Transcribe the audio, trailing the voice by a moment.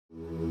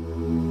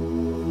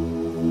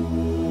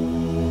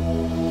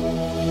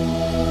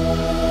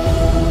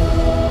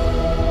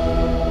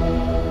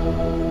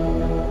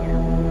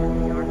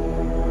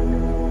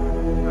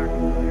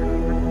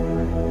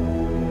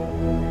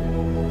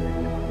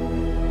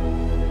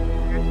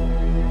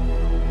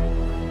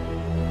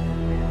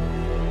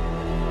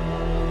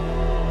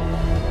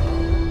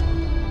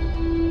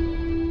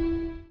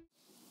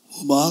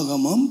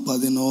உபாகமம்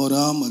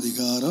 11ஆம்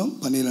அதிகாரம்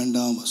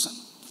 12ஆம்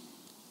வசனம்.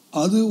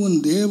 அது உன்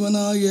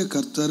தேவனாகிய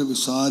கர்த்தர்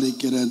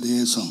விசாரிக்கிற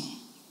தேசம்.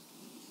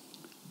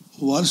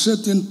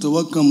 வருஷத்தின்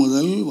துவக்கம்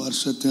முதல்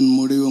வருஷத்தின்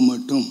முடிவு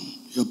மட்டும்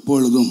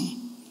எப்பொழுதும்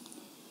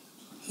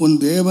உன்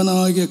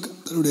தேவனாகிய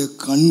கர்த்தருடைய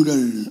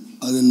கண்கள்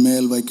அதன்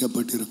மேல்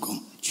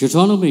வைக்கப்பட்டிருக்கும்.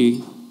 Deuteronomy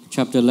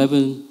chapter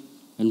 11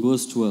 and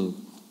verse 12.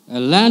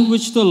 A land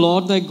which the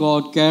Lord thy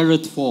God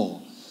careth for.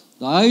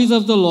 The eyes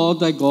of the Lord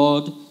thy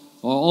God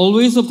are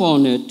always upon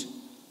it,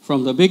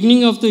 from the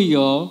beginning of the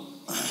year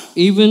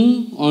even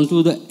unto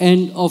the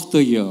end of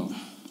the year.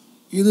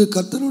 இது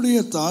கர்த்தருடைய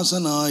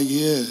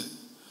தாசனாகிய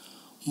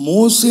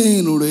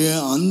மோசேயினுடைய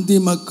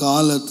அந்திம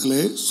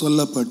காலத்திலே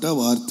சொல்லப்பட்ட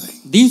வார்த்தை.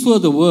 These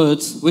were the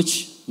words which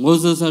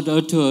Moses had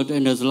uttered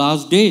in his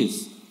last days.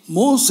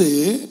 மோசே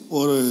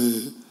ஒரு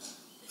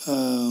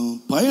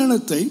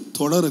பயணத்தை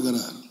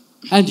தொடர்கிறார்.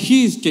 And he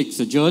takes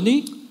a journey.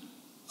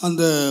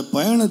 அந்த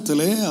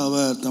பயணத்திலே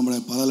அவர்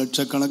தம்முடைய பல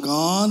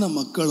லட்சக்கணக்கான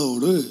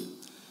மக்களோடு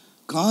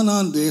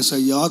கானான் தேச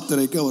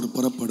யாத்திரைக்கு அவர்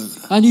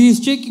புறப்படுகிறார். And he is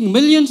taking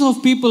millions of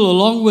people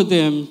along with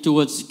him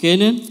towards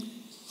Canaan.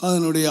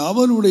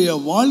 அவருடைய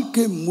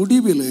வாழ்க்கை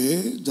முடிவிலே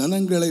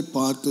ஜனங்களை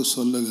பார்த்து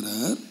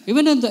சொல்லுகிறார்.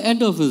 Even at the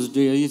end of his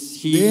days,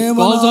 he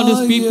calls on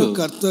his people.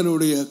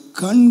 கர்த்தருடைய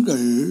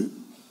கண்கள்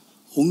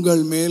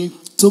உங்கள் மேல்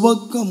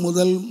துவக்கம்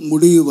முதல்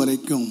முடிவு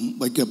வரைக்கும்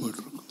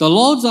வைக்கப்பட்டிருக்கும். The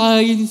Lord's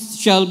eyes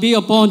shall be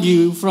upon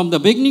you from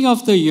the beginning of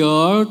the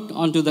year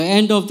unto the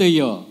end of the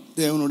year.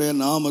 தேவனுடைய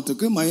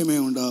நாமத்துக்கு மகிமை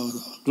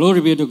உண்டாவதாக.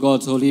 Glory be to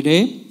God's holy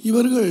name.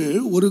 இவர்கள்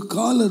ஒரு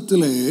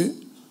காலத்திலே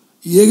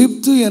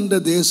எகிப்து என்ற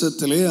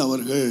தேசத்திலே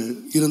அவர்கள்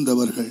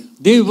இருந்தவர்கள்.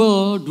 They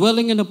were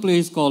dwelling in a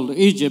place called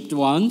Egypt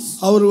once.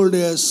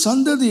 அவர்களுடைய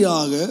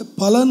சந்ததியாக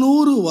பல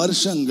நூறு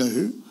வருஷங்கள்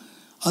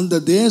அந்த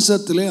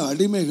தேசத்திலே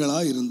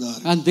அடிமைகளாக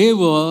இருந்தார்கள். And they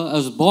were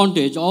as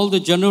bondage, all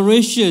the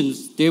generations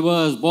they were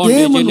as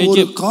bondage in Egypt.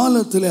 ஒரு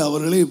காலத்திலே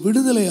அவர்களை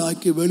விடுதலை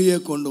ஆக்கி வெளியே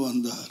கொண்டு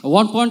வந்தார். At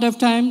one point of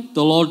time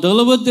the Lord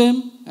delivered them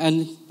and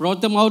brought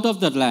them out of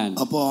that land.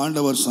 அப்போ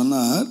ஆண்டவர்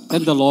சொன்னார்,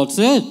 and the Lord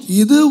said,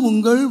 இது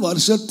உங்கள்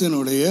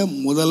வருஷத்தினுடைய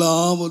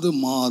முதலாவது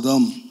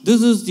மாதம்.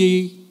 This is the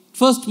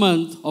first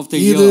month of the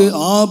year. இது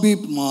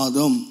ஆபீப்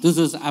மாதம். This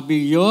is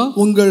Abib year.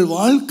 உங்கள்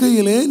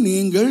வாழ்க்கையிலே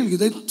நீங்கள்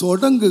இதை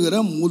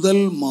தொடங்குகிற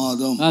முதல்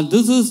மாதம். And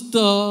this is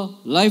the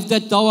life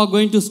that thou are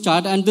going to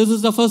start, and this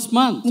is the first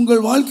month.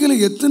 உங்கள் வாழ்க்கையில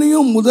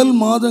எத்தனையோ முதல்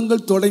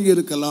மாதங்கள் தொடங்கி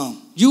இருக்கலாம்.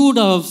 You would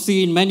have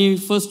seen many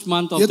first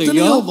month of the year.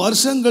 எத்தனையோ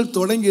வருஷங்கள்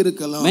தொடங்கி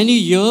இருக்கலாம். Many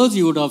years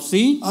you would have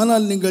seen.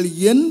 ஆனால் நீங்கள்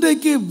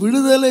என்றைக்கு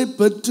விடுதலை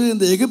பெற்று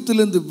இந்த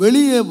எகிப்திலிருந்து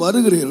வெளியே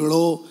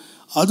வருகிறீர்களோ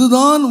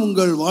அதுதான்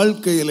உங்கள்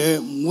வாழ்க்கையிலே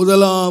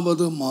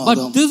முதலாவது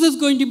மாதம். But this is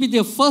going to be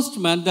the first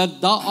month that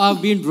thou have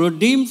been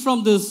redeemed from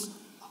this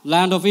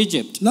land of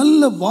Egypt.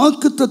 நல்ல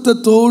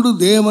வாக்குத்தத்தத்தோடு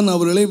தேவன்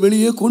அவர்களை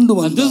வெளியே கொண்டு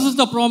வந்தார். And this is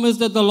the promise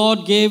that the Lord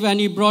gave and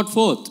he brought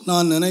forth.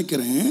 நான்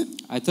நினைக்கிறேன்,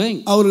 I think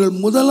அவர்கள்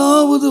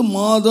முதலாவது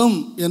மாதம்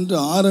என்று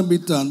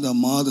ஆரம்பித்த அந்த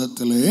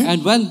மாதத்திலே,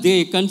 and when they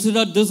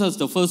considered this as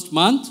the first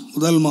month,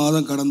 முதல்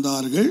மாதம்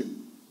கடந்தார்கள்.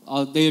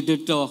 They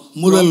did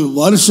முதல்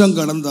வருஷம்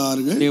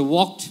கடந்தார்கள். They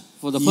walked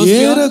for the first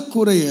year.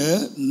 ஏறக்குறைய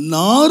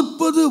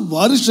 40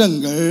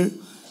 வருஷங்கள்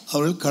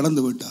அவர்கள்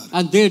கடந்து விட்டார்கள்.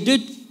 And they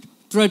did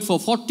tread for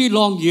 40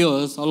 long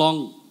years along.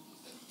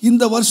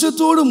 இந்த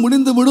வருஷத்தோடு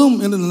முடிந்து விடும்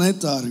என்று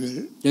நினைத்தார்கள்.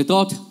 They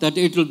thought that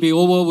it will be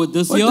over with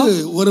this year.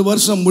 ஒரு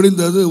வருஷம்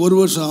முடிந்தது, ஒரு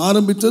வருஷம்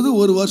ஆரம்பித்தது,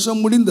 ஒரு வருஷம்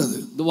முடிந்தது.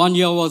 The one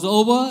year was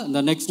over, and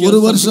the next year ஒரு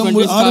வருஷம்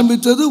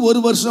ஆரம்பித்தது,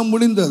 ஒரு வருஷம்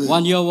முடிந்தது.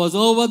 One year was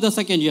over, the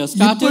second year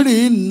started. இப்படி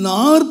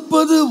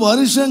 40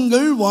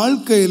 வருஷங்கள்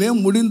வாழ்க்கையிலே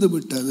முடிந்து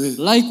விட்டது.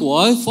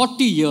 Likewise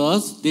 40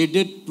 years they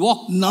did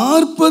walk.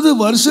 40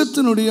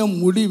 வருஷத்தினுடைய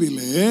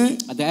முடிவிலே,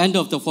 at the end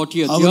of the 40th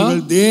year,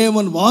 அவர்கள்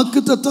தேவன்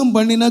வாக்குத்தத்தம்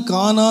பண்ணின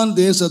கானான்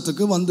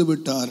தேசத்துக்கு வந்து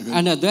விட்டார்கள்.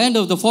 And at the end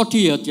of the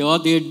 40th year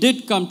they did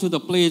come to the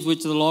place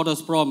which the Lord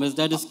has promised,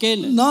 that is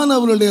Canaan. நான்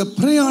அவருடைய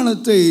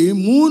பிரயாணத்தை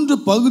 3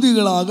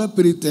 பகுதிகளாக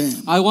பிரித்தேன்.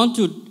 I want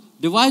to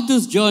divide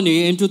this journey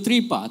into 3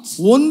 parts.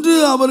 ஒன்று,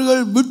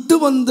 அவர்கள் விட்டு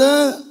வந்த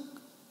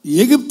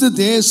எகிப்து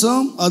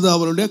தேசம், அது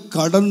அவருடைய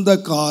கடந்த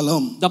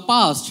காலம். The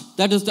past,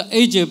 that is the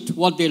Egypt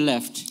what they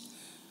left.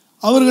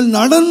 அவர்கள்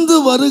நடந்து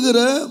வருகிற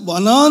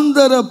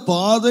வனாந்தர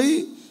பாதை,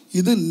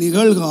 இது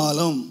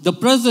நிகழ்காலம். The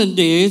present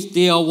days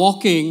they are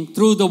walking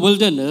through the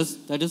wilderness,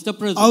 that is the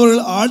present.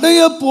 அவர்கள்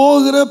அடைய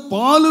போகிற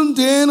பாலும்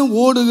தேனும்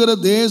ஓடுகிற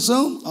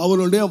தேசம்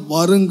அவருடைய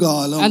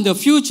வருங்காலம். And the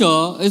future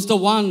is the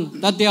one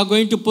that they are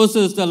going to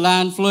possess, the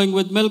land flowing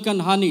with milk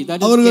and honey, that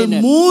is அவர்கள்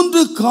Canaan.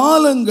 3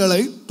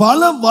 காலங்களை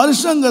பல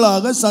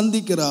வருஷங்களாக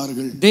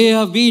சந்திக்கிறார்கள். They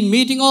have been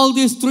meeting all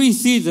these 3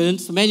 seasons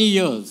many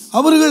years.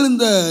 அவர்கள்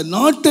இந்த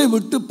நாட்டை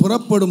விட்டு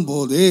புறப்படும்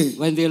போதே,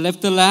 when they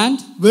left the land,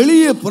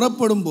 வெளியே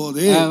புறப்படும்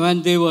போதே, when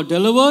they were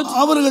delivered,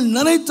 அவர்கள்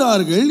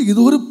நினைத்தார்கள், இது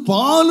ஒரு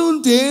பாலும்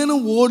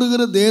தேனும்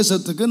ஓடுகிற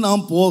தேசத்துக்கு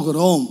நாம்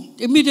போகிறோம்.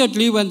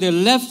 immediately when they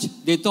left,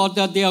 they thought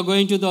that they are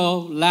going to the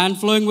land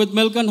flowing with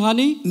milk and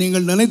honey.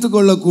 நீங்கள் நினைத்துக்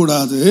கொள்ள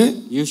கூடாது.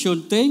 You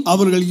should think.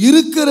 அவர்கள்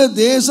இருக்கிற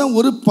தேசம்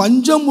ஒரு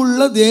பஞ்சம்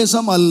உள்ள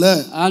தேசம் அல்ல.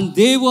 And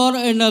they were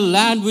in a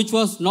land which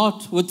was not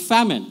with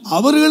famine.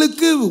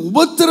 அவர்களுக்கு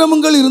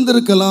உபத்திரவங்கள்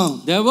இருந்திருக்கலாம்.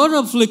 There were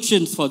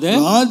afflictions for them.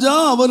 ராஜா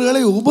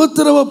அவர்களை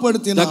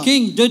உபத்திரவப்படுத்தினார். The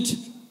king did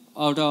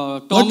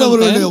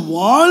அவர்களுடைய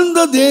வாழ்ந்த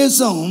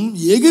தேசம்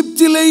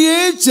எகிப்திலேயே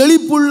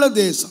செழிப்புள்ள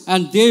தேசம்.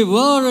 And they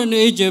were in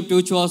Egypt,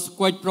 which was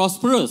quite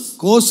prosperous.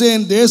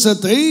 Goshen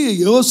தேசத்தை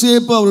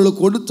யோசேப்பு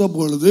அவர்களுக்கு கொடுத்த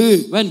பொழுது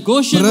when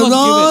Goshen was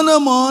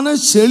பிரதானமான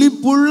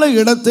செழிப்புள்ள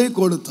இடத்தை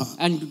கொடுத்தான்.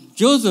 And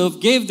Joseph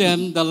gave them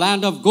the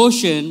land of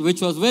Goshen,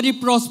 which was very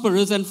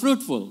prosperous and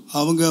fruitful.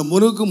 அவங்க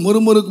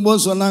முறுமுறுக்கும்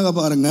போது சொன்னாங்க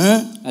பாருங்க.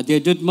 And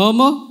they did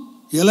murmur.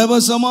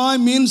 இலவசமாய்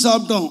மீன்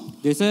சாப்பிட்டோம்.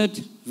 They said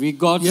we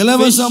got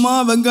இலவசமா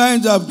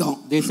வெங்காயம் சாப்பிட்டோம்.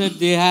 They said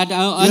they had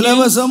onions.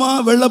 இலவசமா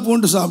வெள்ளை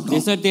பூண்டு சாப்பிட்டோம்.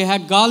 They said they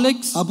had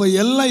garlics. அப்ப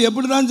எல்லாம்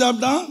எப்படி தான்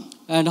சாப்பிட்டான்?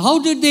 And how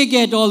did they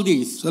get all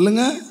these?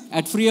 சொல்லுங்க.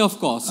 At free of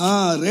cost.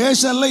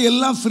 ரேஷன்ல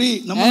எல்லாம் ஃப்ரீ.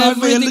 நம்ம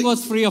everything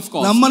was free of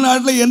cost. நம்ம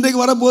நாட்டுல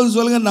என்னைக்கு வர போகுது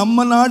சொல்லுங்க.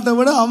 நம்ம நாட்டை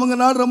விட அவங்க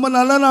நாடு ரொம்ப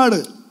நல்ல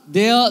நாடு.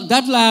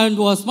 That land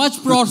was much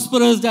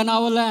prosperous than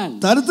our land.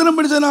 தரித்திரம்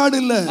பிடிச்ச நாடு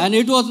இல்ல. And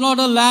it was not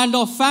a land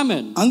of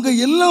famine. அங்க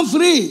எல்லாம்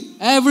free.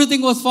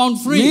 Everything was found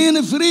free.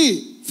 Mean free.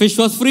 Fish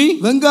was free.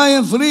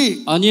 வெங்காயம் ஃப்ரீ.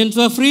 Onions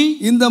were free.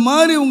 இந்த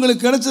மாதிரி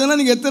உங்களுக்கு கிடைச்சதுன்னா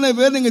நீங்க எத்தனை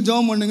பேர் நீங்க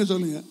ஜெபம் பண்ணுங்க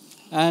சொல்லுங்க.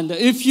 And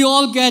if you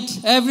all get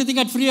everything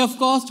at free of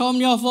cost, how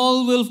many of all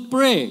will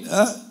pray?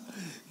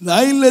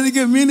 நைல்ல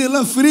இருக்க மீன்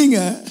எல்லாம் ஃப்ரீங்க.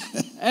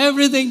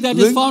 Everything that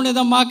is found in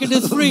the market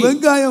is free.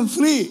 வெங்காயம்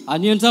ஃப்ரீ.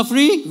 Onions are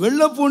free.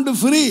 வெள்ளை பூண்டு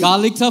ஃப்ரீ.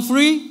 Garlics are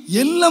free.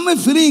 எல்லாமே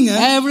ஃப்ரீங்க.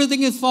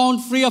 Everything is found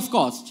free of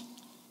cost.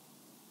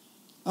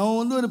 அவன்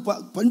வந்து ஒரு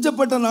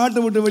பஞ்சப்பட்ட நாட்டை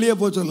விட்டு வெளியே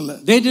போக சொல்லல.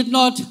 They did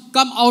not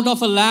come out of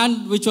a land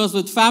which was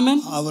with famine.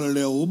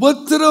 அவருடைய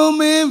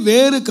உபத்திரவமே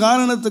வேறு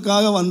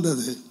காரணத்துக்காக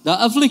வந்தது. The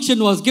affliction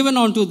was given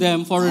unto them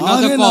for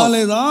another cause.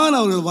 ஆகையாலே தான்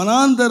அவர்கள்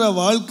வனாந்தர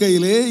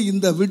வாழ்க்கையிலே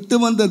இந்த விட்டு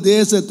வந்த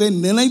தேசத்தை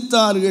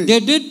நினைத்தார்கள். They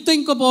did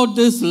think about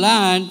this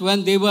land when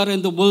they were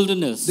in the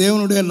wilderness.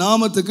 தேவனுடைய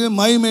நாமத்துக்கு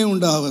மகிமை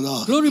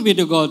உண்டாவதாக. Glory be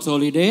to God's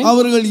holy name.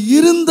 அவர்கள்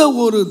இருந்த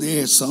ஒரு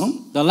தேசம்,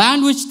 the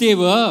land which they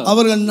were,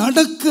 அவர்கள்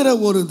நடக்கிற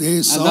ஒரு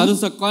தேசம், and that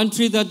is a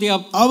country that they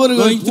are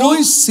அவர்கள் going through,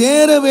 போய்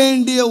சேர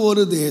வேண்டிய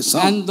ஒரு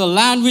தேசம், and the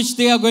land which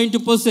they are going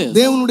to possess.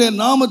 தேவனுடைய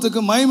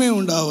நாமத்துக்கு மகிமை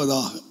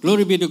உண்டாவதாக.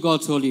 Glory be to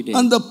God's holy name.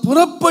 அந்த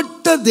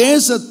புறப்பட்ட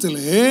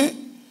தேசத்திலே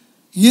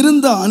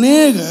இருந்த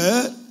அநேகர்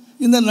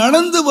இந்த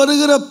நடந்து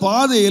வருகிற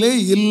பாதையிலே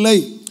இல்லை.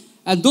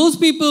 And those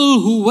people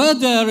who were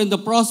there in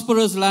the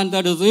prosperous land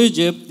that is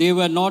Egypt, they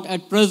were not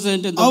at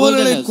present in the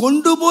அவர்களை wilderness.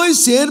 கொண்டு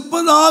போய்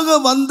சேர்ப்பதாக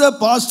வந்த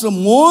பாஸ்டர்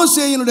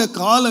மோசேயினுடைய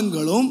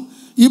காலங்களும்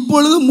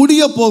இப்பொழுது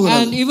முடிய போகிறது.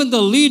 And even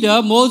the leader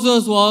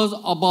Moses was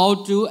about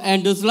to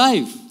end his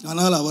life.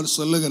 ஆனால் அவர்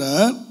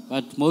சொல்லுகிறார்,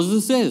 but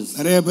Moses says,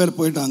 நிறைய பேர்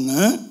போயிட்டாங்க.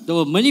 there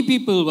were many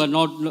people who were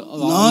not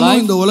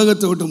நானும் இந்த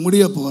உலகத்தை விட்டு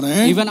முடிய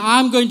போறேன். even I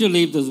am going to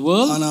leave this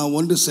world. ஆனா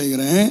ஒன்று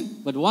செய்கிறேன்.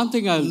 but one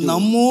thing I will do.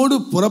 நம்மோடு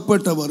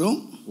புறப்பட்டவரும்,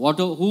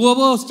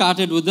 whoever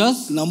started with us,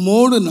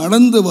 நம்மோடு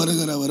நடந்து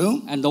வருகிறவரும்,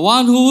 and the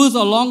one who is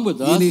along with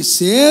us, இனி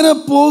சேர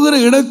போகிற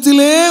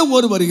இடத்திலே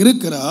ஒருவர்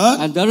இருக்கிறார்.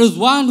 and there is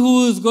one who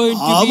is going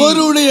to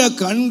அவருடைய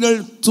கண்கள்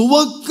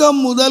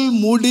துவக்கம் முதல்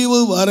முடிவு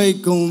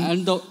வரைக்கும்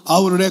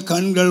அவருடைய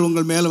கண்கள்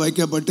உங்கள் மேல்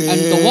வைக்கப்பட்டு,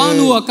 and the one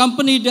who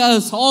accompanied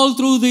us all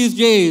through these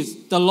days,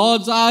 the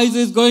Lord's eyes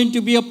is going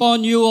to be upon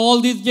you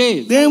all these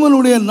days.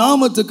 தேவனுடைய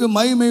நாமத்துக்கு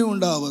மகிமை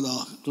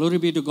உண்டாவதாக. Glory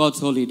be to God's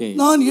holy name.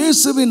 நான்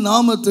இயேசுவின்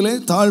நாமத்திலே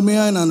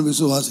தாழ்மையாய் நான்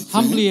விசுவாசிக்கிறேன்.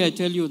 Humbly I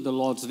tell you in the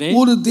Lord's name.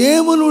 ஒரு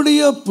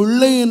தேவனுடைய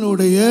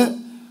பிள்ளையினுடைய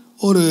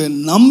ஒரு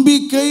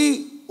நம்பிக்கை,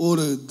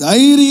 ஒரு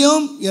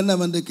தைரியம்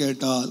என்னவென்று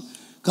கேட்டால்,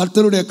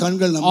 கர்த்தருடைய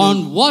கண்கள் on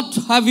what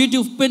have we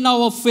to pin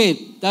our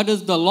faith? That is,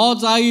 the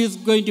Lord's eye is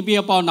going to be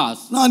upon us.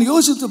 நான்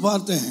யோசித்து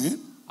பார்த்தேன்.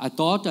 I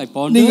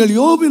pondered. நீங்கள்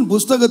யோபின்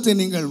புத்தகத்தை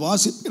நீங்கள்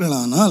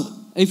வாசிப்பீர்களானால்,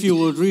 if you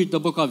would read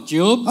the book of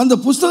Job, அந்த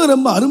புத்தகம்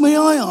ரொம்ப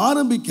அருமையாய்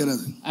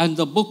ஆரம்பிக்கிறது. and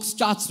the book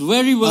starts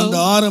very well. அந்த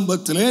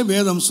ஆரம்பத்திலே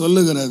வேதம்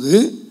சொல்லுகிறது,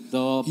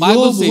 the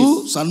Bible says,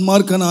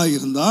 சன்மார்க்கனாய்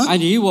இருந்தான்,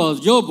 and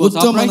Job was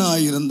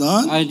உத்தமனாய்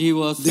இருந்தான், and he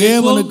was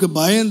தேவனுக்கு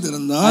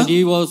பயந்திருந்தான், and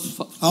he was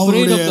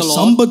afraid of the Lord.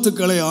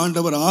 சம்பத்துக்களை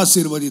ஆண்டவர்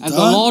ஆசீர்வதித்தார்,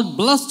 and the Lord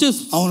blessed his,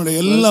 அவனுடைய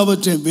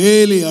எல்லாவற்றையும்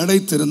வேலி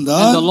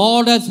அடைத்திருந்தார், and the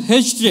Lord has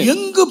hedged him,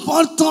 எங்கு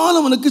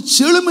பார்த்தாலும் அவனுக்கு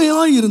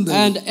செழுமையாய் இருந்தது,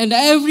 and in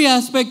every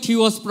aspect he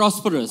was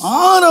prosperous.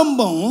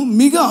 ஆரம்பம்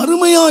மிக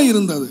அருமையாய்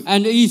இருந்தது,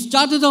 and he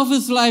started off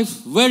his life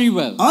very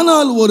well.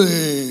 ஆனால் ஒரு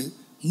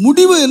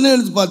முடிவு என்ன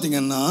எழுதி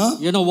பாத்தீங்கன்னா,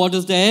 you know what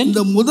is the end?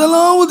 இந்த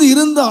முதலாவது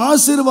இருந்த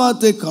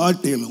ஆசீர்வாதத்தை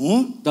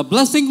காட்டிலும் the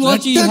blessing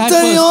what he had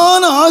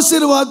first,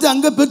 ஆசீர்வாதத்தை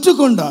அங்க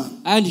பெற்றுக்கொண்டான்,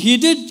 and he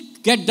did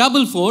get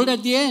double fold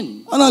at the end.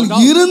 ஆனால்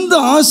இருந்த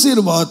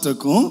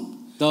ஆசீர்வாதத்துக்கும்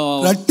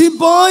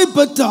இரட்டிப்பாய்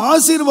பெற்ற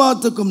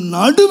ஆசீர்வாதத்துக்கும்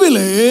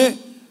நடுவிலே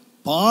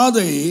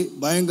பாதை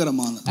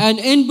பயங்கரமானது. and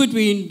in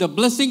between the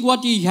blessing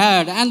what he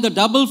had and the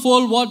double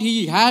fold what he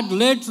had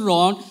later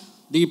on,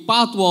 the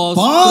path was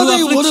பாதை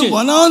ஒரு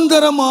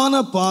வனாந்தரமான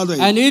பாதை,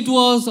 and it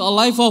was a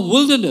life of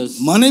wilderness.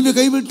 மனைவி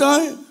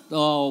கைவிட்டாள்,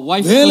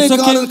 wife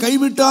forsook him,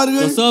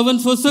 கைவிட்டார்கள், the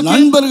servants forsook him,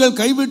 நண்பர்கள்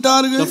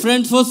கைவிட்டார்கள், the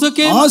friends forsook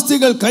him,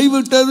 ஆஸ்திகள்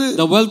கைவிட்டது,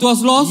 the wealth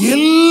was lost,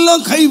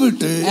 எல்லாம்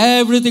கைவிட்டு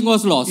everything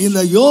was lost.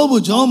 இந்த யோபு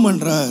ஜெபம்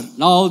பண்றார்.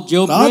 Now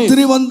Job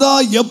ராத்திரி வந்தா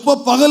எப்ப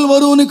பகல்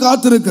வரும்னு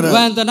காத்திருக்கிறார்.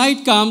 When the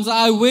night comes,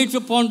 I wait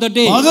upon the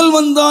day. பகல்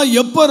வந்தா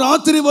எப்ப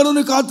ராத்திரி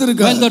வரும்னு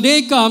காத்திருக்கிறார். When the day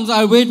comes,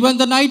 I wait when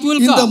the night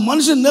will இந்த come.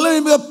 மனுஷன்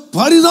நிலைமை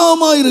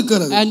பரிதாபமா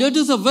இருக்கிறது. And it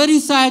is a very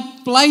sad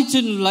plight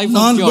in life of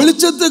நான் Job.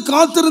 வெளிச்சத்தை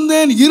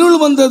காத்திருந்தேன், இருள்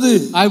வந்தது.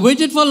 I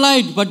waited for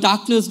light, but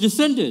darkness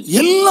descended.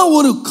 எல்லாம்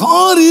ஒரு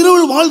கார்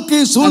இருள்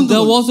வாழ்க்கையை And சூழ்ந்தது.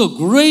 there was a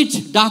great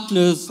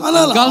darkness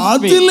ஆனால்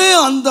engulfed me. அதிலே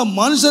அந்த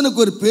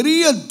மனுஷனுக்கு ஒரு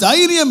பெரிய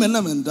தைரியம்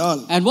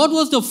என்னவென்றால், And what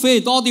was the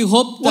faith or the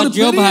hope ஒரு that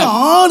Job பெரிய had?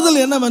 ஆறுதல்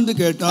என்னவென்று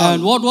கேட்டால்,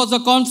 And what was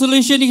the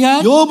consolation he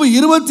had? யோபு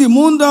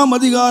 23ஆம்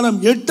அதிகாரம்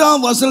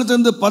 8ஆம்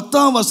வசனத்திலிருந்து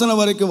 10ஆம்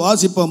வசனம் வரைக்கும்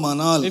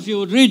வாசிப்போமானால், If you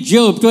would read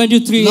Job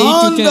 23, 8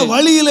 நான் to இந்த 10.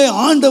 வழியிலே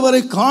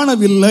ஆண்டவரை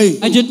காணவில்லை,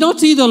 I did not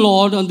see the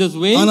Lord on this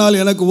way. ஆனால்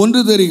எனக்கு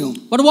ஒன்று தெரியும்,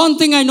 But one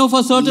thing I know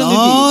for certainty.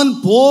 நான்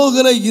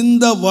போகிற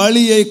இந்த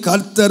வழியை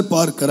கர்த்தர்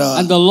பார்க்கிறார்.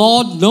 And the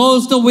Lord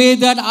knows the way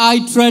that I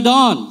tread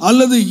on.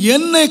 அல்லது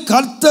என்னை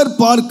கர்த்தர்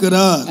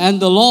பார்க்கிறார். And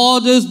the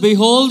Lord is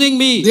beholding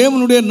me.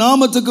 தேவனுடைய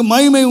நாமத்துக்கு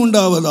மகிமை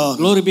உண்டாவதாக.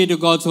 Glory be to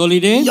God's holy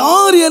name.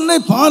 யார் என்னை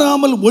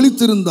பாராமல் The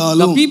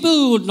ஒளித்திருந்தாலும், people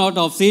would not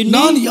have seen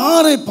நான் me.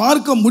 யாரை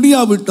பார்க்க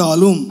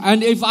முடியாவிட்டாலும்,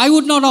 And if I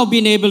would not have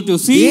been able to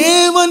see,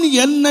 தேவன்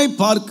என்னை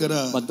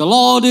பார்க்கிறார். but the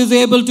Lord is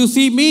able to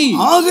see me.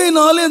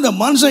 ஆகையினாலே இந்த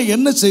மனுஷன்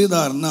என்ன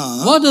செய்தார்னா,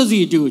 What does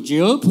he do,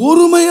 Job?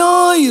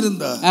 பொறுமையாய்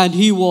இருந்தார். And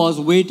he was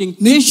waiting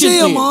patiently.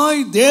 நிச்சயமாய்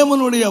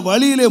தேவனுடைய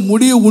வழியிலே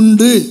முடிவு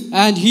உண்டு.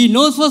 And he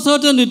knows for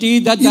certainty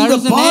that there இந்த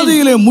is an end.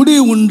 பாதையிலே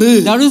முடிவு உண்டு.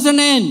 There is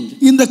an end.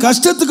 இந்த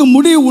கஷ்டத்துக்கு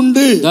முடிவு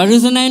உண்டு. There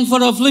is an end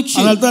for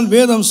affliction. அதனால் தான்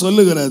வேதம்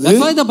சொல்லுகிறது.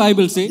 That's why the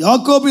Bible says.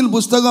 யாக்கோபின்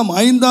புஸ்தகம்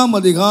 5ஆம்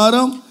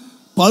அதிகாரம்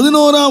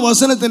 11ஆம்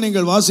வசனத்தை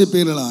நீங்கள்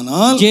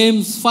வாசிப்பீர்களானால்,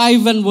 James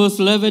 5 and verse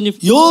 11. If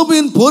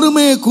யோபின்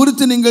பொறுமையை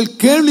குறித்து நீங்கள்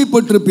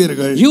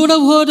கேள்விப்பட்டிருப்பீர்கள். you would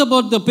have heard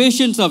about the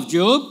patience of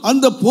Job.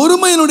 அந்த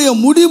பொறுமையினுடைய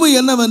முடிவு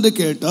என்னவென்று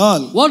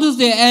கேட்டால், What is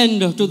the end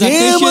to that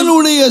patience?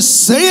 தேவனுடைய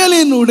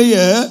செயலினுடைய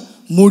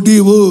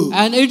முடிவு.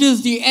 And it is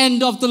the end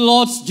of the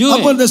Lord's அப்ப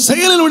doing. அந்த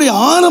செயலினுடைய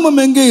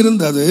ஆரம்பம் எங்கே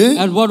இருந்தது?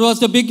 And what was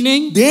the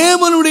beginning?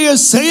 தேவனுடைய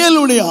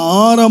செயலுடைய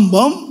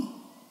ஆரம்பம்,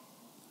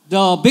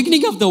 The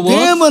beginning of the work.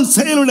 தேவன்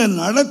செயலுடைய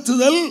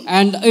நடத்துதல்,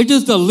 And it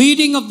is the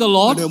leading of the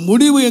Lord. அதோட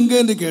முடிவு எங்கே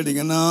என்று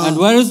கேட்டீங்கன்னா, And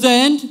where is the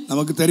end?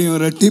 நமக்கு தெரியும்,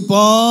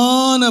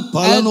 இரட்டிப்பான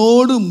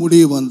பலனோடு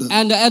முடிவு வந்தது.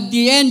 And at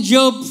the end,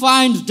 Job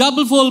finds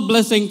double-fold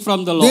blessing from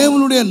the Lord.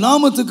 தேவனுடைய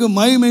நாமத்துக்கு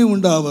மகிமை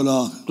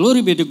உண்டாவதாக.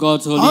 Glory be to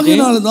God's holy name.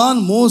 ஆகையினால் தான்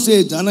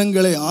மோசே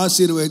ஜனங்களை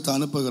ஆசீர்வதித்து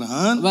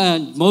அனுப்புகிறான்.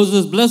 When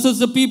Moses blesses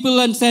the people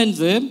and sends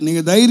them,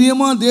 நீங்க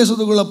தைரியமா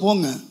தேசத்துக்குள்ள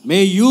போங்க.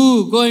 may you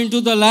go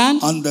into the land.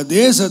 அந்த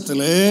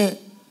தேசத்திலே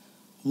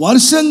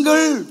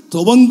வருஷங்கள்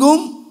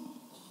துவங்கும்,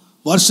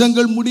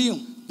 வருஷங்கள்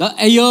முடியும்.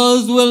 The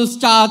years will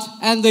start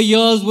and the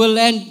years will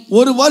end.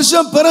 ஒரு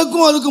வருஷம்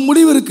பிறக்கும், அதுக்கு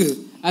முடிவு இருக்கு.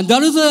 And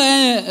there is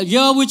a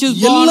year which is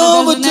born and there's an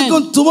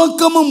எல்லாவற்றுக்கும் end.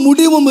 துவக்கமும்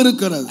முடிவும்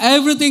இருக்கிறது.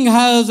 Everything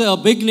has a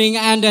beginning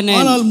and an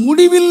ஆனால் end.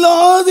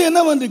 முடிவில்லாது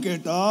என்னவென்று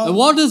கேட்டால், And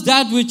what is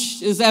that which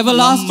is நம்மை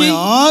everlasting?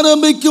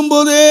 ஆரம்பிக்கும்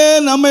போதே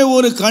நம்மை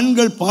ஒரு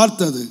கண்கள்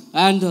பார்த்தது.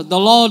 And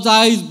the Lord's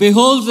eyes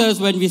beholds us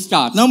when we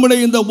start.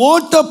 நம்முடைய இந்த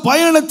ஓட்ட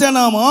பயணத்தை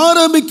நாம்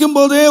ஆரம்பிக்கும்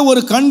போதே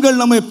ஒரு கண்கள்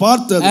நம்மை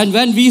பார்த்தது. And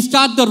when we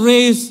start the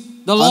race,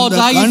 the Lord's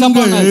அந்த eye is upon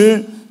கண்கள்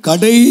us.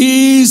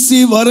 கடைசி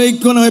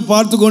வரைக்கும் நம்மை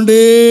பார்த்து கொண்டே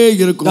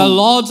இருக்கும். The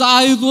Lord's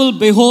eyes will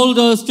behold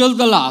us till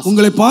the last.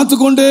 உங்களை பார்த்து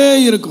கொண்டே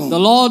இருக்கும். The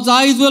Lord's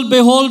eyes will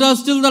behold us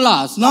till the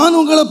last. நான்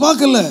உங்களை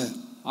பார்க்கல,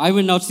 I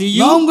will not see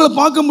நான் you. உங்களை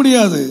பார்க்க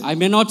முடியாது. I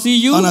may not see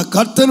you. ஆனா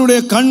கர்த்தருடைய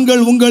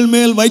கண்கள் உங்கள்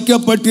மேல்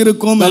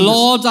வைக்கப்பட்டிருக்கும். The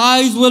Lord's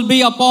eyes will be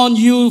upon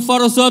you for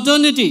a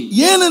certainty.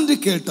 ஏன் என்று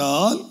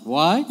கேட்டால்,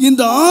 Why?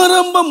 இந்த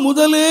ஆரம்பம்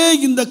முதலே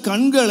இந்த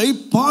கண்களை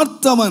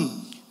பார்த்தவன்.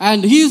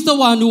 And he is the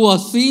one who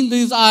has seen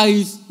these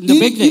eyes in the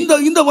beginning.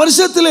 இந்த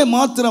வருஷத்திலே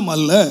மாத்திரம்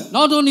அல்ல,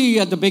 Not only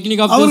at the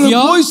beginning of this அவர்கள்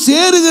year, போய்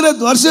சேருகிற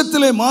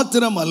வருஷத்திலே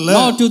மாத்திரம் அல்ல,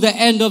 not to the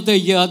end of the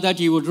year that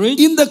he would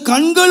reach. இந்த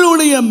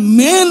கண்களுடைய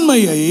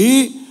மேன்மையை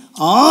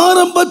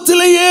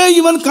ஆரம்பத்திலேயே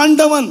இவன்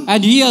கண்டவன்.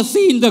 And he has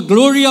seen the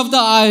glory of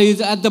the eyes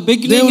at the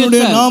beginning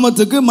தேவனுடைய itself.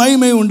 நாமத்துக்கு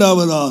மகிமை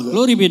உண்டாவதாக.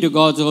 Glory be to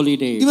God's holy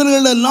name.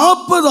 இவர்கள்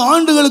 40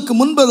 ஆண்டுகளுக்கு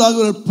முன்பதாக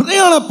இவர்கள்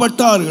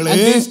பிரயாணப்பட்டார்களே,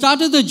 And they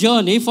started the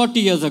journey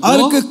 40 years ago.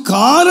 அதற்கு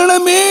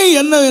காரணமே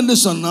என்ன என்று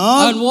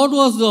சொன்னால், And what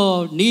was the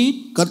need?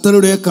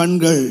 கர்த்தருடைய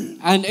கண்கள்.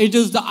 And it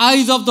is the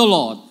eyes of the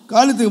Lord.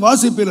 காலத்துக்கு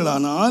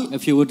வாசிப்பீர்களானால்,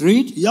 If you would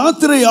read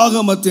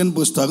யாத்திரையாகமத்தின்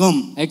புஸ்தகம்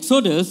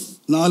Exodus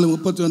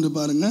 4:31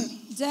 பாருங்க.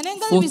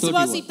 ஜனங்கள்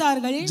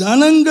விசுவாசித்தார்கள்,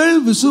 ஜனங்கள்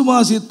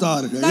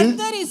விசுவாசித்தார்கள்,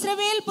 கர்த்தர்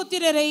இஸ்ரவேல்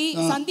புத்திரரை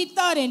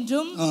சந்தித்தார்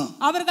என்றும்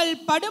அவர்கள்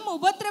படும்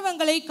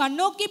உபத்திரவங்களை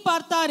கண்ணோக்கி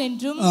பார்த்தார்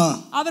என்றும்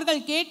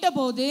அவர்கள்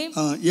கேட்டபோது.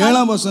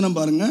 7ஆம் வசனம்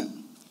பாருங்க.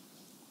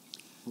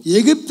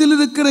 எகிப்தில்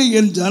இருக்கிற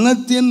என்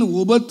ஜனத்தின்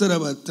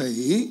உபத்திரவத்தை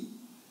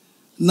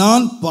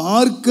நான்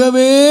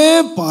பார்க்கவே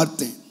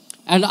பார்த்தேன்.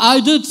 And I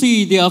did see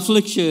the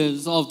afflictions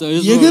of the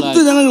Egypt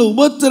Israelites. ஜனங்கள்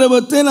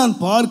உபத்திரவத்தை நான்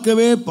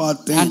பார்க்கவே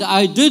பார்த்தேன். And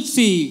I did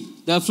see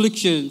the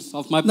afflictions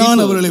of my நான்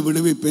people, அவர்களை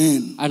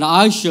விடுவிப்பேன். and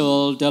I shall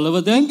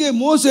deliver them. இங்கே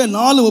மோசே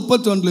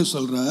 4:31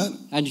 சொல்றார்,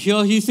 And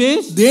here he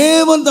says,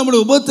 தேவன்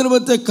தம்முடைய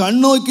உபத்திரவத்தை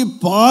கண்ணோக்கி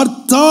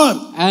பார்த்தார்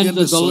And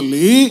என்று the-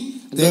 சொல்லி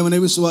தேவனை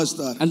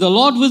விசுவாசித்தார். and the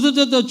Lord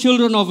visited the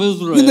children of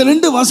Israel. இந்த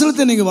ரெண்டு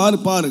வசனத்தை நீங்க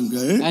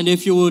பாருங்கள். And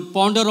if you would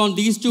ponder on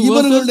these two verses,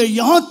 இவர்களுடைய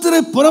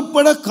யாத்திரை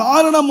புறப்பட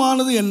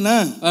காரணமானது என்ன?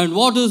 and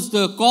what is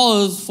the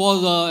cause for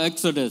the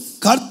exodus?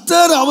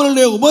 கர்த்தர்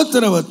அவருடைய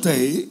உபத்திரவத்தை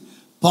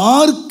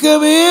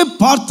பார்க்கவே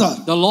பார்த்தார்.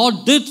 The Lord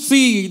did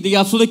see the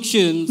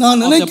afflictions நான்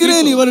of the நினைக்கிறேன்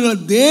people. இவர்கள்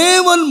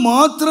தேவன்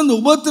மாத்திரம் இந்த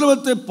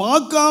உபத்திரவத்தை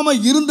பார்க்காம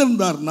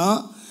இருந்திருந்தார்னா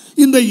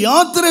இந்த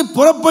யாத்திரை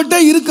புறப்பட்டே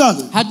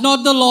இருக்காது. Had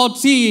not the Lord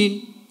seen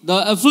the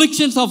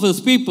afflictions of his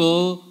people,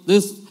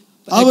 this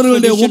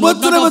அவர்களுடைய expedition would not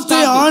have உபத்திரவத்தை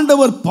started.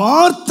 ஆண்டவர்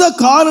பார்த்த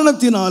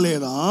காரணத்தினாலே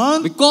தான்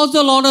Because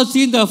the Lord has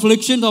seen the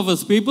afflictions of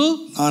his people,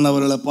 நான்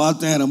அவர்களை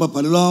பார்த்தேன், ரொம்ப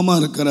பரிதாபமா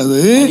இருக்கிறது,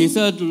 and he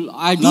said,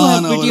 I do have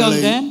நான் pity on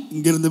அவர்களை them,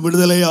 இங்கிருந்து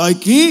விடுதலை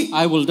ஆக்கி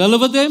I will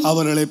deliver them,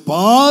 அவர்களை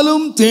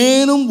பாலும்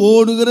தேனும்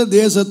ஓடுகிற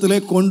தேசத்திலே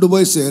கொண்டு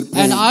போய்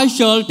சேர்ப்பேன். and I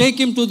shall take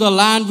him to the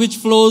land which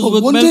flows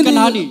with milk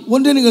and honey.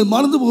 ஒன்றை நீங்கள்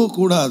மறந்து போக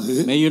கூடாது.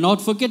 May you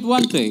not forget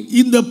one thing.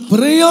 இந்த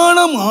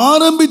பிரயாணம்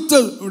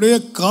ஆரம்பித்ததுடைய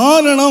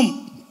காரணம்,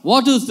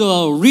 What is the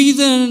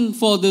reason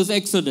for this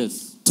exodus?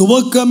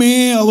 துவக்கமே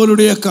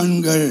அவருடைய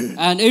கண்கள்.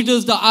 And it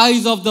is the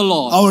eyes of the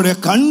Lord. அவருடைய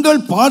கண்கள்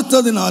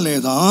பார்த்ததினாலே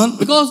தான்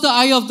Because the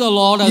eye of the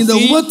Lord has இந்த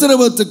seen,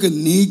 உபத்திரவத்துக்கு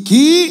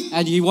நீக்கி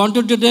and he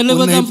wanted to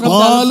deliver உன்னை them from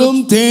பாலும்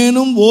that.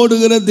 தேனும்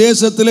ஓடுகிற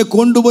தேசத்திலே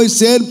கொண்டு போய்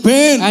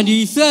சேர்ப்பேன். And he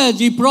said,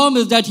 he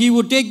promised that he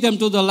would take them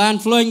to the land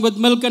flowing with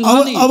milk and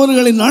honey.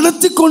 அவர்களை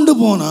நடத்தி கொண்டு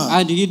போனார்.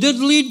 And he did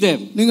lead them.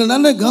 நீங்கள்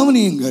நல்லா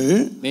கவனியுங்கள்.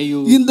 May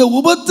you, இந்த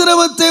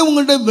உபத்திரவத்தை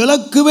உங்களுடைய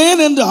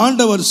விலக்குவேன் என்று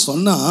ஆண்டவர்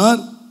சொன்னார்.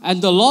 and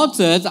the Lord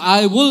says,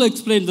 I will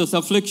explain this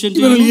affliction to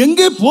இவர்கள் you.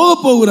 எங்கே போக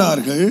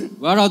போகிறார்கள்?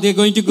 Where are they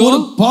going to ஒரு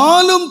go?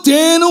 பாலும்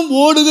தேனும்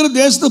ஓடுகிற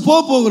தேசத்துக்கு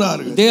போக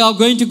போகிறார்கள். They are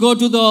going to go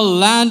to the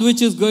land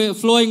which is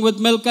flowing with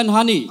milk and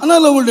honey.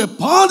 ஆனால் அவருடைய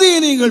பாதையை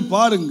நீங்கள்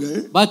பாருங்கள்.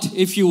 But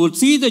if you would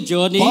see the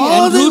journey and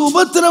பாதை route,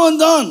 உபத்திரவம்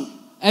தான்.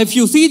 if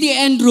you see the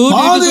end route, it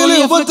is பாதையிலே only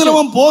affliction.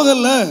 உபத்திரவம்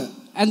போகல.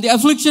 And the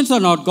afflictions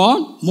are not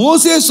gone.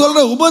 மோசே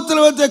சொல்ற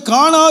உபத்திரவத்தை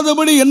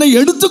காணாதபடி என்னை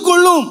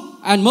எடுத்துக்கொள்ளும்.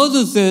 And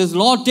Moses says,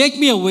 Lord, take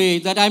me away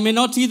that I may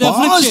not see the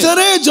affliction.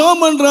 பாஸ்டரே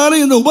ஜெபம் பண்றாரு,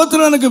 இந்த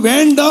உபத்திரவம் எனக்கு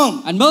வேண்டாம்.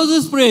 And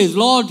Moses prays,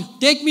 Lord,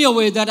 take me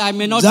away that I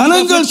may not see the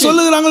ஜனங்கள் affliction.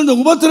 சொல்லுகிறாங்க இந்த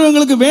உபத்திரவம்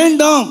எங்களுக்கு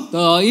வேண்டாம்.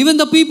 Even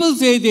the people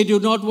say they do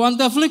not want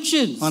the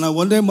afflictions. ஆனா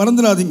ஒன்றே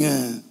மறந்துடாதீங்க,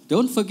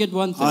 Don't forget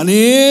one thing.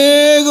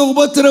 அநேக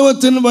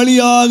உபத்திரவத்தின்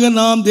வழியாக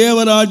நாம்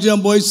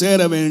தேவராஜ்யம் போய்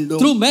சேர வேண்டும்.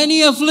 Through many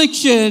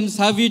afflictions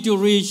have we to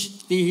reach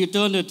the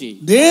eternity.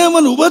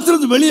 தேவன்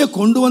உபத்திரத்தை வெளியே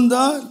கொண்டு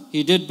வந்தார்.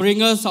 He did bring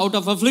us out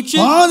of affliction.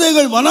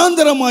 பாதைகள்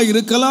வனாந்தரமாய்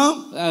இருக்கலாம்.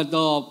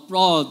 The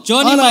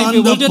journey ஆனா might be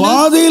அந்த wilderness.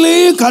 பாதையிலே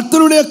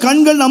கர்த்தருடைய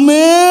கண்கள் நம்ம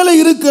மேல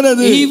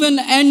இருக்கிறது. Even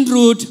en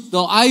route,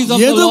 the eyes of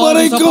the எது Lord is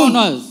வரைக்கும்?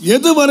 upon us.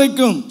 எது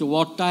வரைக்கும்? To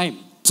what time?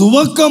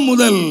 துவக்கம்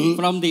முதல்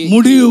From the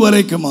முடிவு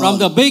வரைக்கும். From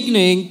the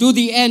beginning to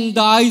the end,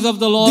 the eyes of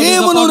the Lord is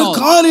தேவன் upon ஒரு us.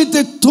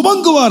 காரியத்தை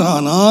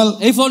துவங்குவாரானால்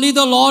If only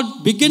the Lord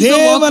begins to work,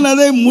 தேவன்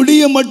அதை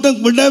முடிய மட்டும்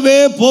விடவே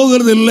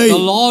போகிறதில்லை.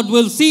 the Lord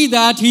will see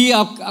that He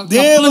தேவன்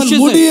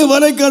accomplishes முடிய it.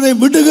 வரைக்கும் அதை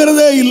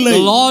விடுகிறதே இல்லை.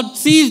 The Lord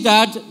sees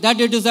that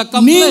it is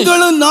accomplished.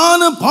 நீங்களும்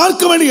நானும்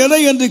பார்க்க வேண்டிய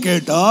எதை என்று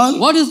கேட்டால்,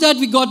 What is that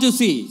we got to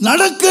see?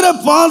 நடக்கிற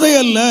பாதை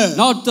அல்ல,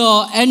 Not the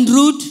end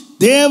route,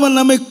 தேவன்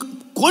நம்மை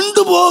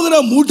கொண்டு போகிற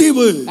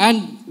முடிவு. and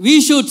we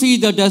should see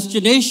the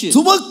destination.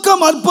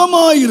 துவக்கம்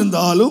அற்பமாய்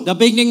இருந்தாலும் The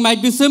beginning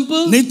might be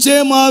simple,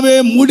 நிச்சயமாவே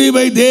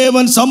முடிவை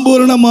தேவன்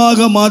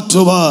சம்பூர்ணமாக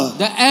மாற்றுவார்.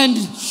 the end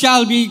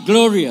shall be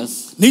glorious.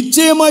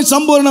 நிச்சயமாய்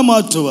சம்பூர்ண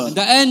மாற்றுவார்.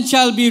 The end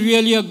shall be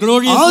really a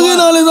glorious one.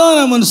 ஆகையாலே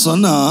தான் அவன்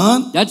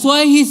சொன்னான், That's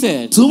why he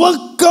said,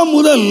 துவக்கம்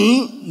முதல்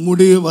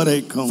முடிவு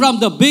வரைக்கும். from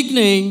the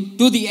beginning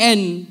to the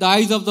end, the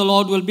eyes of the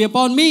Lord will be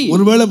upon me.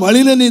 ஒருவேளை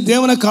வழியில நீ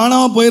தேவனை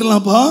காணாம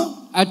போயிரலாம்ப்பா.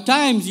 At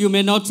times you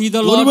may not see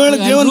the Lord. ஒருவேளை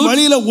en தேவன் route.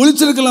 வழியில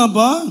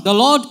ஒளிச்சிருக்கலாம்ப்பா. The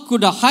Lord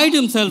could hide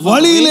himself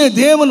வழியிலே away,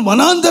 தேவன்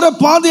வனாந்தர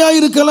பாதையாய்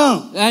இருக்கலாம்.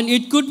 and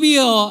it could be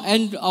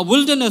a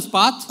wilderness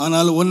path.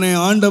 ஆனால் உன்னை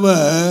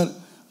ஆண்டவர்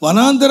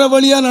வனாந்தர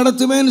வழியா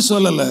நடத்துவேன்னு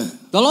சொல்லல.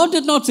 The Lord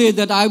did not say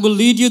that I will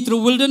lead you through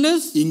wilderness.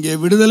 இங்கே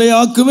விடுதலை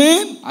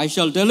ஆக்குவேன், I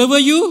shall deliver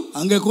you,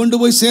 அங்கே கொண்டு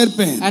போய்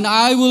சேர்ப்பேன். and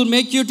I will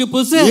make you to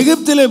possess.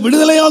 எகிப்திலே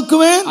விடுதலை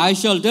ஆக்குவேன், I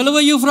shall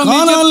deliver you from Egypt,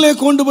 கானானிலே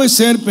கொண்டு போய்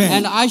சேர்ப்பேன்.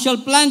 and I shall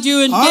plant you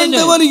in Canaan.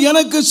 ஆண்டவர்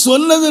எனக்கு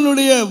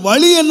சொன்னதனுடைய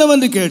வழி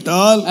என்னவென்று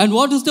கேட்டால், And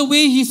what is the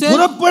way he said?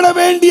 புறப்பட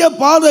வேண்டிய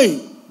பாதை,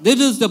 This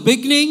is the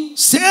beginning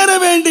சேர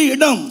வேண்டிய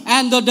இடம்.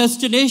 and the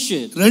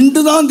destination. ரெண்டு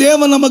தான்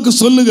தேவன் நமக்கு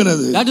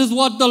சொல்லுகிறது. That is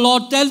what the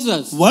Lord tells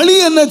us. வழி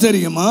என்ன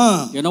தெரியுமா?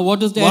 You know what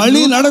is the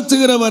வழி end route?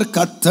 நடத்துகிறவர்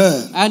கர்த்தர்.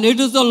 And it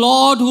is the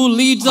Lord who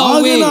leads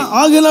our way.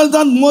 ஆகையால்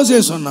தான்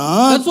மோசே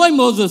சொன்னார், That's why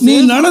Moses நீ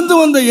says, நடந்து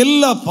வந்த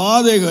எல்லா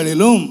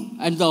பாதைகளிலும்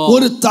and the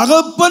ஒரு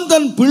தகப்பன்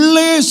தன்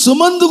பிள்ளையை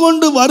சுமந்து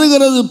கொண்டு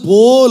வருகிறது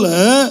போல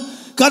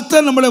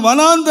கர்த்தர் நம்முடைய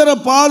வனாந்தர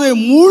பாதை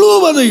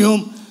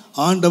முழுவதையும்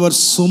ஆண்டவர்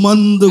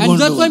சுமந்து And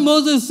கொண்டு that's why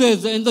Moses says,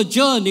 in the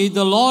journey,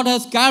 the Lord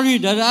has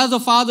carried us as a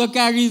father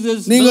carries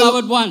his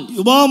beloved one.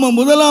 உபாகமம்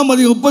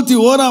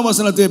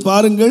 1:31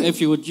 பாருங்கள். If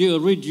you would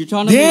read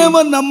Deuteronomy,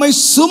 தேவன் நம்மை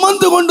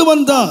சுமந்து கொண்டு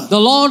வந்தார்.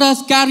 the Lord has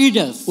carried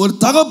us. ஒரு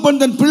தகப்பன்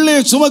தன்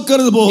பிள்ளையை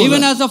சுமக்கிறது போல.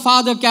 Even as a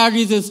father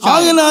carries his child.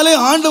 ஆகையாலே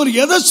ஆண்டவர்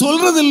எதை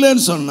சொல்றது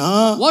இல்லன்னு சொன்னா,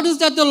 what is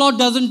that the Lord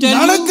doesn't tell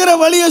you? நடக்கிற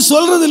வழியை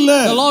சொல்றது இல்ல.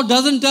 The Lord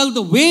doesn't tell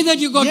the way that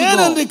you got to go.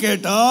 ஏன் என்று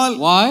கேட்டால்,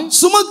 why?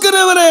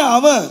 சுமக்கிறவரே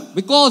our.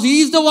 Because he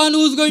is the one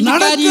who is going to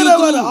carry you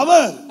through.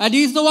 And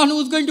he is the one who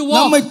is going to walk.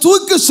 நம்மை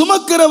தூக்கி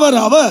சுமக்கிறவர்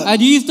அவர். And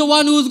he is the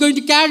one who is going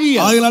to carry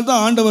us. ஆகையால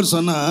தான் ஆண்டவர்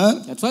சொன்னார்,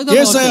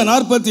 ஏசாயா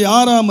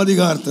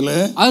 46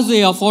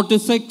 Isaiah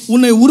 46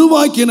 உன்னை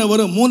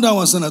உருவாக்கினவர்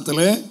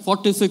 3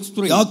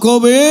 46:3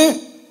 யாக்கோபே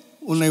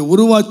உன்னை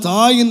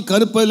தாயின்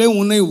கருப்பையிலே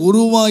உன்னை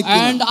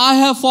உருவாக்கினேன். And I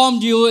have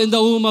formed you in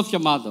the womb of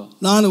your mother.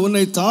 நான்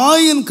உன்னை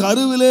தாயின்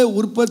கருவிலே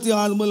உற்பத்தி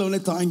ஆகும்போது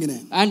உன்னை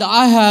தாங்கினேன். And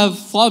I have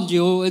formed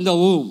you in the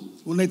womb.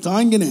 உன்னை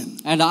தாங்கினேன்.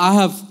 And I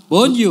have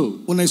borne you.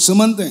 உன்னை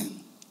சுமந்தேன்.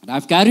 And I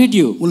have carried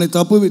you. உன்னை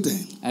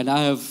தப்புவித்தேன். And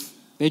I have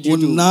made you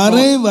to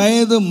நரை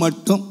வயது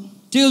மட்டும்,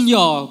 till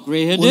your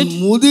gray-headed,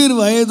 முதிர்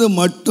வயது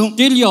மட்டும்,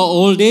 till your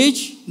old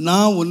age,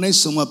 நான் உன்னை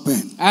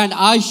சுமப்பேன். and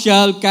I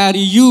shall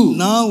carry you.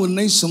 நான்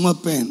உன்னை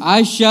சுமப்பேன்.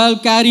 I shall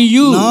carry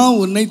you. நான்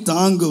உன்னை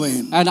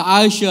தாங்குவேன். And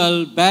I shall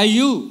bear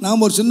you.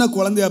 நாம் ஒரு சின்ன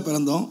குழந்தையா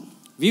பிறந்தோம்.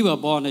 We were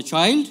born a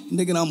child.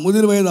 இன்னைக்கு நாம்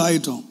முதிர் வயது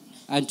ஆயிட்டோம்.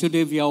 And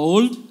today we are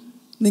old.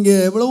 நீங்க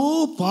எவ்வளவோ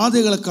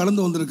பாதைகளை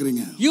கடந்து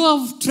வந்திருக்கீங்க. You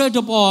have tread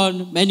upon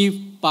many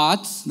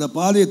paths. இந்த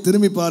பாதையை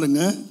திரும்பி பாருங்க.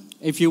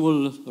 If you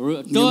will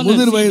turn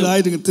முதிர் வயது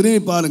ஆயிடுங்க,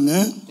 திரும்பி பாருங்க.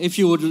 If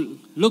you would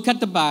look at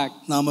the back,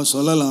 நாம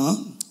சொல்லலாம்,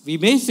 we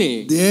may say,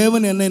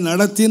 தேவன் என்னை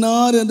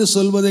நடத்தினார் என்று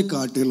சொல்வதை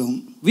காட்டிலும்,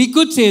 we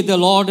could say the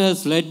Lord has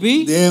led me.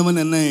 தேவன்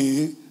என்னை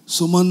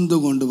சுமந்து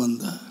கொண்டு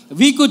வந்தார்.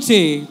 We could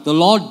say the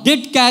Lord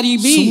did carry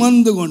me.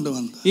 சுமந்து கொண்டு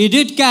வந்தார். He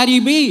did carry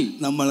me.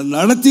 நம்மளை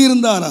நடத்தி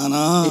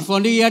இருந்தாரானா, if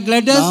only he had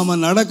led us, நாம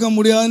நடக்க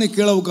முடியாதுன்னு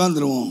கீழே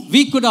உட்கார்ந்துருவோம்.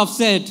 we could have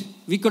said,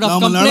 we could have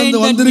complained நடந்து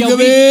that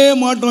வந்திருக்கவே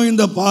மாட்டோம்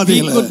இந்த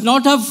பாதையில. we could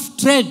not have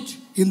tread.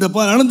 இந்த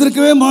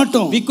நடந்திருக்கவே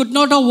மாட்டோம். We could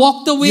not have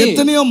walked the way.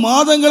 எத்தனையோ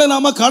மாதங்களை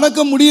நாம கடக்க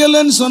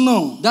முடியலன்னு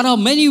சொன்னோம். There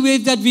are many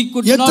ways that we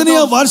could not.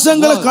 எத்தனையோ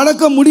வருஷங்களை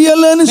கடக்க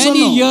முடியலன்னு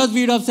சொன்னோம். Many years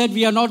we would have said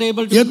we are not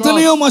able to.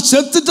 எத்தனையோ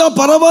செத்துட்டா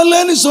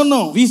பரவாயில்லைன்னு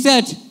சொன்னோம். We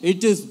said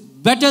it is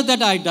better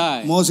that I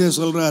die. மோசே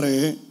சொல்றாரு,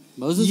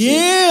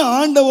 ஏன்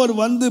ஆண்டவர்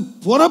வந்து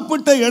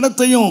புறப்பட்ட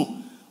இடத்தையும்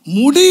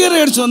முடிகிற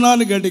இடம்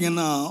சொன்னான்னு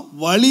கேட்டீங்கன்னா,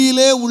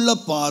 வழியிலே உள்ள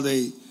பாதை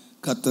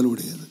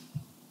கர்த்தருடையது.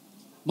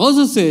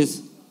 Moses says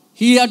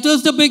he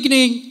utters the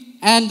beginning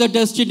and the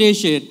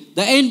destination.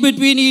 The end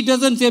between he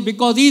doesn't say,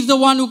 because he is the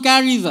one who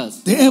carries us.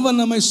 தேவன்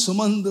நம்மை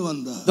சுமந்து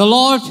வந்தார். The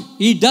Lord,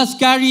 he does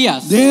carry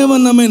us.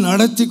 தேவன் நம்மை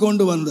நடத்தி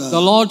கொண்டு வந்தார்.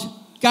 The Lord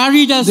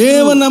carried us.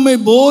 தேவன் நம்மை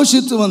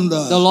போஷித்து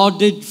வந்தார். The Lord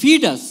did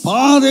feed us.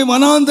 பாதை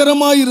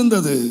வனாந்தரமாய்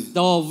இருந்தது.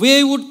 The way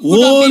would have been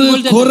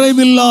wilderness.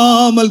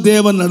 குறைவில்லாமல்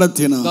தேவன்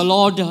நடத்தினார். The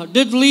Lord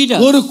did lead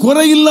us. ஒரு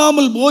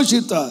குறையில்லாமல்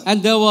போஷித்தார். And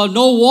there were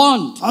no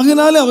want.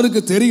 அதனால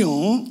அவருக்கு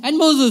தெரியும். And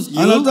Moses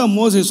knew. அதனால தான்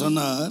மோசே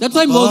சொன்னார், that's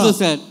why Moses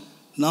said,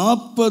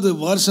 40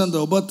 வருஷம் அந்த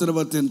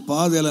உபத்திரவத்தின்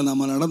பாதையில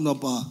நம்ம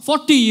நடந்தோம்ப்பா.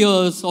 40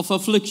 years of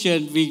affliction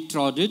we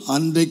trod it.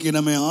 அன்றைக்கு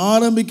நம்ம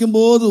ஆரம்பிக்கும்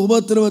போது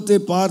உபத்திரவத்தை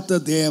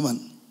பார்த்த தேவன்,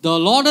 the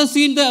Lord has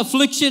seen the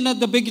affliction at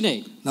the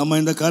beginning. நம்ம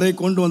இந்த கரை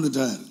கொண்டு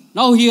வந்துட்டார்.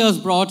 Now he has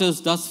brought us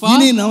thus far.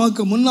 இனி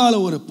நமக்கு முன்னால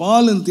ஒரு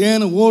பாலும்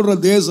தேனும் ஓடுற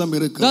தேசம்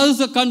இருக்கு.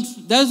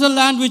 There is a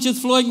land which is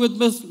flowing with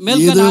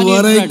milk and honey.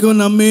 இதுவரைக்கும்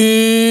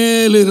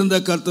நம்மேல் இருந்த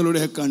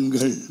கர்த்தருடைய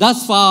கண்கள், thus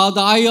far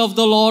the eye of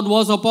the Lord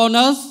was upon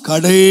us.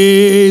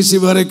 கடைசி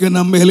வரைக்கும்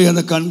நம்மேலே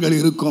அந்த கண்கள்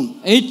இருக்கும்.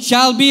 It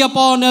shall be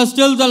upon us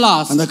till the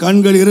last. அந்த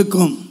கண்கள்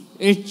இருக்கும்.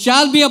 It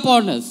shall be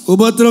upon us.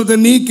 உபத்திரவத்தை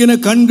நீக்கின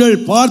கண்கள்,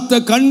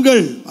 பார்த்த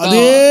கண்கள்,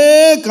 அதே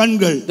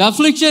கண்கள், the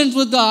afflictions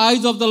with the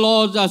eyes of the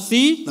Lord are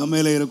seen.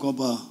 நம்மேலே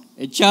இருக்கும்பா.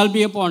 It shall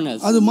be upon us.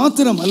 அது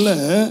மாத்திரம் அல்ல,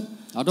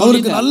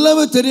 அவருக்கு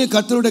நல்லாவே தெரியும்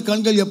கர்த்தருடைய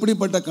கண்கள்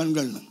எப்படிப்பட்ட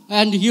கண்கள்.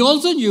 And he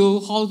also knew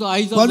how the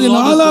eyes of the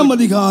Lord. 14ஆம்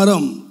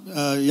அதிகாரம்,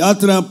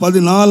 யாத்ரா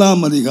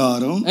 14ஆம்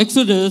அதிகாரம்,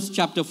 Exodus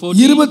chapter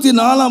 14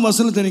 24ஆம்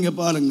வசனத்தை நீங்க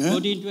பாருங்க.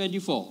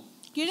 14:24.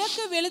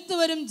 கிழக்கு வெளுத்து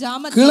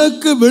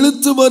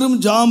வரும்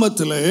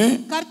ஜாமத்திலே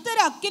கர்த்தர்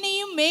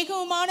அக்கினியும்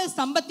மேகமுமான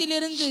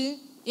ஸ்தம்பத்திலிருந்து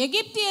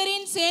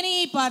எகிப்தியரின்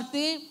சேனையை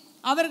பார்த்து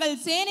அவர்கள்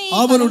சேனையை,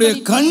 அவருடைய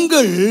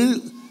கண்கள்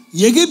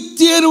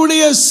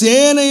எகிப்தியருடைய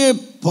சேனையை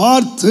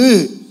பார்த்து,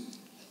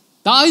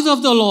 the eyes of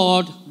the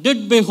Lord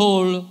did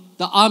behold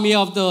the army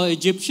of the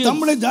Egyptians.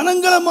 நம்முடைய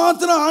ஜனங்களை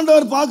மாத்திரம்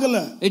ஆண்டவர் பார்க்கல.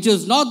 It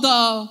is not the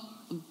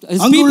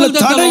அங்குள்ள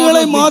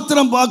தடைகளை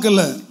மாத்திரம்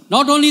பார்க்கல.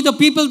 Not only the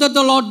people that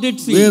the Lord did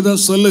see.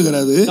 வேதம்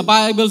சொல்லுகிறது, the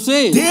Bible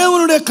says,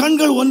 தேவனுடைய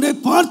கண்கள் ஒன்றை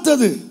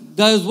பார்த்தது.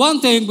 There is one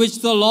thing which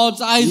the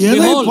Lord's eyes எதை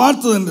behold.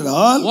 பார்த்தது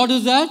என்றால், what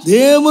is that?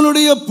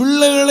 தேவனுடைய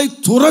பிள்ளைகளை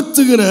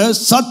துரத்துகிற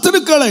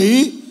சத்துருக்களை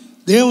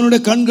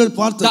தேவனுடைய கண்கள்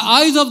பார்த்தது. The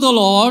eyes of the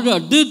Lord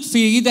did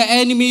see the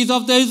enemies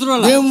of the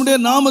Israelites. தேவனுடைய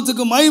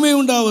நாமத்துக்கு மகிமை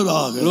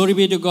உண்டாவதாக. Glory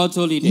be to God's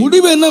holy name.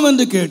 முடிவு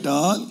என்னவென்று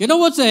கேட்டால், You know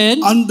what's in?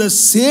 அந்த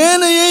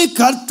சேனையை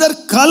கர்த்தர்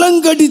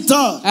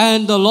கலங்கடித்தார்.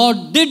 And the Lord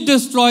did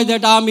destroy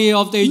that army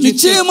of the Egyptians.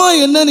 நிச்சயமா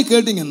என்னன்னு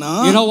கேட்டீங்கன்னா,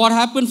 You know what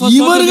happened for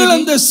இவர்கள்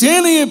அந்த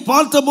சேனையை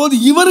பார்த்தபோது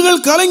இவர்கள்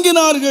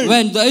கலங்கினார்கள்.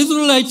 When the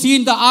Israelites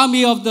seen the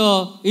army of the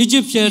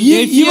Egyptians,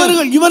 they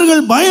feared.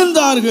 இவர்கள்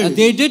பயந்தார்கள்.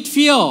 They did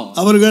fear.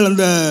 அவர்கள்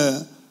அந்த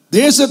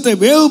தேசத்தை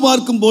வேவு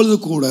பார்க்கும் பொழுது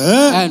கூட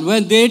And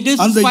when they did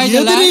அந்த spy the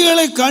land,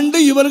 எதிரிகளை கண்டு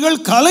இவர்கள்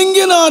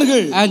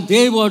கலங்கினார்கள். and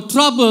they were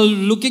troubled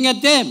looking at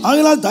them.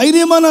 அதனால்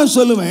தைரியமா நான்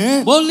சொல்லுவேன்,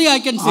 Boldly I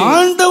can say,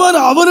 ஆண்டவர்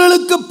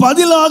அவர்களுக்கு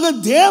பதிலாக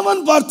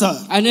தேவன்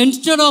பார்த்தார். and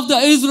instead of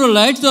the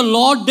Israelites, the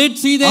Lord did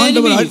see the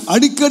ஆண்டவர் enemies.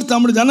 அடிக்கடி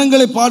தம்முடைய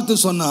ஜனங்களை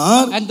பார்த்து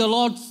சொன்னார், And the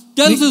Lord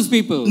tells his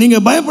people, நீங்க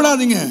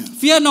பயப்படாதீங்க,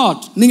 fear not,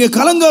 நீங்க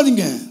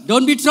கலங்காதீங்க.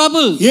 don't be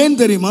troubled. ஏன்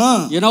தெரியுமா?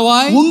 You know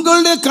why?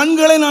 உங்களுடைய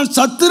கண்களை நான்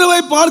சத்துருவை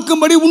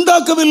பார்க்கும்படி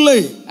உண்டாக்கவில்லை.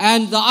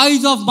 And the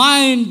eyes of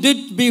mine did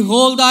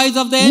behold the eyes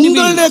of the enemy.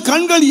 உங்களுடைய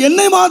கண்கள்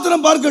என்னை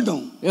மாத்திரம்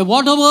பார்க்கட்டும்.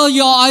 Whatever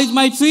your eyes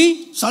might see.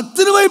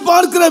 சத்துருவை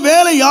பார்க்கிற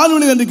வேலை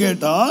யாருடைய என்று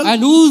கேட்டால்,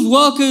 And whose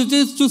work it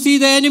is to see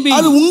the enemy?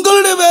 அது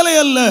உங்களுடைய வேலை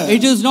அல்ல.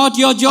 It is not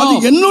your அது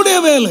job. என்னுடைய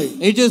வேலை.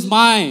 It is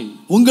mine.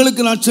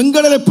 உங்களுக்கு நான்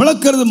செங்கடலை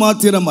பிளக்கிறது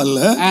மாத்திரம் அல்ல,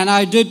 And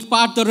I did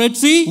part the Red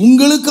Sea.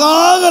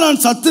 உங்களுக்காக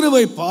நான்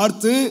சத்துருவை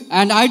பார்த்து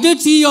And I did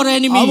see your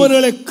enemy.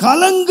 அவர்களை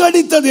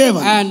கலங்கடித்த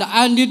தேவன்.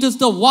 And it is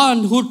the one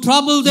who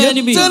troubled the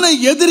enemy. எத்தனை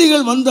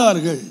எதிரிகள்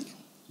வந்தார்கள்,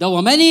 There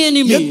were many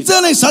enemies.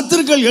 எத்தனை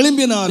சத்துருக்கள் There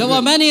எழும்பினார்கள்.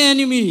 were many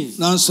enemies.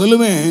 நான்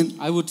சொல்லுவேன்,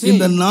 I would say.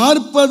 இந்த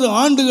 40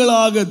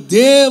 ஆண்டுகளாக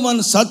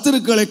தேவன்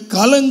சத்துருக்களை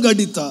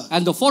கலங்கடித்தார்.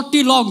 And the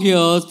 40 long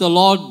years the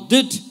Lord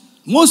did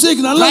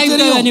மோசேக்கு நல்லா drive the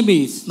தெரியும்,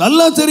 enemies.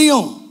 நல்லா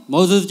தெரியும்,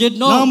 Moses did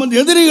know. நாம் அந்த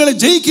எதிரிகளை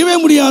ஜெயிக்கவே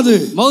முடியாது.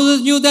 Moses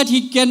knew that he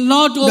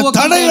cannot இந்த overcome the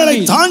தடைகளை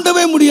enemies.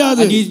 தாண்டவே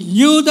முடியாது. And he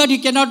knew that he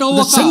cannot இந்த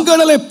overcome.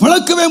 செங்கடலை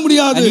பிளக்கவே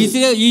முடியாது.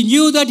 And he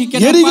knew that he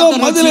cannot எரிகோ part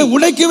the Red மதிலை Sea.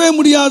 உடைக்கவே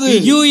முடியாது. He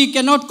knew he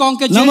cannot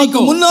conquer நமக்கு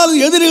Jericho. முன்னால்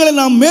எதிரிகளை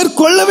நாம்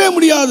மேற்கொள்ளவே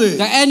முடியாது.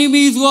 The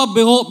enemies who are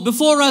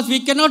before us,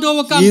 we cannot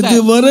overcome them.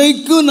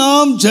 இதுவரைக்கும்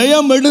நாம்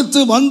ஜெயம்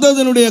எடுத்து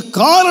வந்ததனுடைய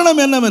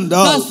காரணம்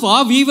என்னவென்றால், Thus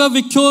far we were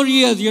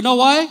victorious. You know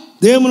why?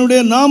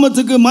 தேவனுடைய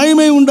நாமத்துக்கு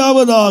மகிமை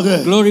உண்டாவதாக.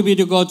 Glory be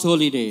to God's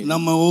holy name.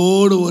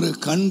 நம்மோடு ஒரு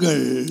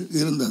கண்கள்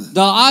இருந்தது.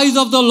 The eyes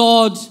of the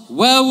Lord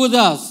were with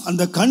us.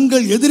 அந்த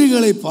கண்கள்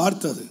எதிரிகளை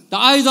பார்த்தது.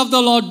 The eyes of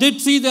the Lord did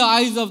see the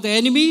eyes of the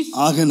enemies.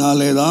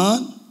 ஆகினாலேதான்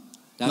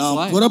That's நாம்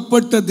why.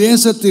 புறப்பட்ட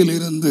தேசத்தில்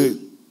இருந்து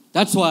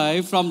That's why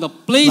from the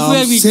place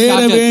where நாம் we சேர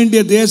started,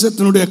 வேண்டிய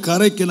தேசத்தினுடைய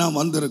கரைக்கு நாம்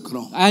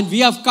வந்திருக்கிறோம். and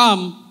we have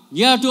come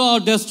near to our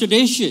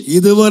destination.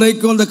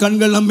 இதுவரைக்கும் அந்த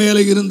கண்கள் நம்ம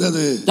மேலே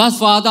இருந்தது. Thus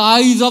far the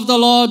eyes of the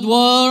Lord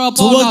were upon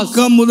us.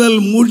 துவக்கம் முதல்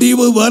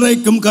முடிவு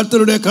வரைக்கும்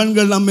கர்த்தருடைய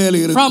கண்கள் நம்ம மேலே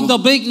இருக்கும். From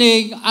the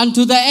beginning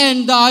unto the end,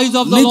 the eyes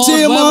of the Lord were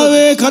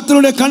நிச்சயமாகவே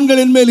கர்த்தருடைய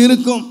கண்கள் என் மேல்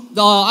இருக்கும்.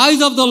 The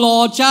eyes of the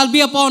Lord shall be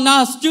upon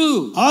us too.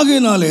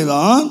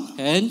 ஆகையினாலேதான்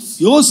Hence,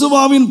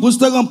 யோசுவாவின்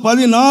புஸ்தகம்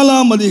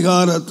 14ஆம்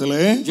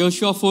அதிகாரத்திலே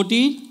Joshua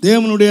 14.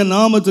 தேவனுடைய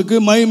நாமத்துக்கு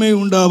மகிமை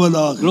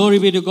உண்டாவதாக. Glory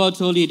be to God's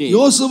holy name.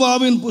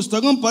 யோசுவாவின்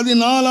புஸ்தகம்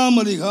 14ஆம்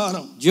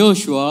அதிகாரம்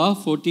Joshua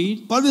 14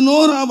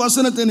 11ஆம்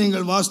வசனத்தை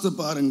நீங்கள் வாசித்து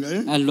பாருங்கள்.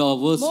 and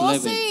verse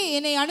 11. மோசே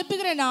என்னை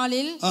அனுப்புகிற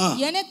நாளில்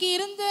எனக்கு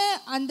இருந்த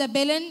அந்த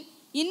பெலன்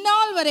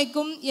இந்நாள்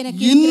வரைக்கும்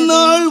எனக்கு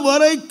இந்நாள்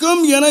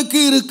வரைக்கும் எனக்கு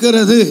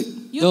இருக்கிறது.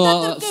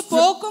 யுத்தத்திற்கு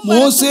போக்கும்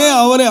மோசே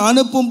அவரை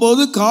அனுப்பும்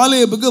போது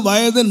காலேபுக்கு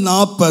வயது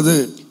 40.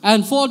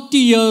 And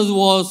 40 years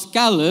was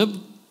Caleb.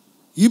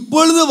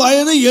 இப்பொழுது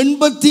வயது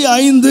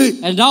 85.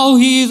 And now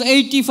he is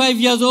 85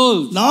 years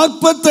old.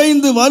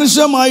 45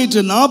 வருஷம்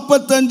ஆயிற்று.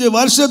 45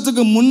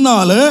 வருஷத்துக்கு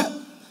முன்னால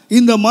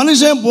இந்த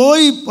மனுஷன்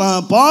போய்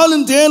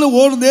பாலும் தேனும்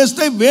ஒரு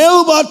தேசத்தை வேவு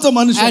பார்த்த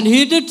மனுஷன். And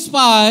he did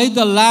spy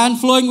the land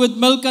flowing with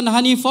milk and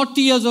honey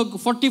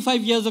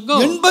 45 years ago.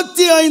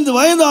 85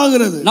 வயது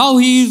ஆகிறது. Now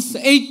he is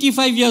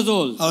 85 years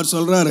old. அவர்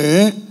சொல்றாரு,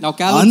 Now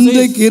Caleb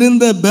அன்றைக்கு says,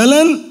 இருந்த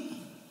பலன்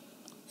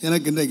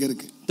எனக்கு இன்றைக்கு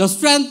இருக்கு. the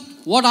strength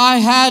what I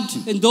had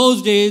in those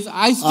days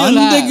I still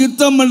அன்றைக்கு have.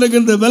 யுத்தம்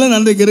பண்றதுக்கு பலன்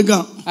அன்றைக்கு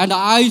இருக்கான். And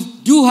I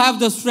do have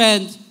the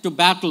strength to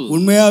battle.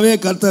 உண்மையாவே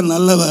கர்த்தர்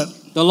நல்லவர்.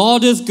 The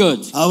Lord is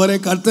good. அவரை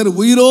கர்த்தர்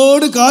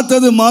உயிரோடு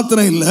காத்தது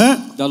மாத்திரம் இல்ல,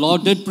 The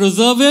Lord did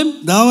preserve him.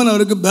 தேவன்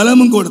அவருக்கு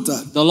பலமும்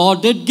கொடுத்தார். The Lord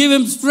did give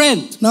him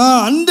strength. நான்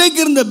அன்றைக்கு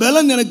இருந்த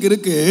பலன் எனக்கு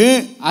இருக்கு,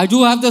 I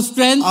do have the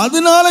strength.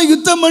 அதனால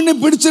யுத்தம் பண்ணி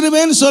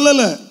பிடிச்சிருவேன்னு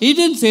சொல்லல. He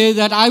didn't say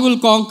that I will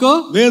conquer.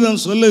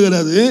 வேதம்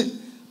சொல்லுகிறது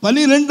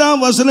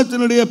 12ஆம்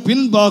வசனத்தினுடைய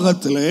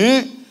பின்பாகத்திலே,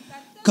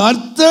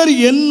 கர்த்தர்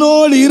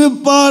என்னோடு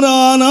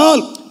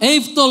இருப்பாரானால்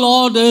If the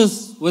Lord is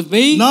with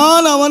me,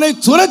 நான் அவனை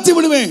துரத்தி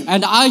விடுவேன்.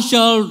 and I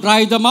shall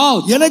drive them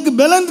out. எனக்கு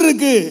பலன்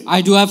இருக்கு,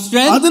 I do have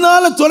strength.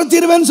 அதனால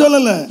துரத்திடுவேன்னு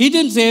சொல்லல. He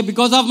didn't say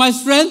because of my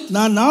strength.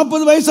 நான்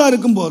 40 வயசா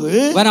இருக்கும்போது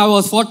When I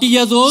was 40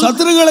 years old,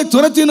 சத்துருக்களை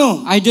துரத்தினோம்.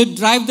 I did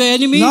drive the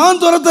enemy.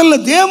 நான் துரத்தல,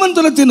 தேவன்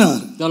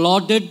துரத்தினார். The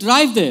Lord did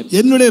drive them.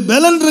 என்னுடைய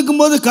பலன்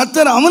இருக்கும்போது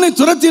கர்த்தர் அவனை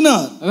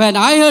துரத்தினார். When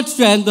I had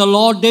strength, the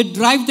Lord did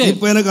drive them.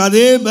 இப்போ எனக்கு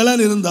அதே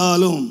பலன்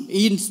இருந்தாலும்,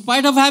 in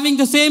spite of having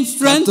the same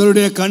strength,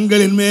 கர்த்தருடைய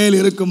கண்களின் மேல்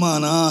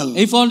இருக்குமானால்,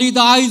 if only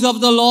the eyes of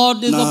the Lord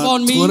is upon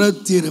me,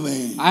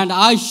 துரத்திடுவேன், and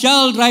I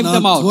shall drive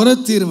them out,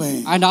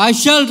 துரத்திடுவேன், and I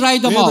shall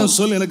drive them out.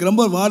 சொல்ல எனக்கு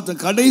ரொம்ப வார்த்தை,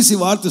 கடைசி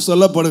வார்த்தை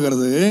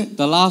சொல்லப்படுகிறது.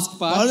 The last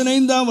part,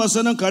 15ஆம்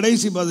வசனம்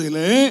கடைசி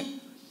பதிலே,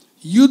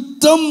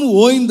 யுத்தம்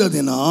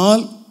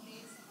ஓய்ந்ததினால்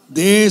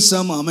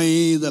தேசம்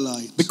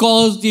அமைதலாயிற்று.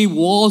 Because the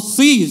war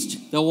ceased,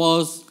 there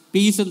was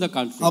peace in the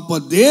country. அப்ப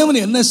தேவன்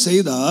என்ன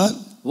செய்தார்?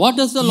 What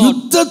does the Lord?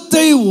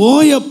 யுத்தத்தை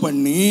ஓய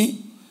பண்ணி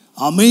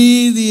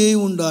அமைதியை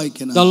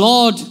உண்டாக்கினார். The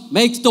Lord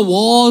makes the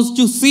wars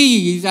to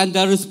cease and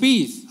there is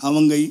peace.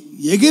 அவங்க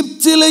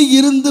எகிப்திலே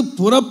இருந்து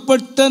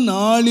புறப்பட்ட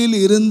நாளில்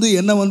இருந்து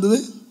என்ன வந்தது?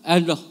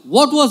 And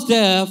what was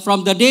there from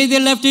the day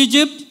they left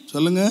Egypt?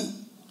 சொல்லுங்க.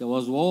 There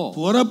was war.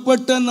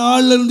 புறப்பட்ட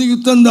நாள்ல இருந்து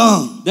யுத்தம்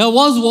தான். There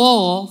was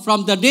war from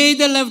the day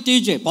they left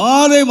Egypt.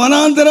 பாதை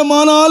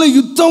வனாந்தரமானாலும்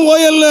யுத்தம்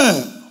ஓயல்ல.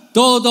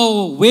 Though the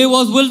way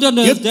was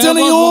wilderness,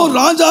 எத்தனையோ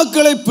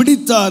ராஜாக்களை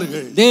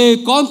பிடித்தார்கள். They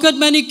conquered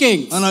many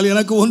kings. ஆனால்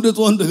எனக்கு ஒன்று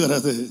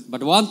தோன்றுகிறது.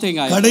 But one thing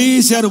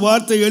கடைசி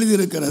வார்த்தை எழுதி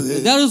இருக்கிறது.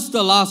 There is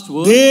the last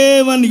word.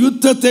 தேவன்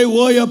யுத்தத்தை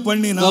ஓய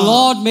பண்ணினார். The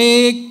Lord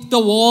make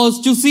the wars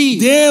to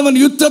cease. தேவன்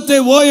யுத்தத்தை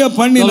ஓய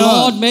பண்ணினார். The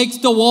Lord makes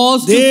the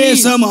wars to cease.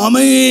 தேசம்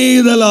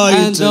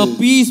அமைதலாயிற்று. And the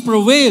peace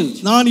prevailed.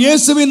 நான்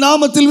இயேசுவின்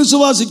நாமத்தில்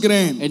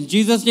விசுவாசிக்கிறேன். In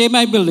Jesus' name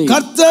I believe.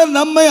 கர்த்தர்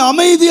நம்மை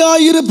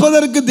அமைதியாய்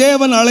இருப்பதற்கு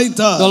தேவன்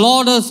அழைத்தார். The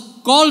Lord has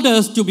called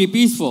us to be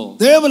peaceful.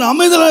 தேவன்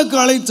அமைதலுக்கு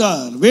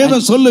அழைத்தார்.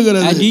 வேதம்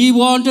சொல்லுகிறது. And he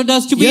wanted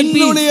us to be in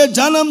peace. என்னுடைய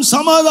ஜனம்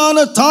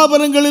சமாதான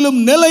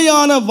தாபனங்களிலும்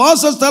நிலையான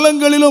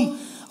வாசஸ்தலங்களிலும்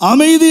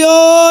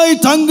அமைதியாய்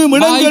தங்கும்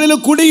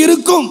இடங்களிலும்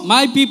குடியிருக்கும்.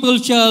 My people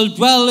shall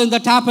dwell in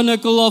the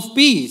tabernacle of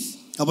peace.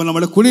 அப்ப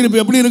நம்மளோட குடியிருப்பு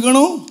எப்படி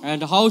இருக்கணும்?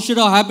 And how should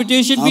our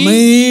habitation be?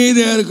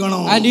 அமைதியா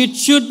இருக்கணும். And it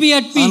should be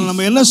at peace.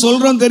 நம்ம என்ன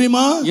சொல்றோம்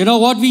தெரியுமா? You know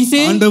what we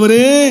say?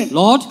 ஆண்டவரே,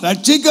 Lord,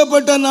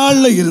 ரட்சிக்கப்பட்ட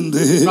நாள்ல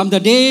இருந்து from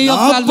the day of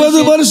salvation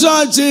 40 வருஷம்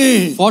ஆச்சு,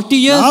 40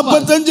 years,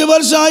 45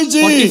 வருஷம்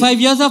ஆச்சு,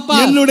 45 years have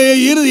passed.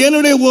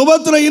 என்னுடைய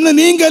உபத்திரம் இன்னும்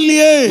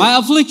நீங்கலையே, my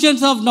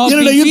afflictions have not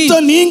என்னுடைய been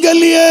யுத்தம்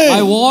நீங்கலையே,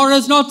 my war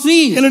has not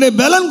ceased, என்னுடைய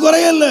பலம்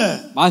குறையல,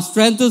 my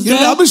strength is there,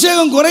 என்னுடைய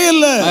அபிஷேகம்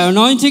குறையல, my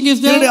anointing is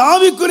there, என்னுடைய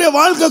ஆவிக்குரிய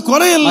வாழ்க்கை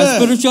குறையல, my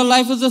spiritual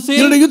life is the same,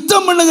 என்னுடைய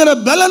யுத்தம் பண்ணுகிற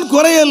பலம்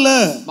குறையல,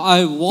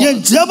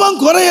 என் ஜெபம்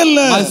குறையல,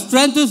 my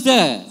strength is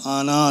there,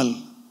 ஆனால்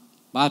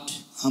but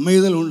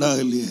அமைதல்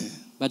உண்டாகலையே.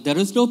 but there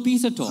is no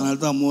peace at all.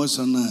 அதனால்தான் மோசே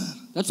சொன்னார்.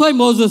 That's why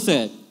Moses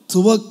said,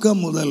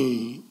 துவக்கம் முதல்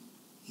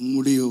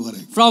முடிவு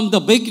வரை, from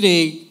the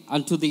beginning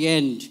unto the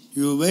end,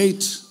 you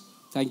wait.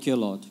 thank you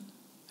Lord.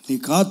 நீ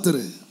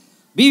காத்துரு.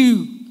 Be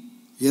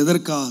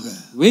எதற்காக?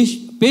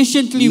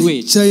 patiently wait.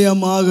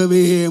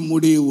 நிச்சயமாகவே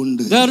முடிவு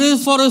உண்டு. There is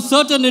for a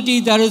certainty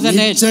there is an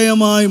end.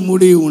 நிச்சயமாய்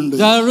முடிவு உண்டு.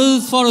 There is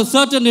for a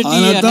certainty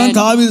an end.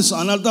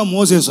 அதனால்தான்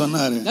மோசே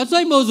சொன்னாரு. That's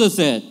why Moses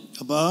said,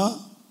 அப்பா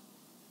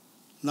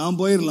நான்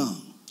போயிரலாம்,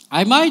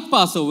 I might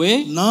pass away,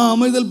 நான்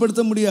அமைதல்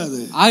படுத்த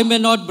முடியாது, I may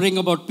not bring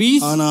about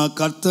peace, ஆனா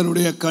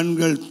கர்த்தருடைய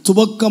கண்கள்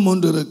துவக்கம்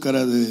ஒன்று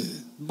இருக்கிறது.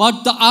 but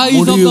the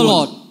eyes of the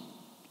Lord,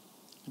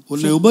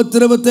 உன்னை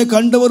உபத்திரவத்தை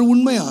கண்டவர்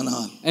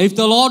உண்மையானால், if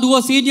the Lord who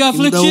has seen your இந்த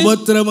affliction,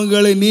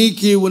 உபத்திரவங்களை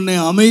நீக்கி உன்னை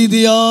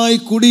அமைதியாய்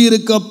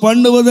குடியிருக்க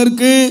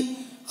பண்ணுவதற்கு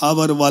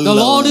அவர் the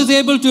வல்லவர். Lord is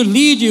able to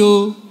lead you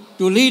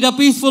to lead a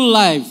peaceful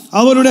life.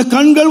 அவருடைய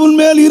கண்கள்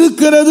உன்மேல்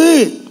இருக்கிறது.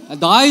 And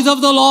the eyes of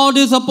the Lord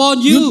is upon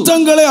you.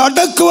 யுத்தங்களை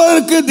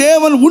அடக்குவதற்கு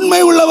தேவன் உண்மை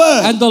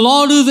உள்ளவர். And the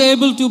Lord is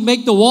able to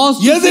make the wars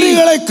to cease.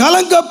 எதிரிகளை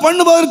கலங்க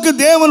பண்ணுவதற்கு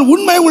தேவன்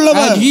உண்மை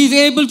உள்ளவர். And he is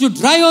able to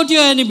drive out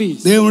your enemies.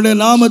 தேவனுடைய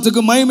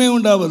நாமத்துக்கு மகிமை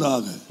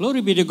உண்டாவதாக.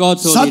 Glory be to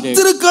God's holy name.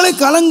 சத்துருக்களை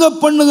கலங்க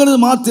பண்ணுகிறது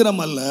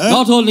மாத்திரமல்ல,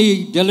 not only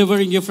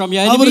delivering you from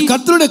your enemies. அவர்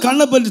கர்த்தருடைய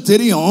கண்ணை பற்றி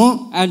தெரியும்.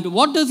 And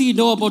what does he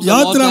know about the Lord?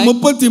 Yatra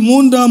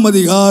 33ஆம்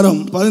அதிகாரம்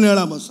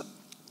 17ஆம் வசனம்.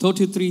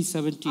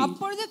 33:17.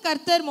 அப்பொழுது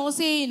கர்த்தர்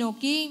மோசேயை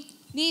நோக்கி,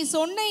 நீ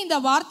சொன்ன இந்த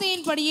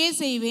வார்த்தையின்படியே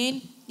செய்வேன்,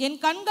 என்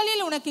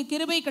கண்களில் உனக்கு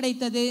கிருபை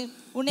கிடைத்தது,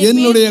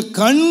 என்னுடைய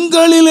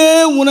கண்களிலே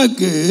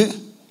உனக்கு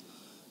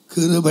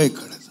கிருபை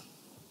கிடைத்தது.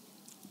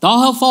 Thou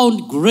have found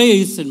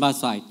grace in my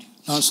sight.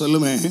 நான்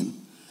சொல்லுவேன்,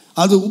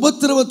 அது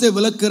உபத்திரவத்தை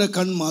விலக்குற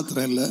கண்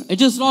மாத்திரம் இல்ல,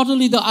 it is not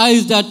only the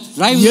eyes that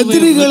drive away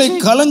எதிரிகளை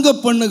கலங்க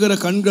பண்ணுகிற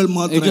கண்கள்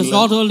மாத்திரம் இல்ல, it is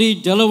not only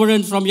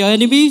deliverance from your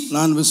enemies.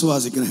 நான்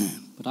விசுவாசிக்கிறேன்,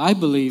 but I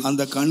believe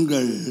அந்த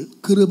கண்கள்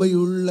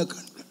கிருபையுள்ள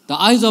கண்கள். the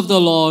eyes of the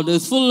Lord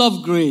is full of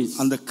grace.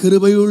 அந்த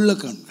கிருபையுள்ள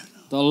கண்கள்.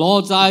 The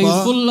Lord's eye is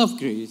full of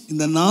grace.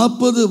 இந்த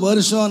 40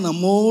 வருஷம்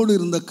நம்மோடு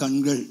இருந்த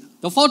கண்கள்,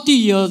 the 40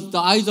 years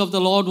the eyes of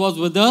the Lord was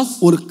with us,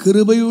 ஒரு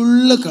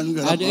கிருபையுள்ள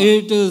கண்கள். and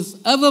it is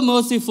ever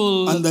merciful.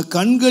 அந்த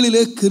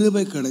கண்களிலே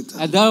கிருபை கிடைத்தது.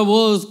 And there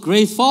was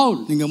grace found.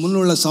 நீங்க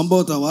முன்னுள்ள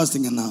சம்பவத்தை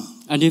வாசிங்கன்னா,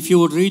 and if you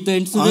would read the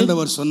incident,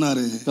 ஆண்டவர்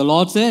சொன்னாரு, the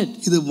Lord said,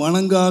 இது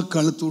வணங்கா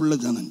கழுத்துள்ள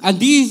ஜனங்கள், and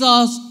these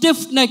are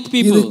stiff-necked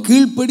people, இது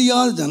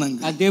கீழ்ப்படியாத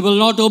ஜனங்கள், and they will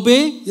not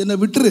obey. என்ன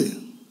விட்டுரு,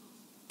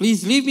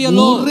 please leave me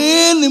alone, ஒரே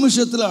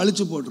நிமிஷத்துல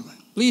அழிச்சு போடுறேன்.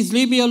 please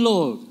leave me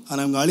alone. ஆனா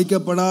அவங்க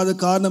அழிக்கப்படாத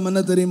காரணம்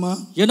என்ன தெரியுமா?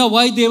 You know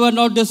why they were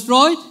not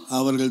destroyed?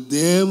 அவர்கள்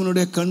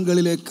தேவனுடைய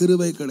கண்களிலே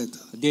கிருபை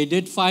கிடைத்தது. They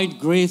did find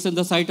grace in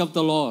the sight of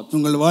the Lord.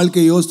 உங்கள்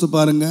வாழ்க்கையை யோசித்து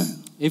பாருங்க.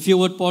 If you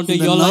would ponder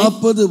இந்த your life,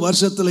 40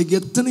 வருஷத்துல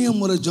எத்தனை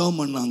முறை ஜெபம்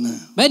பண்ணாங்க.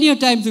 many a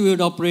times we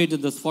would operate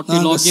in this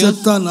 40 long years.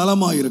 செத்தா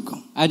நலமா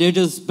இருக்கும். And it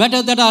is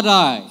better that I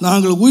die.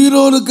 நாங்கள்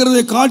உயிரோடு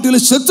இருக்கிறதை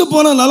காட்டிலும் செத்து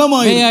போனா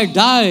நலமா May இருக்கும். I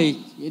die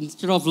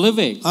instead of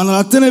living. ஆனால்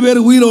அத்தனை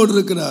பேர் உயிரோடு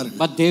இருக்கிறார்கள்.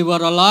 But they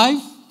were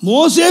alive.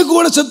 மோசே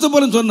கூட செத்து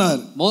போறேன்னு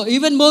சொன்னார்.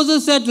 Even Moses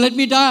said, let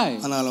me die.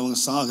 ஆனால் அவங்க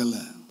சாகல.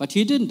 But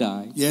he didn't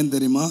die. ஏன்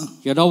தெரியுமா?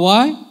 You know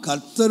why?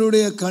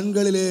 கர்த்தருடைய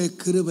கண்களிலே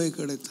கிருபை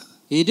கிடைத்தது.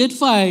 He did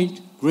find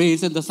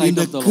grace in the sight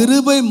of the Lord.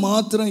 கிருபை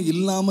மாத்திரம்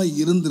இல்லாம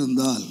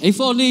இருந்திருந்தால், If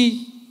only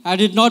had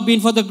it not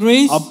been for the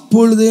grace,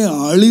 அப்பொழுதே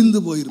அழிந்து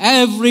போயிருக்கும்.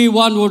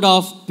 everyone would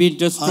have been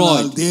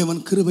destroyed.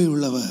 தேவன் கிருபை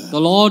உள்ளவர்.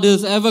 The Lord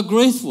is ever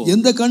graceful.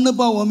 எந்த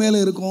கண்ணுப்பா உன் மேல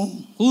இருக்கும்?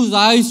 Whose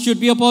eyes should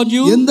be upon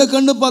you? எந்த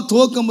கண்ணுப்பா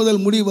துவக்கம் முதல்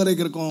முடிவு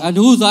வரைக்கும் இருக்கும்? And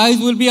whose eyes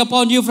will be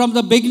upon you from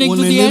the beginning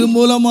to the end?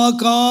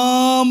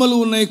 நிர்மூலமாக்காமல்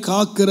உன்னை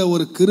காக்கிற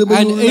ஒரு கிருபை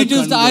உள்ள And it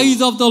is the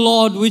eyes of the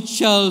Lord which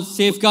shall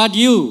safeguard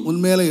you.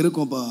 உன் மேல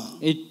இருக்கும்பா.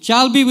 It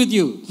shall be with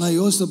you. நான்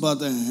யோசித்து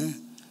பார்த்தேன்.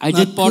 I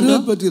did ponder.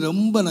 கிருபை பற்றி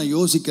ரொம்ப நான்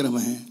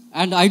யோசிக்கிறவன்.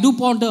 And I do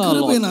ponder a lot.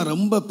 கிருபை நான்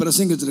ரொம்ப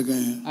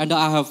பிரசங்கிச்சிருக்கேன். And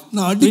I have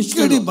நான்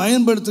அடிக்கடி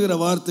பயன்படுத்துகிற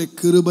வார்த்தை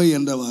கிருபை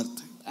என்ற வார்த்தை.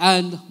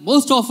 And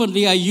most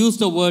oftenly I use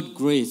the word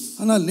grace.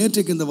 ஆனால்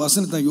நேற்றுக்கு இந்த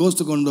வசனத்தை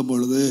யோசித்து கொண்ட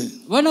பொழுது,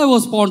 when I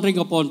was pondering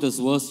upon this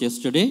verse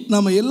yesterday,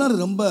 நாம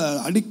எல்லாரும் ரொம்ப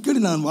அடிக்கடி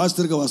நான்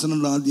வாசித்திருக்க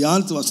வசனம் தான்,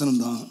 தியானித்த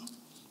வசனம் தான்.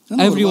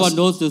 everyone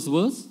knows this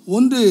verse.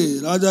 ஒன்று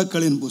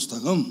ராஜாக்களின்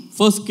புஸ்தகம்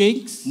 1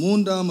 Kings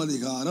 3ஆம்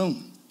அதிகாரம்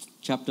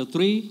chapter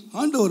 3.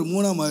 ஆண்டவர்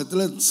 3ஆம்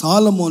அதிகாரத்துல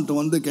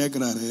சாலமோன்ட்ட வந்து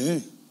கேட்கிறாரு.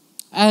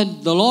 And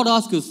the Lord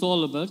asked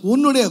Solomon,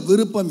 உன்னுடைய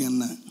விருப்பம்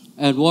என்ன?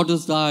 And what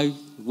is thy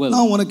will?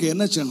 நான் உனக்கு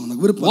என்ன செய்யணும்?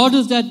 உனக்கு விருப்பம். What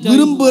is that?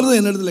 விரும்புறது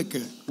என்னிடத்துல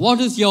கேளு. What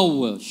is your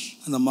wish?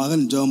 அந்த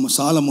மகன்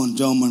சாலமோன்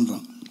ஜெபம்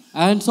பண்றான்.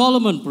 And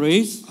Solomon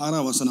prays.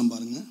 6ஆம் வசனம்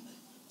பாருங்க.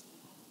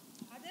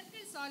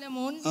 அதற்கு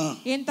சாலமோன்,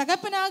 என்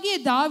தகப்பனாகிய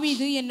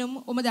தாவீது என்னும்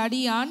உமது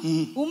அடியான்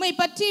உம்மை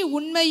பற்றி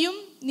உண்மையும்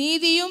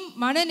நீதியும்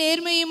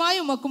மனநேர்மையுமாய்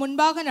உமக்கு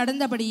முன்பாக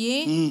நடந்தபடியே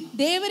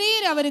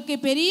தேவரீர் அவருக்கு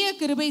பெரிய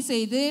கிருபை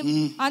செய்து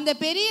அந்த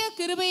பெரிய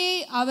கிருபையை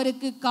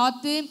அவருக்கு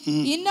காத்து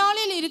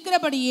இந்நாளில்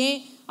இருக்கிறபடியே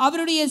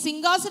அவருடைய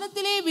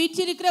சிங்காசனத்திலே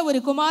வீற்றிருக்கிற ஒரு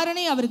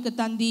குமாரனை அவருக்கு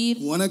தந்தீர்.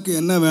 உனக்கு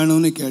என்ன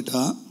வேணும்னு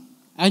கேட்டா,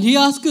 and he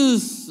asks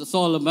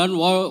Solomon,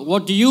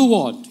 what do you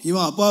want?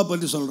 இவன் அப்பாவை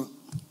பற்றி சொல்றான்.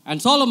 And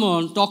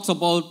Solomon talks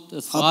about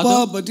his father.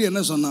 அப்பாவை பற்றி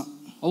என்ன சொன்னான்?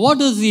 What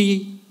does he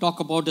talk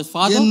about his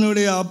father?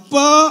 என்னுடைய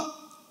அப்பா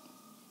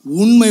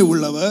உண்மை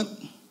உள்ளவர்,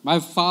 my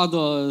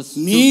father is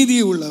நீதி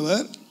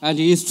உள்ளவர், and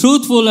he is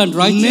truthful and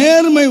righteous,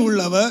 நேர்மை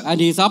உள்ளவர், and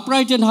he is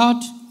upright in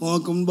heart,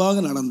 உனக்கு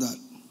முன்பாக நடந்தார்.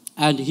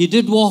 and he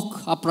did walk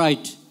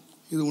upright.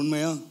 இது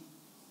உண்மையா?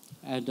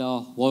 And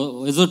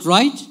is it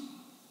right?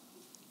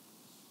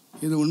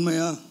 இது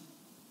உண்மையா?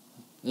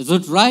 Is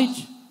it right?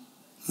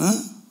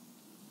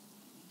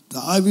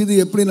 தாவீது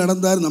எப்படி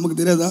நடந்தார் நமக்கு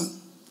தெரியாதா?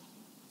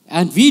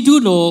 And we do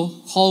know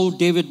how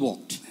David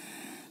walked.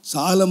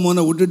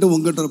 சாலமோனை விட்டுட்டு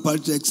உங்ககிட்ட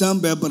படிச்ச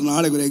எக்ஸாம் பேப்பர்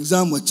நாளைக்கு ஒரு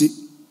எக்ஸாம் வச்சு,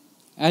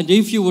 and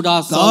if you would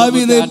ask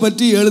தாவீதை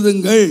பற்றி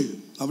எழுதுங்கள்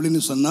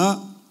அப்படின்னு சொன்னா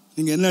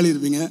நீங்க என்ன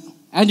எழுதிருப்பீங்க?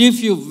 and if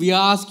we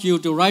ask you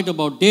to write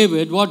about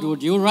David, what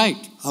would you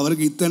write?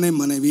 அவருக்கு இத்தனை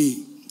மனைவி.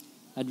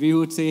 And we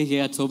would say he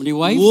had so many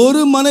wives.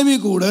 ஒரு மனைவி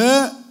கூட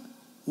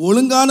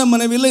ஒழுங்கான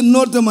மனைவி இல்ல,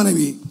 இன்னொருத்த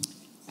மனைவி.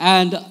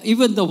 And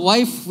even the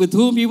wife with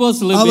whom he was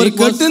living, அவர்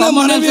கட்டின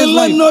மனைவி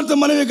எல்லாம் இன்னொருத்த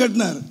மனைவி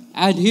கட்டினார்.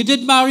 and he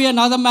did marry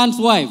another man's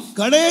wife.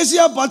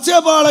 கடைசியா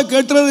பச்சைபாலை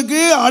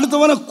கட்டுறதுக்கு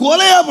அடுத்தவனை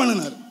கொலையா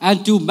பண்ணினார். And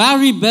to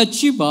marry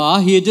Bathsheba,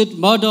 he did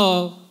murder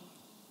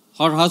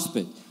her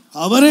husband.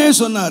 அவரே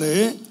சொன்னாரு,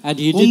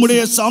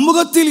 உம்முடைய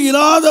சமூகத்தில்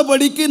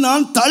இராதபடிக்கு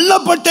நான்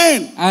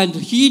தள்ளப்பட்டேன். And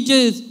he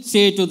did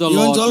say to the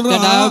Lord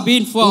that I have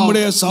been forsaken.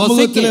 உம்முடைய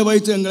சமூகத்திலே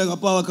வைத்து எங்க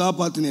அப்பாவை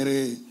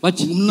காப்பாத்தினீரே.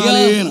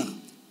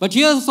 But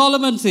here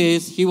Solomon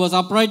says he was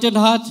upright in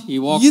heart, he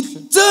walked.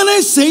 இத்தனை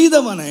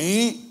செய்தவனை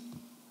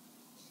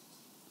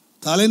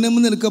தலை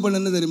நிமிர்ந்து நிற்க பண்ண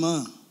என்ன தெரியுமா?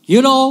 You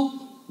know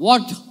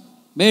what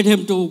made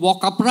him to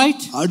walk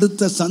upright?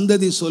 அடுத்த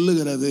சந்ததி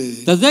சொல்லுகிறது,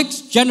 the next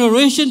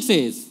generation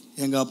says,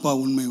 எங்க அப்பா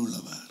உண்மை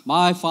உள்ளவர்.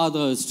 My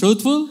father is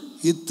truthful.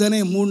 இத்தனை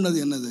மூணது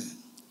என்னது?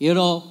 You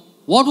know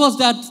what was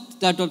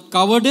that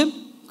covered him?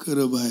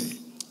 கிருபை.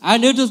 And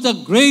it is the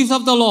grace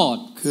of the Lord.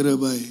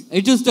 கிருபை.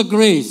 It is the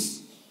grace.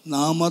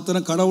 நான்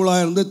மாத்திரம் கடவுளா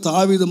இருந்து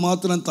தாவீது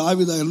மாத்திரம்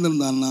தாவீதா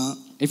இருந்திருந்தான்னா,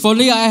 if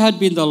only I had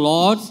been the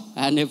Lord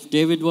and if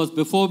David was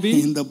before me,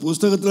 இந்த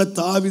புத்தகத்துல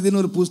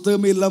தாவீதுன்னு ஒரு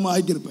புத்தகமே இல்லாம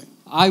ஆக்கியிருப்பேன்.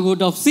 I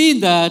would have seen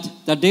that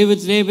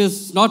David's name is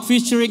not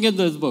featuring in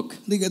this book.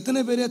 நீங்க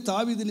எத்தனை பேரே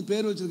தாவீதுன்னு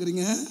பேர்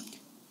வச்சிருக்கீங்க?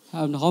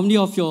 And how many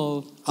of you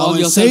call அவன்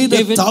yourself செய்த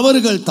David?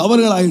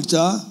 தவறுகள்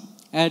ஆயிடுச்சா?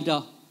 And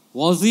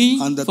was he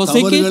அந்த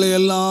forsaken? தவறுகளை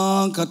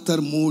எல்லாம்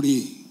கர்த்தர் மூடி,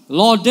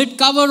 Lord did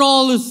cover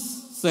all his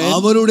sin.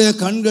 அவருடைய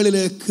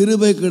கண்களிலே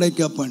கிருபை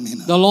கிடைக்க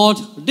பண்ணினார். The Lord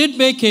did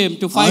make him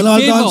to find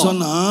அதனால தான் favor.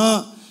 சொன்னா,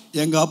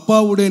 எங்க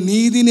அப்பாவுடைய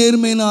நீதி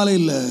நேர்மையினால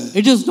இல்ல.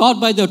 It is not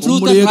by the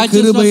truth and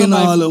righteousness of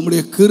my.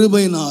 உம்முடைய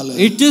கிருபையினால.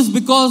 It is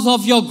because of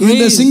your grace.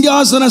 இந்த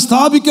சிங்காசனம்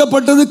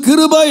ஸ்தாபிக்கப்பட்டது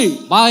கிருபை.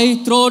 My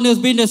throne has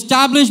been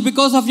established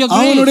because of your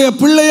grace. அவனுடைய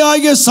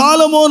பிள்ளையாகிய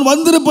சாலமோன்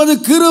வந்திருப்பது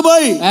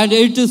கிருபை. And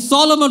it is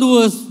Solomon who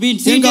has been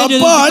seated. எங்க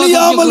அப்பா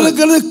அழியாமல்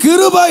இருக்கிறது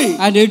கிருபை.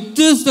 And it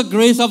is the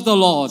grace of the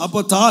Lord.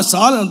 அப்ப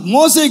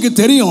மோசேக்கு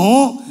தெரியும்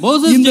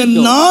இந்த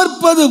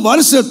 40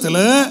 வருஷத்துல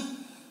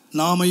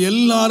நாம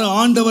எல்லாரும்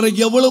ஆண்டவரை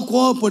எவ்வளவு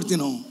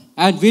கோபப்படுத்தினோம்.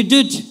 And we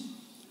did.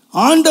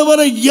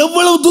 ஆண்டவரை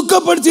எவ்வளவு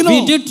துக்கப்படுத்தினோம்.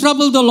 We did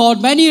trouble the Lord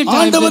many a time.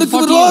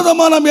 ஆண்டவருக்கு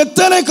விரோதமா நாம்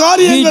எத்தனை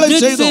காரியங்களை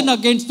செய்தோம். We did sin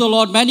against the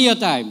Lord many a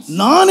times.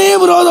 நானே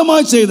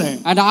விரோதமாய் செய்தேன்.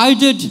 And I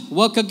did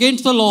work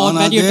against the Lord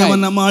many a time.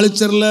 தேவன் நம்ம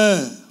அழிச்சறல.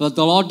 But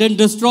the Lord didn't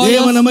destroy us.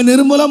 தேவன் நம்ம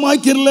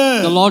நிர்மூலமாக்கிரல.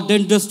 The Lord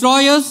didn't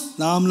destroy us.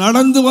 நாம்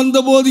நடந்து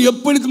வந்தபோது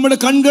எப்படி நம்முடைய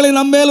கண்களை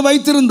நம்ம மேல்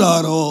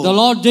வைத்திருந்தாரோ. The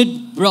Lord did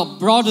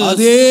brought us.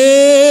 அதே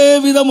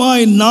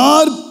விதமாய்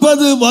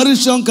 40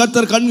 வருஷம்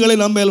கர்த்தர் கண்களை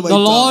நம்ம மேல் வைத்தார்.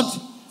 The Lord's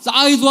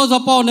eyes was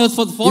upon us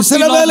for 40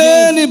 இஸ்ரவேலே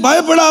நீ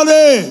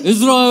பயப்படாதே.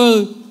 Israel,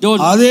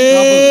 don't. அதே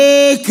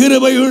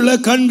கிருபையுள்ள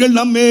கண்கள்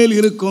நம்ம மேல்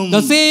இருக்கும்.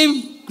 The same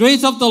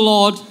grace of the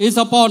Lord is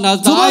upon us.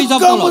 The eyes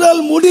of the Lord.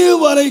 முதல் முடிவு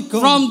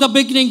வரைக்கும். From the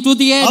beginning to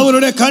the end.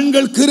 அவருடைய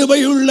கண்கள்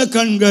கிருபையுள்ள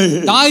கண்கள்.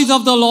 The eyes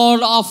of the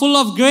Lord are full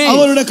of grace.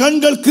 அவருடைய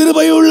கண்கள்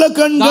கிருபையுள்ள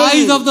கண்கள். The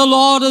eyes of the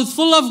Lord is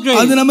full of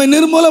grace. அது நம்மை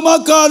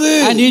நிர்மூலமாக்காது.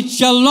 And it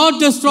shall not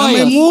destroy us.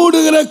 நம்மை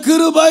மூடுகிற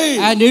கிருபை.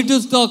 And it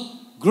is the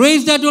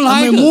grace that will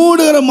hide us. நம்மை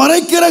மூடுகிற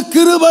மறைக்கிற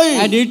கிருபை.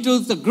 And it is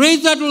the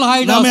grace that will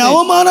hide us. நம்மை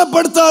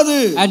அவமானப்படுத்தாது.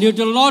 And it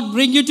will not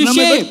bring you to shame.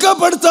 நம்மை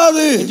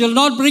வெட்கப்படுத்தாது. It will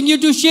not bring you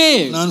to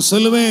shame. நான்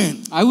சொல்லுவேன்.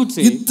 I would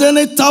say.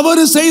 இத்தனை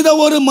தவறு செய்த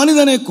ஒரு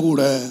மனிதனை கூட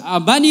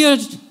many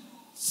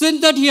sin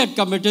that he had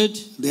committed,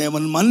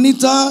 தேவன்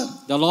மன்னித்தார்.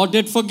 The Lord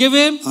did forgive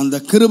him.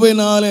 அந்த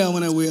கிருபையினாலே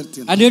அவனை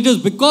உயர்த்தினார். And it is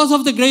because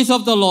of the grace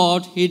of the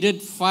Lord he did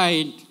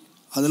find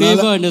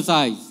favor in his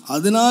eyes.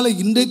 அதனால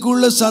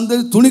இன்றைக்குள்ள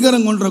சந்ததி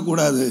துணிகரம் கொண்டற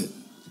கூடாது.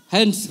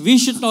 Hence we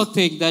should not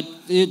think that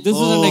this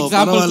is an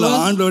example to us.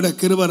 ஆண்டவருடைய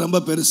கிருபை ரொம்ப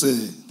பெருசு.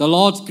 The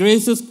Lord's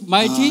grace is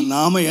mighty.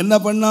 நாம என்ன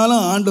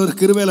பண்ணாலும் ஆண்டவர்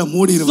கிருபையில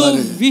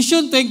மூடிடுவாரு. So we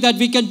shouldn't think that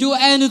we can do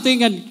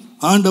anything and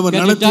ஆண்டவர்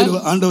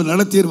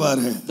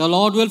நடத்திடுவாரு. The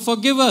Lord will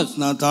forgive us.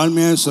 நான்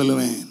தாழ்மையா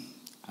சொல்லுவேன்.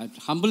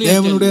 Humbly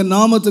தேவனுடைய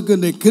நாமத்துக்கு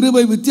இந்த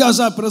கிருபை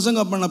வித்தியாச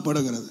பிரசங்கம்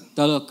பண்ணப்படுகிறது.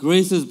 The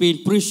grace is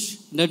being preached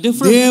in a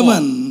different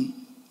தேவன்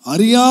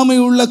அறியாமை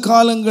உள்ள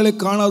காலங்களை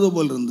காணாத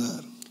போல்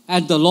இருந்தார்.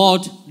 And the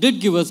Lord did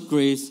give us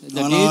grace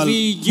the day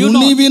we do not.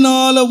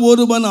 துணிவினால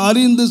ஒருவன்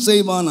அறிந்து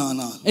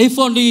செய்வானானால். If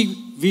only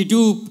we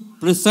do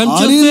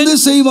presumptuous அறிந்து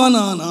sins.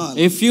 செய்வானானால்.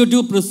 If you do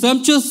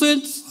presumptuous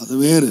sins, அது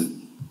வேறு.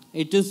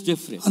 it is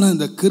different. ஆனா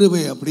இந்த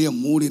கிருபை அப்படியே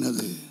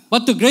மூடினது.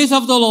 But the grace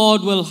of the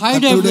Lord will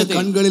hide everything.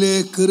 கண்களிலே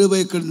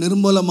கிருபை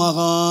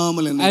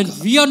நிர்மூலமாகாமல் And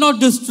we are not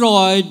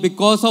destroyed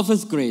because of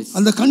his grace.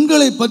 அந்த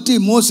கண்களை பற்றி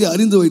மோசே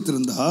அறிந்து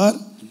வைத்திருந்தார்.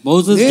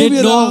 Moses did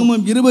know.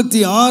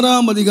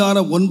 26ஆம்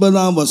அதிகாரம்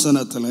 9ஆம்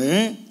வசனத்திலே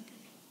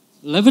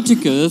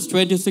Leviticus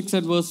 26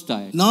 and verse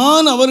 9.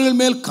 நான் அவர்கள்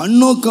மேல்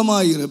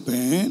கண்ணோக்கமாய்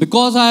இருப்பேன்.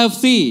 Because I have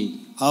seen.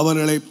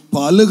 அவர்களை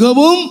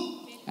பலுகவும்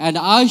and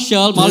I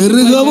shall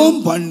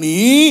பெருகவும் பண்ணி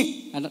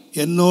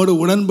என்னோடு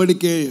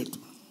உடன்படிக்கையை எடுத்து.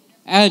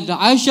 And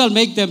I shall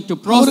make them to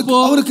prosper.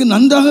 அவருக்கு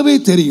நன்றாகவே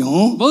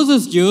தெரியும்.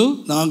 Moses knew.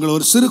 நாங்கள்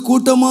ஒரு சிறு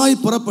கூட்டமாய்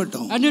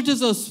புறப்பட்டோம். And it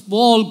is a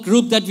small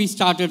group that we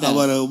started.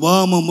 அவர்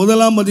உபாகமம்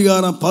 1ஆம்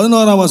அதிகாரம்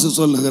 11ஆம் வசனம்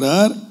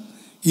சொல்லுகிறார்.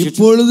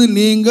 இப்பொழுது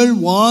நீங்கள்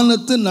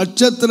வானத்து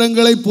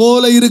நட்சத்திரங்களைப்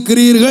போல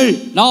இருக்கிறீர்கள்.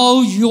 Now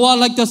you are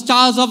like the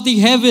stars of the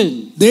heaven.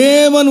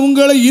 தேவன்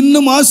உங்களை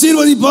இன்னும்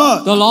ஆசீர்வதிப்பார்.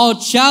 The Lord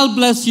shall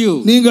bless you.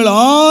 நீங்கள்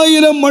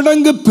 1000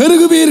 மடங்கு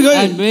பெருகுவீர்கள்.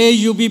 And may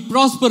you be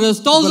prosperous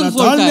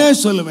 1000-fold. நான்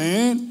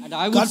சொல்லுவேன். And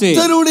I would say.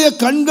 கர்த்தருடைய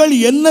கண்கள்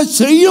என்ன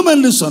செய்யும்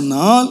என்று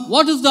சொன்னால்.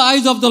 What is the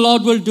eyes of the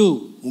Lord will do?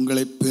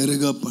 உங்களை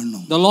பெருக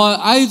பண்ணும். The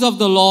eyes of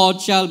the Lord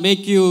shall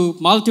make you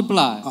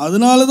multiply.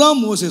 அதனால தான்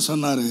மோசே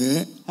சொன்னாரு.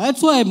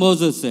 That's why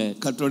Moses said.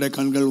 கர்த்தருடைய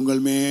கண்கள்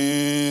உங்கள்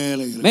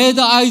மேலே இருக்கும். May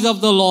the eyes of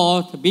the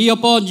Lord be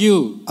upon you.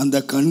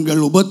 அந்த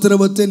கண்கள்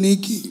உபத்திரவத்தை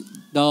நீக்கி.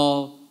 The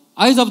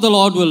eyes of the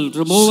Lord will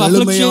remove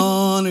affliction.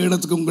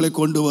 இடத்துக்கு உங்களை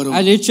கொண்டு வரும்.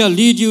 And it shall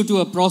lead you to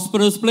a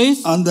prosperous place.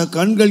 அந்த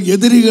கண்கள்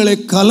எதிரிகளை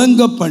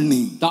கலங்க பண்ணி.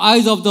 The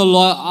eyes of the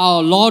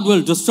Lord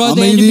will destroy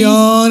the enemies.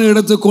 அமைதியான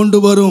இடத்துக்கு கொண்டு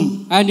வரும்.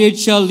 And it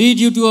shall lead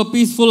you to a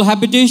peaceful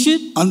habitation.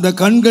 அந்த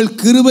கண்கள்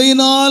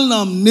கிருபையினால்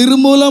நாம்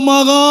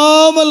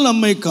நிர்மூலமாகாமல்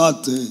நம்மை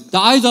காத்து.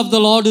 The eyes of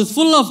the Lord is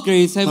full of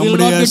grace and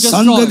will not be destroyed.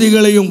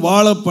 சந்ததிகளையும்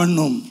வாழ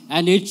பண்ணும்.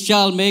 And it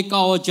shall make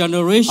our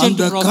generation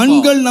to prosper. அந்த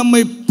கண்கள்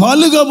நம்மை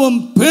பலுகவும்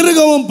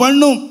பெருகவும்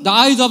பண்ணும். The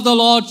eyes of the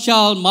Lord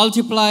shall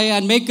multiply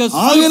and make us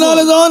fruitful.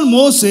 ஆகையால்தான்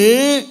மோசே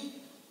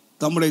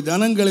தம்முடைய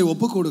ஜனங்களை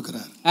ஒப்புக்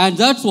கொடுக்கிறார். And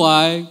that's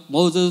why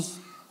Moses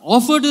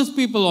offered his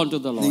people unto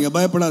the Lord. நீங்க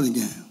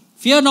பயப்படாதீங்க.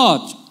 Fear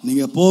not.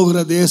 நீங்க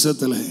போகிற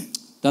தேசத்திலே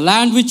the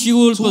land which you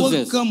will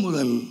possess. துவக்கம்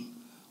முதல்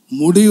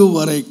முடிவு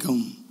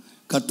வரைக்கும்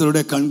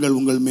கர்த்தருடைய கண்கள்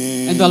உங்கள்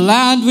மேல். And the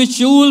land which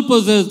you will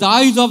possess, the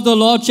eyes of the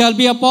Lord shall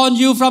be upon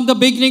you from the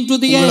beginning to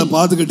the end. உங்களை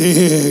பார்த்துக்கிட்டே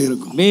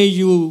இருக்கும். May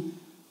you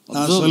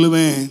நான்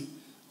சொல்லுவேன்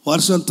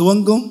வருஷம்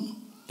துவங்கும்,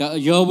 the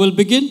year will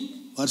begin,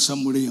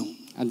 வருஷம் முடியும்.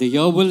 and the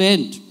year will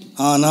end.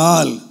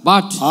 ஆனால்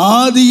But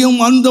ஆதியும்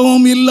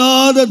அந்தமும்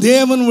இல்லாத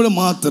தேவன்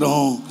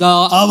மாத்திரம்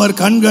அவர்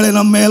கண்களை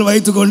நம்ம மேல்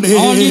வைத்துக் கொண்டே,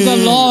 only the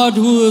Lord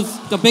who is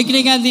the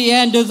beginning and the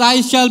end, his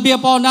eyes shall be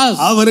upon us.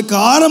 அவருக்கு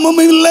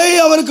ஆரம்பமும் இல்லை,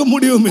 அவருக்கு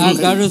முடிவும் இல்லை.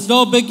 And there is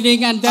no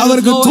beginning and there is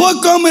அவருக்கு no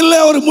துவக்கம் இல்லை,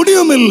 அவருக்கு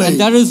முடிவும் இல்லை. and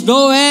there is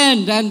no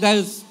end, and there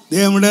is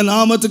தேவனுடைய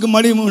நாமத்துக்கு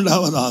மகிமை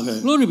உண்டாவதாக.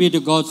 glory be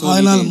to God.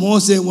 ஆனால்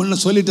மோசே ஒன்னு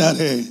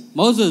சொல்லிட்டாரு,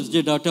 Moses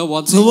did utter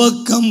one thing.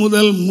 துவக்கம்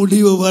முதல்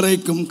முடிவு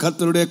வரைக்கும்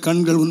கர்த்தருடைய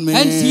கண்கள் உண்மை.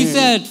 And he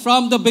said,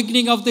 from the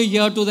beginning of the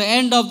year to the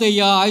end of the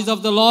year, eyes of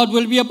the Lord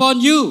will be upon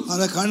you.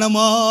 அந்த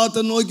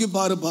கண்ணமாத்த நோக்கி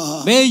பாருப்பா.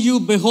 May you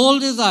behold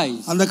his eyes.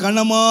 அந்த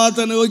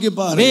கண்ணமாத்த நோக்கி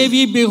பாரு. May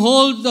we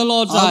behold the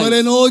Lord's eyes.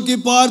 அவரை நோக்கி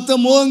பார்த்த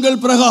முகங்கள்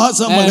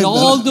பிரகாசம் And அடைந்தன.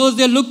 all those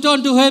they looked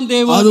unto him,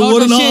 they were அது not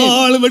ஒரு ashamed.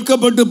 நாள்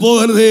வெட்கப்பட்டு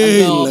போகிறதே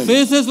இல்லை. Their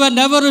faces were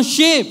never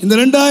ashamed. இந்த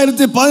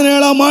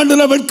 2017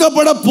 ஆண்டுல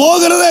வெட்கப்பட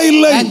போகிறதே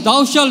இல்லை. And thou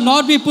shalt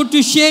not be put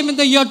to shame in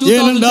the year 2017.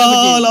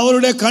 ஏனென்றால்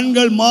அவருடைய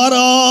கண்கள்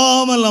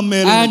மாறாமல்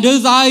நம்மேல், And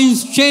his eyes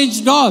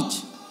changed not.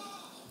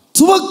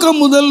 துவக்கம்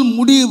முதல்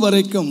முடிவு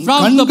வரைக்கும்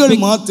கண்கள்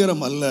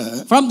மாத்திரம் அல்ல,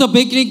 from the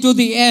beginning to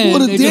the end.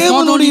 ஒரு It is not only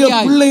தேவனுடைய the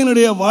eyes.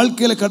 பிள்ளையினுடைய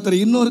வாழ்க்கையில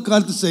கர்த்தர் இன்னொரு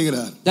காரியத்தை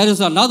செய்கிறார். There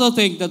is another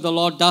thing that the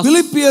Lord does.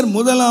 பிலிப்பியர்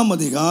 1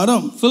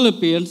 அதிகாரம்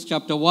Philippians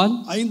chapter 1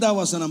 5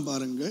 வசனம்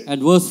பாருங்கள்.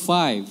 and verse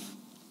 5.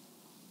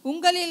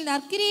 உங்களில்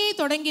நற்கிரியை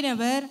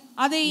தொடங்கினவர்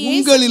அதை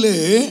உங்களிலே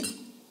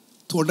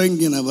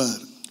தொடங்கினவர்,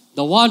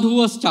 the one who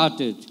was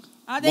started.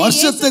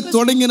 வருஷத்தை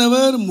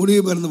தொடங்கினவர்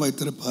முடிவு பெறுந்து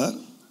வைத்திருப்பார்.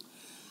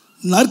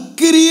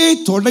 நற்கிரியை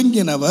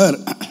தொடங்கினவர்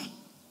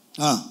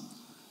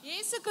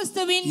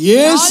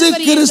இயேசு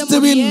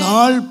கிறிஸ்துவின்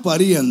நாள்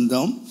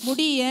பரியந்தம்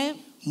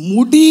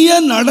முடிய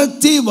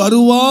நடத்தி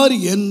வருவார்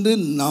என்று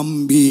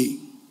நம்பி.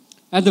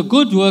 And the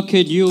good work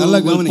in you will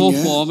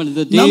perform in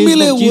the days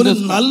of Jesus. ஒரு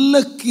நல்ல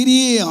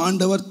கிரியை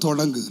ஆண்டவர்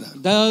தொடங்குகிறார்.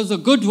 There is a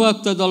good work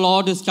that the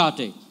Lord is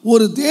starting.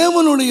 ஒரு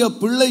தேவனுடைய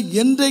பிள்ளை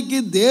என்றைக்கு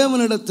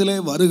தேவனிடத்திலே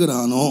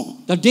வருகிறானோ,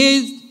 the day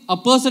a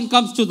person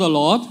comes to the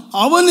Lord,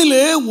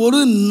 அவனிலே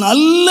ஒரு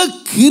நல்ல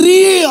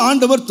கிரியை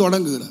ஆண்டவர்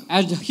தொடங்குகிறார்.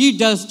 and he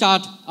does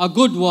start a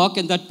good work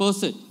in that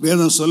person.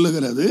 வேதம்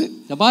சொல்லுகிறது,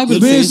 the Bible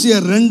says,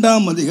 எபேசியர்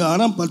 2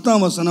 அதிகாரம் 10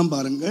 வசனம்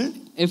பாருங்கள்.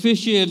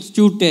 Ephesians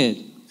 2:10.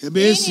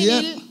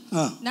 எபேசியர்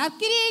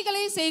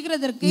நற்கிரியைகளை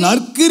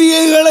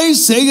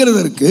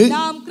செய்கிறதற்கு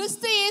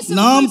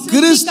நாம்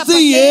கிறிஸ்து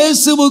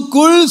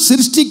இயேசுவுக்குள்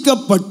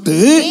சிருஷ்டிக்கப்பட்டு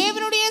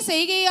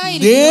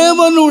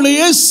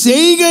தேவனுடைய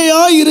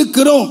செய்கையாய்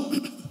இருக்கிறோம்.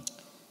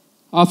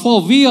 For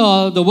we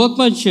are the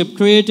workmanship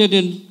created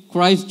in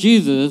Christ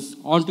Jesus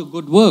unto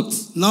good works.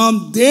 நாம்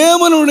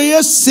தேவனுடைய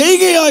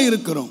செய்கையாய்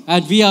இருக்கிறோம்.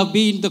 And we have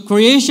been the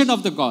creation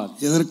of the God.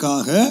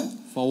 எதற்காக?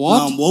 For what?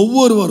 நாம்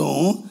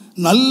ஒவ்வொருவரும்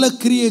நல்ல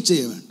கிரியை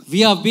செய்ய வேண்டும்.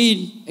 We have been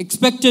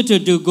expected to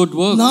do good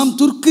works. நாம்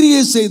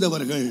துர்க்கிரியை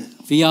செய்தவர்கள்.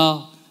 We are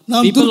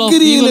நாம் people of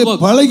துர்க்கிரியிலே evil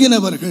works.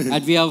 பழகினவர்கள்.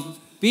 And we have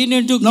been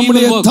into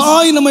நம்முடைய evil works.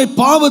 தாய் நம்மை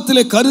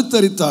பாவத்திலே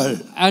கருத்தரித்தாள்.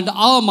 And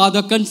our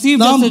mother conceived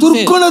us நாம் in sin.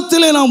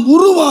 துர்க்குணத்திலே நாம்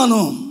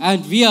உருவானோம். And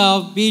we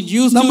have been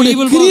used to நம்முடைய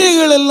evil works.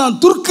 கிரியைகள் எல்லாம்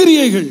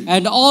துர்க்கிரியைகள்.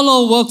 And all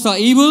our works are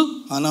evil.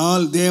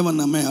 ஆனால் தேவன்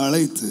நம்மை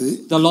அழைத்து,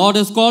 the Lord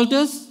has called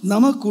us,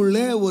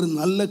 நமக்குள்ளே ஒரு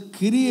நல்ல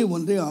கிரியை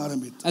ஒன்றை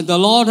ஆரம்பித்தார். and the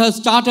Lord has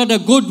started a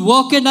good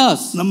work in us.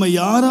 நம்ம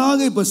யாராக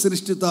இப்ப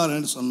சிருஷ்டித்தார்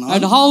என்று சொன்னால்,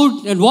 and how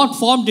and what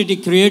form did he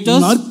create us?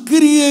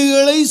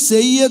 நற்கிரியைகளை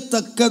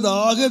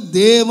செய்யத்தக்கதாக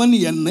தேவன்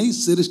என்னை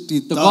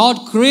சிருஷ்டித்தார். God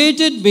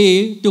created me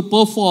to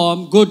perform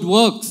good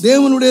works.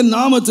 தேவனுடைய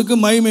நாமத்துக்கு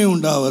மகிமை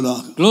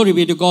உண்டாவதாக. Glory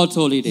be to God's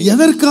holy name.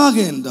 எதற்காக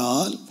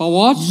என்றால், for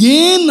what?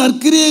 ஏன்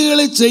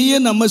நற்கிரியைகளை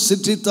செய்ய நம்மை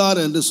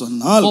சிருஷ்டித்தார் என்று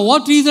சொன்னால், for what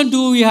reason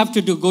do we have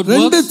to do good works?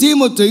 2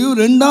 தீமோத்தேயு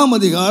 2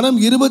 அதிகாரம்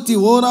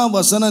 21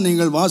 வசனம்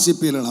நீங்கள்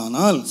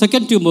வாசிப்பீர்களானால், 2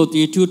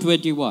 Timothy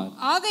 2:21.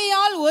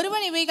 ஆகையால்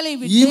ஒருவன் இவைகளை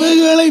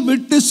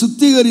விட்டு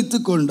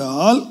சுத்திகரித்துக்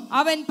கொண்டால்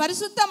அவன்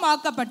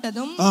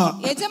பரிசுத்தமாக்கப்பட்டதும்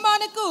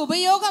எஜமானுக்கு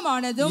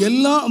உபயோகமானதும்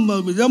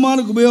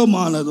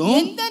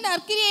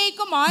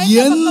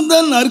எந்த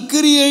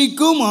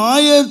நற்கிரியைக்கும்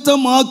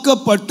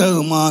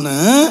ஆயத்தமாக்கப்பட்டதுமான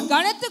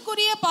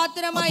கனத்துக்குரிய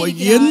பாத்திரமாய்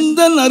எந்த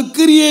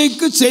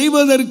நற்கிரியைக்கு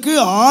செய்வதற்கு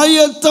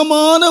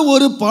ஆயத்தமான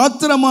ஒரு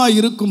பாத்திரமாய்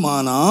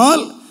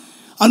இருக்குமானால்,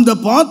 அந்த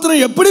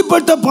பாத்திரம்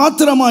எப்படிப்பட்ட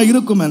பாத்திரமாய்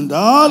இருக்கும்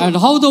என்றால், and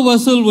how the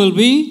vessel will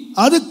be,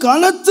 அது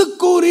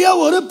கனத்துக்குரிய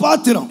ஒரு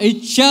பாத்திரம். it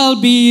shall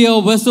be a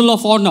vessel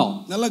of honor.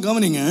 நல்லா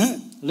கவனிங்க,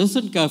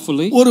 listen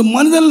carefully. ஒரு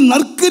மனிதன்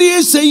நற்கிரியை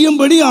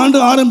செய்யும்படி ஆண்டு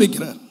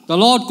ஆரம்பிக்கிறார். The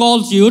Lord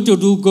calls you to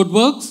do good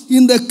works.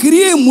 இந்த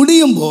கிரியை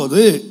முடியும்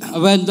போது,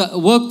 when the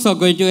works are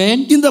going to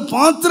end, இந்த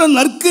பாத்திரம்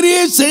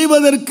நற்கிரியை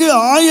செய்வதற்கு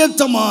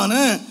ஆயத்தமான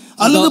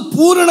அல்லது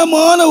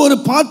பூரணமான ஒரு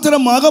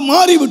பாத்திரமாக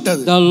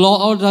மாறிவிட்டது. The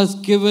Lord has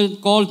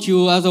called you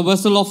as a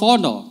vessel of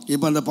honor.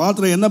 இப்போ அந்த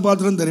பாத்திரம் என்ன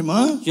பாத்திரம் தெரியுமா?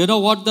 You know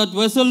what that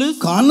vessel is?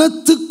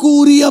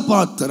 கனத்துக்குரிய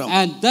பாத்திரம்.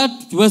 And that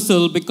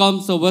vessel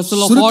becomes a vessel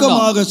of honor.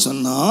 சுருக்கமாக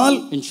சொன்னால்,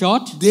 in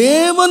short,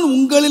 தேவன்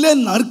உங்களிலே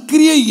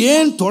நற்கிரியை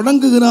ஏன்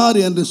தொடங்குகிறார்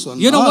என்று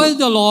சொன்னால், you know why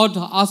the Lord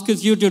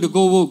asks you to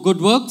go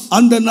good works?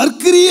 அந்த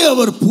நற்கிரியை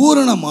அவர்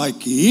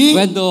பூரணமாக்கி,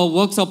 when the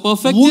works are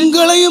perfected,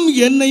 உங்களையும்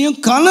என்னையும்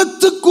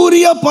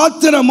கனத்துக்குரிய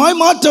பாத்திரமாய்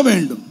மாற்ற வேண்டும்.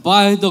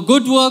 by the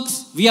good works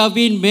we have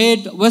been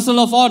made vessel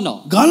of honor.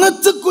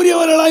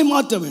 கனத்துக்குரியவர்களாய்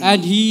மாற்ற வேண்டும்.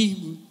 And he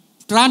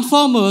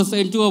transforms us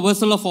into a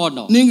vessel of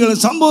honor. நீங்கள்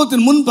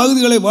சம்பவத்தின் முன்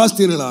பகுதிகளை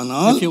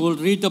வாசித்தீர்களானால், if you will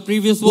read the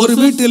previous verses, ஒரு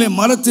வீட்டிலே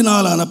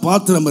மரத்தினாலான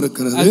பாத்திரம்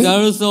இருக்கிறது. and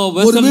there is a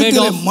vessel made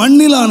of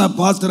மண்ணிலான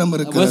பாத்திரம்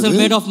இருக்கிறது. vessel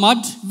made of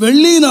mud,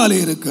 வெள்ளியினாலே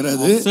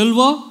இருக்கிறது. of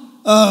silver,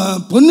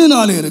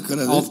 பொன்னினாலே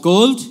இருக்கிறது. of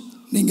gold.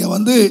 நீங்க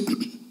வந்து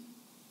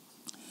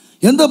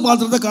எந்த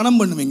பாத்திரத்தை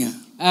கனம் பண்ணுவீங்க?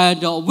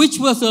 And which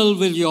vessel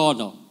will you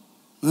honor?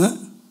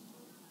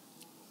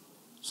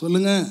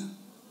 சொல்லுங்க.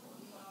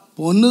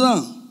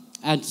 பொன்னுதான்.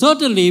 And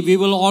certainly we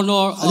will honor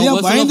a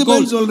vessel of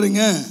gold.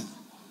 சொல்றீங்க.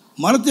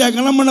 மரத்தை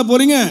கனம் பண்ண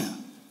போறீங்க?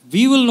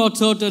 We will not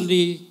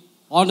certainly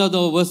honor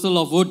the vessel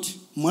of wood.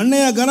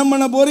 மண்ணையா கனம்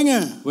பண்ண போறீங்க?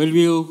 Will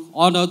you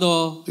honor the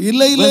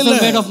vessel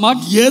made of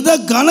mud? எத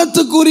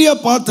கனத்துக்குரிய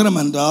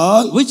பாத்திரம்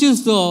என்றால், which is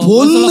the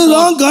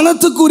பொன்னுதான்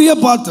கனத்துக்குரிய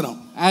பாத்திரம்.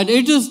 And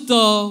it is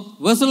the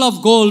vessel of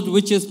gold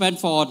which is meant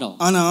for honor.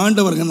 ஆனா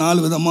ஆண்டவருக்கு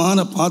 4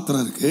 விதமான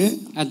பாத்திரம் இருக்கு.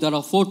 And there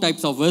are 4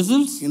 types of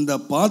vessels. இந்த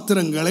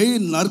பாத்திரங்களை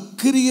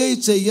நற்கிரியை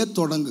செய்ய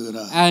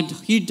தொடங்குகிறார். And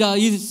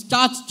he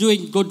starts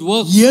doing good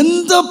work.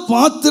 எந்த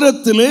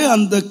பாத்திரத்திலே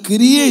அந்த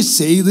கிரியை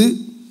செய்து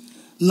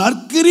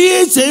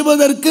நற்கிரியை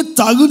செய்வதற்கு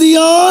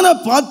தகுதியான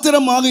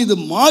பாத்திரமாக இது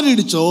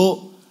மாறிடுச்சோ,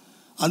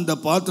 அந்த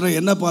பாத்திரம்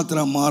என்ன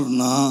பாத்திரம்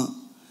மாறினா,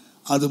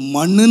 அது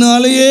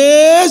மண்ணினாலேயே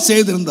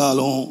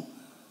செய்திருந்தாலும்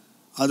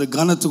அது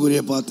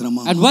கனத்துக்குரிய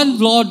பாத்திரமா. And when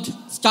Lord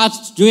starts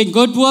doing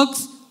good works,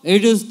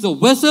 it is the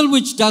vessel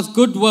which does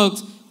good works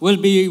will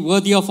be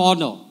worthy of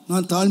honor.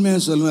 நான்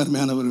தாழ்மையாக சொல்லுவேன்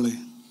அருமையானவர்களே,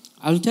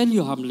 I will tell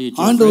you humbly,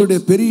 ஆண்டவருடைய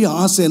பெரிய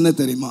ஆசை என்ன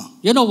தெரியுமா?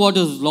 you know what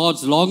is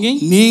Lord's longing?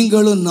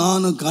 நீங்களும்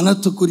நானும்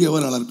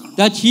கனத்துக்குரியவர்களாக இருக்கணும்.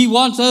 That he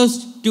wants us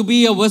to be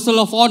a vessel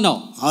of honor.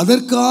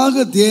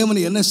 அதற்காக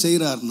தேவன் என்ன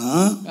செய்கிறார்னா,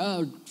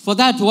 for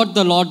that what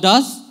the Lord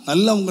does,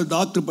 நல்லா உங்கள்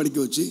டாக்டர் படிக்க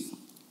வச்சு,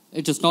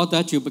 it is not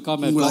that you become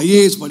a உங்கள்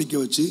ஐஏஎஸ் படிக்க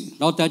வச்சு,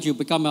 not that you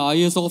become an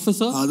IAS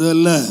officer, அது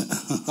இல்ல,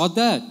 not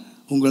that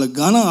உங்களுக்கு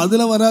கனம்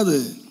அதுல வராது.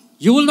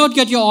 you will not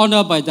get your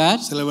honor by that.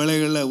 சில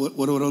வேளைகளில்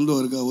ஒருவர் வந்து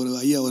ஒரு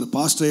ஐயா ஒரு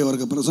பாஸ்டரை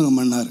அவருக்கு பிரசங்கம்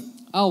பண்ணார்.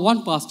 One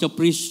pastor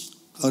preached.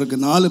 அவருக்கு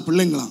 4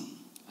 பிள்ளைங்களாம்.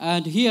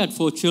 And he had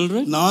 4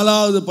 children.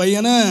 4வது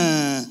பையனை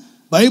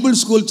பைபிள்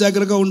ஸ்கூல்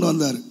சேர்க்கறதுக்கு கொண்டு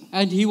வந்தார்.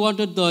 And he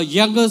wanted the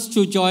youngest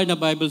to join a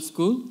Bible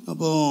school.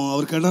 அப்போ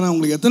அவர் கேட்டாரா,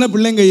 உங்களுக்கு எத்தனை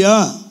பிள்ளைங்க ஐயா?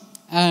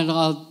 And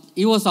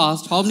he was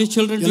asked, how many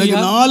children do you எனக்கு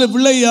have? 4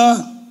 பிள்ளையா.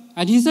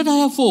 And he said, I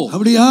have 4.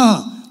 அப்படியா?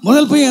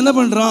 முதல் பையன் என்ன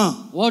பண்றான்?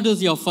 What is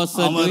your first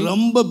son doing? அவன்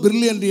ரொம்ப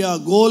பிரில்லியன்ட்யா,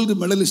 கோல்ட்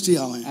மெடலிஸ்ட்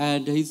அவன்.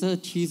 And he said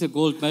he's a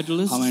gold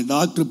medalist. அவன்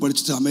டாக்டர்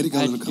படிச்சிட்டு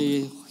அமெரிக்கால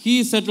இருக்கான். He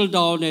settled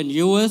down in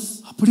US.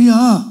 அப்படியா?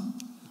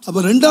 அப்ப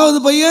இரண்டாவது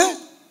பையன்?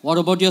 What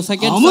about your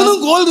second son?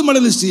 அவனும் gold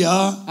மெடலிஸ்ட்யா.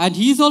 And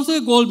he's also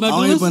a gold medalist.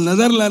 அவன் இப்ப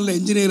நெதர்லாந்துல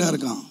இன்ஜினியரா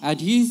இருக்கான். And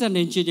he's an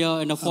engineer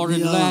in a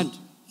foreign land.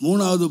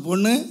 மூணாவது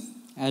பொண்ணு?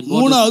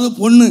 மூணாவது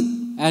பொண்ணு.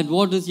 And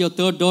what is your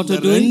third daughter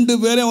doing? ரெண்டு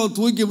பேரையும் அவ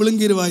தூக்கி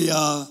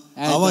விழுங்கிடுவாயா.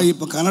 அவ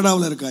இப்ப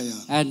கனடாவுல இருக்காயா.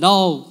 And now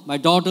my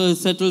daughter is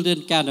settled in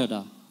Canada.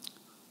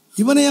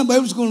 இவனை ஏன்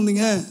பைபிள் ஸ்கூல்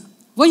வந்தீங்க?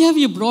 Why have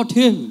you brought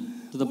him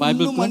to the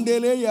Bible school?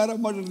 மண்டேலே ஏற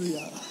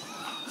மாட்டேன்றியா?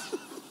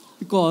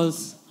 Because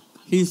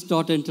he's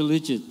not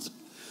intelligent.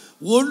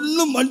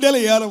 ஒண்ணும் மண்டேல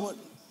ஏற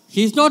மாட்டேன்.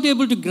 He's not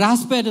able to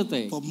grasp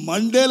anything.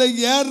 மண்டேல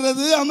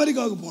ஏறது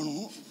அமெரிக்காவுக்கு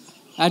போணும்.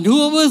 And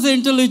whoever is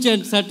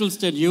intelligent settles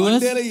in US.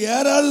 மண்டேல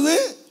ஏறாதது.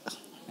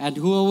 And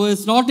whoever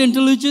is not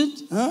intelligent,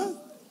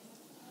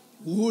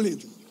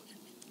 ஊழியது.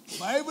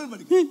 Bible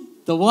படிக்கணும்.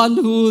 the one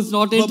who is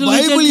not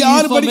intelligent, Bible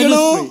யார்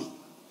படிக்கணும்?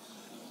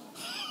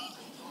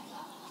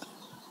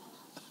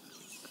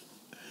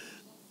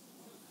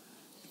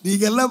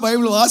 நீங்க எல்லாம்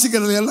பைபிள்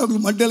வாசிக்கிறது எல்லாம்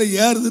உங்களுக்கு மண்டையில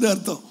ஏறுதுன்னு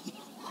அர்த்தம்.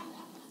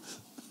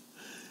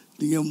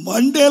 நீங்க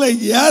மண்டையில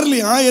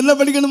ஏறலையா என்ன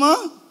படிக்கணுமா?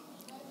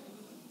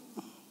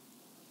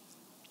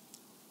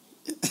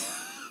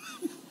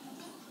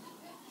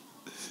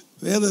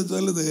 வேதம்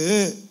சொல்லுது.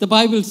 The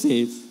Bible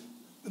says,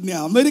 நீ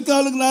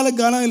அமெரிக்காவுக்குனால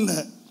கனம் இல்லை.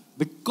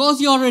 Because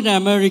you are in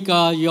America,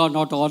 you are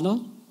not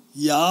honored.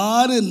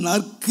 யாரு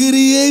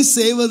நற்கிரியை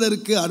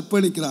செய்வதற்கு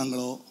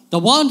அர்ப்பணிக்கிறாங்களோ,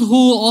 the one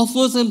who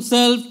offers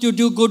himself to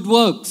do good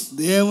works,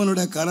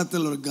 தேவனுடைய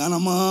கரத்தில் ஒரு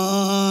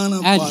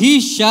கனமான and he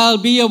shall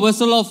be a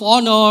vessel of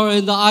honor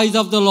in the eyes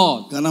of the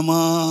Lord.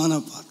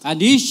 கனமான And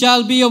he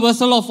shall be a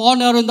vessel of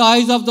honor in the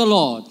eyes of the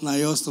Lord.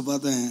 நான் யோசித்து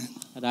பார்த்தேன்.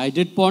 And I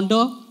did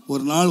ponder.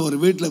 ஒரு நாள் ஒரு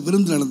வீட்டில்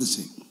விருந்து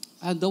நடந்துச்சு.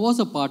 And there was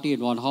a party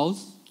in one house.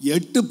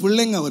 8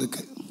 பிள்ளைங்க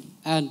அவருக்கு.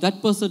 And that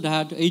person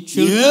had 8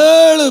 children.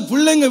 7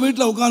 பிள்ளைங்க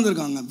வீட்டில்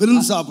உட்கார்ந்திருக்காங்க,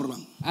 விருந்து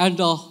சாப்பிடுறாங்க. And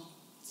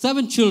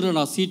 7 children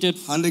are seated.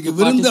 அன்றைக்கு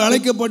விருந்து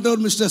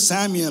அழைக்கப்பட்டவர் mister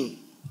Samuel.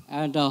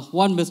 And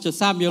one Mr.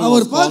 Samuel our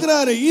was called.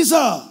 பார்க்கறாரு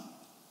ஈசா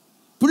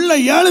பிள்ளை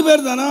 7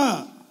 பேர் தானா?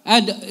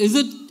 And is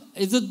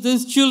it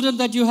these children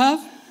that you have?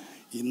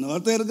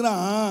 இன்னொருத்தன்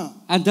இருக்கிறான்.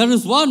 And there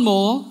is one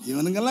more.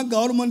 இவனுங்கெல்லாம்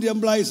government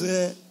employees.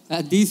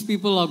 And these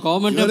people are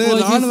government இவர்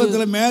employees.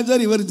 ராணுவத்துல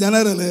major, இவர்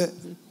general.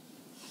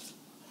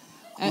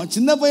 அவன்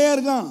சின்ன பையன்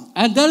இருக்கான்.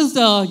 And there is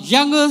the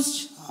youngest.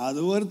 அது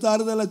ஒரு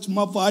தாறுதல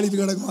சும்மா பாடிட்டு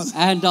கிடக்கும்.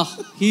 And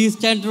he is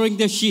tendering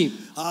the sheep.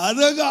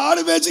 அதுக்கு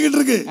ஆடு மேய்ச்சிட்டு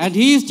இருக்கு. And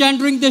he is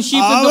tendering the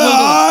sheep in the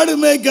wilderness. ஆடு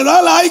மேய்க்கதா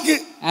லாய்க்கு.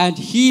 And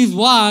he is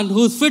one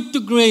who is fit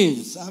to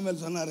graze.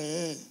 Samuel சொன்னாரு.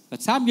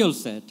 But Samuel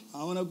said,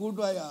 அவனை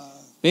கூட்டு வாயா.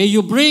 may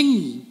you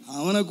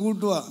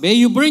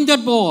bring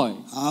that boy.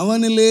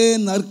 அவனிலே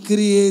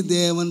நற்கிரியை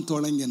தேவன்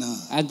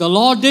தொடங்கினார். And the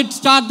Lord did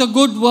start the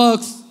good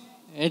works.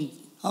 And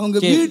அவங்க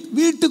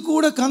வீட்டு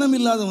கூட கனம்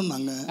இல்லாதவன்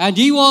தாங்க. And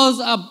he was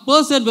a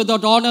person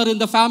without honor in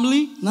the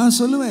family. நான்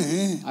சொல்லுவேன்,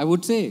 I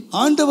would say,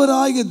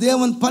 ஆண்டவராகிய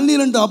தேவன்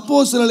 12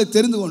 அப்போஸ்தலரை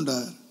தெரிந்து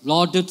கொண்டார்.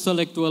 Lord did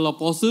select 12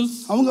 apostles.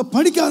 அவங்க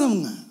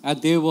படிக்காதவங்க. And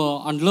they were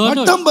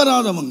unlearned. பட்டம்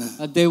பெறாதவங்க.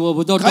 And they were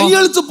without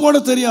கையெழுத்து போட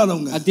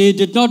தெரியாதவங்க. And they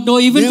did not know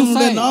even to sign.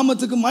 தேவனுடைய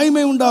நாமத்துக்கு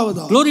மகிமை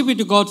உண்டாவதாக. Glory be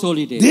to God's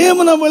holy name.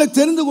 தேவன் அவளை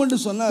தெரிந்து கொண்டு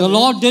சொன்னார். The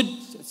Lord did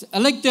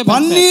elect them.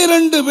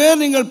 12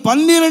 பேர் நீங்கள்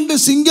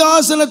 12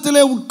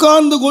 சிங்காசனத்திலே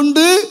உட்கார்ந்து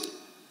கொண்டு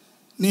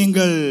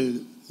நீங்கள்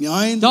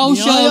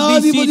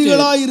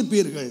நியாயாதிபதிகளாய்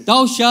இருப்பீர்கள்.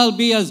 Thou shalt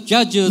be as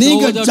judges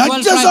over the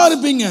 12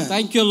 tribes.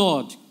 Thank you,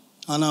 Lord.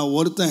 ஆனா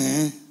ஒருத்தன்,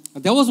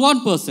 there was one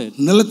person,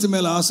 நிலத்து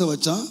மேல ஆசை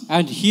வச்சான்.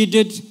 and he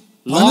did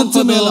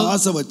பணத்து மேல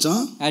ஆசை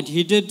வச்சான். and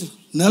he did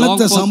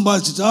நிலத்தை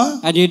சம்பாதிச்சிட்டா,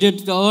 and he did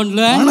earn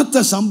land,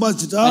 பணத்தை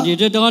சம்பாதிச்சிட்டா, and he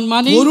did earn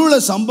money,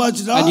 பொருளை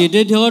சம்பாதிச்சிட்டா, and he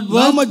did earn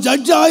wealth, நாம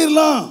judge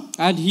ஆயிரலாம்.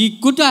 and he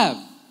could have,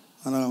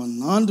 ஆனா அவன்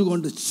நாண்டு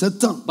கொண்டு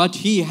செத்தான். but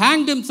he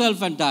hanged himself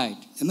and died.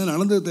 என்ன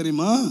நடந்தது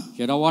தெரியுமா?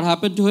 You know what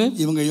happened to him?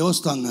 இவங்க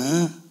யோசித்தாங்க,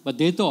 but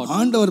they thought,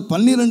 ஆண்டவர்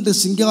 12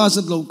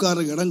 சிங்காசனத்துல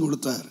உட்கார இடம்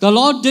கொடுத்தார். the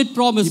Lord did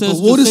promises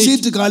to ஒரு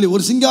சீட் காலி,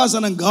 ஒரு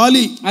சிங்காசனம்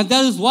காலி. And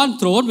there is one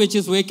throne which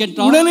is vacant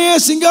now. உடனே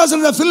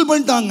சிங்காசனத்தை ஃபில்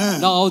பண்ணிட்டாங்க.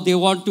 Now they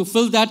want to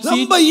fill that seat.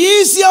 ரொம்ப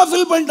ஈஸியா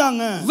ஃபில்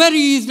பண்ணிட்டாங்க.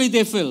 Very easily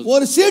they fill.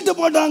 ஒரு சீட்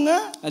போட்டாங்க.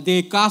 They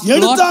cast lot.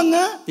 எடுத்தாங்க.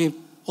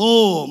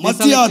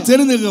 மத்தியா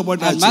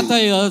தெரிந்துக்கப்பட்டாச்சு. And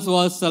Matthias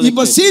was selected.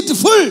 இப்ப seat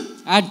full.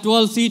 And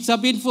 12 seats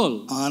have been full.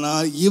 ஆனா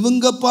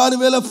இவங்க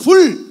பார்வையில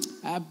full.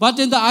 But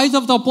in the eyes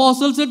of the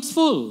apostles it's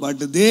full.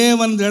 But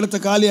தேவன் இடத்தை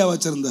காலியா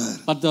வச்சிருந்தார்.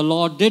 But the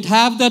Lord did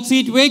have that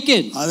seat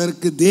vacant.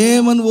 அதற்கு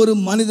தேவன் ஒரு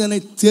மனிதனை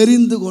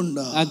தெரிந்து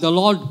கொண்டார். And the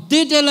Lord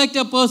did elect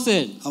a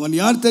person. அவன்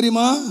யார்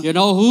தெரியுமா? You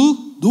know who?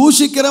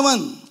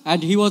 தூஷிக்கிறவன்.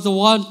 And he was the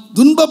one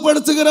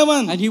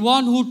துன்பப்படுத்துகிறவன். And he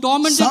one who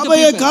tormented the people.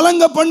 சபையை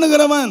கலங்க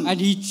பண்ணுகிறவன். And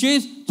he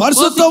chased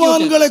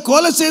பரிசுத்தவான்களை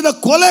கொலை செய்த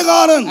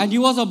கொலைகாரன். And he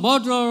was a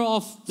murderer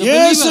of the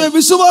believers. இயேசு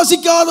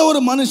விசுவாசிக்காத ஒரு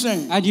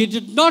மனுஷன். And he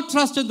did not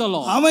trust in the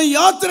Lord. அவன்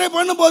யாத்திரை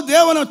பண்ணும்போது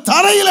தேவனை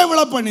தரையிலே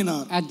விழ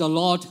பண்ணினார். And the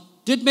Lord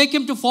did make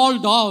him to fall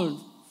down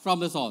from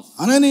his horse.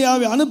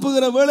 அனனியாவை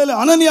அனுப்புகிற வேளையில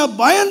அனனியா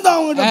பயந்து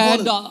அவங்கிட்ட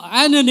போனார்.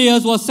 And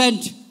Ananias was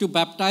sent to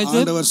baptize him.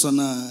 ஆண்டவர்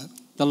சொன்னார்,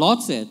 the Lord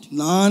said,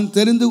 நான்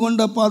தெரிந்து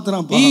கொண்ட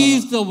பாத்திரம் he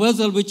is the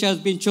vessel which has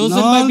been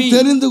chosen by me. நான்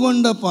தெரிந்து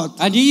கொண்ட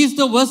பாத்திரம். And he is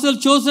the vessel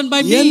chosen by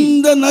me.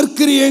 எந்த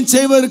நற்கிரியை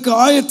செய்வதற்கு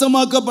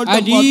ஆயத்தமாக்கப்பட்ட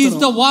பாத்திரம். And he is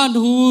the one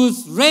who is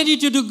ready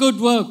to do good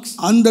works.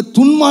 அந்த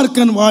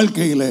துன்மார்க்கன்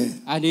வாழ்க்கையிலே,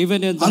 and even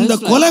in அந்த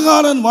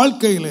கொலைகாரன்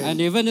வாழ்க்கையிலே, and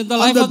even in the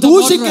life of the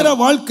தூஷிக்கிற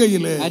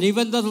வாழ்க்கையிலே, and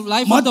even the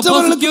life of the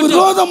மற்றவர்களுக்கு persecutor,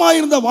 விரோதமாய்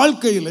இருந்த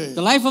வாழ்க்கையிலே,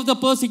 the life of the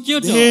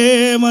persecutor,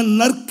 தேவன்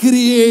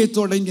நற்கிரியை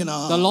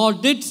தொடங்கினார். the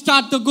Lord did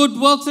start the good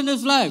works in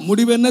his life.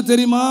 முடிவு என்ன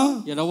தெரியுமா?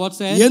 You know what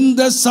said?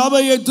 எந்த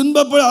சபையை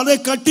துன்பப்பட அதை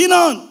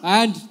கட்டினான்.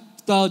 And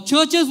the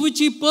churches which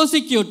he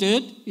persecuted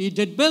he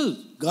did build.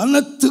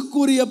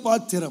 கனத்துக்குரிய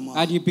பாத்திரமா.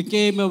 And he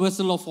became a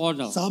vessel of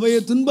honor.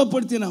 சபையை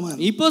துன்பப்படுத்தினவன்.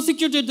 He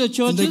persecuted the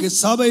churches. இன்றைக்கு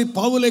சபை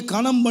பவுலை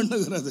கனம்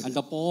பண்ணுகிறது. And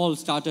the Paul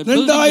started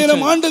building.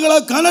 2000 ஆண்டுகளா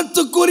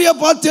கனத்துக்குரிய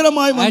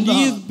பாத்திரமாய் வந்தான். And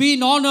he is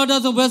being honored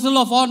as a vessel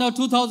of honor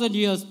 2000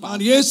 years past.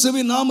 நான்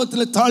இயேசுவின்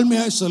நாமத்திலே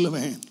தாழ்மையாய்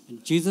சொல்லுவேன். In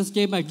Jesus'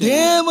 name I tell you.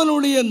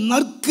 தேவனுடைய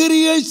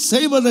நற்கிரியை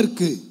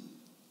செய்வதற்கு,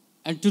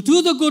 and to do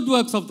the good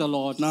works of the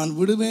Lord, நான்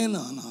விடுவேன்.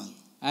 ஆனால்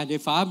and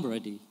if I am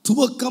ready,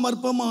 துவக்கம்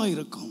அற்பமாய்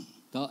இருக்கும்.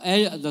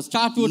 The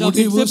start would have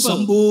been simple,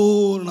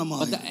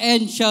 சம்பூர்ணமாய், but the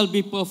end shall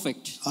be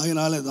perfect.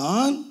 ஆகையாலே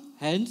தான்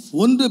Hence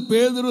 1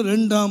 பேதுரு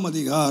 2ஆம்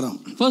அதிகாரம்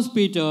 1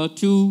 Peter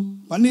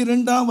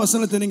 2:12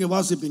 வசனத்தை நீங்க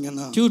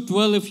வாசிப்பீங்கன்னா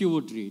 2:12 if you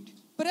would read.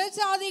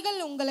 பிரஜாதிகள்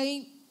உங்களை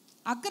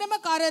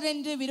அக்கிரமக்காரர்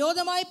என்று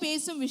விரோதமாய்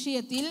பேசும்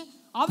விஷயத்தில்,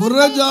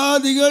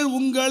 புறஜாதிகள்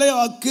உங்களை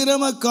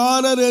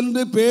அக்கிரமக்காரர்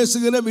என்று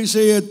பேசுகிற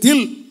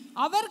விஷயத்தில்,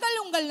 அவர்கள்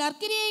உங்கள்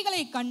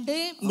நற்கிரியைகளை கண்டு,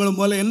 உங்களை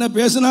முதல்ல என்ன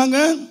பேசுனாங்க?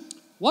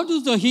 What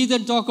does the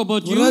heathen talk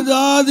about you?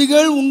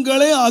 புறஜாதிகள்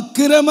உங்களை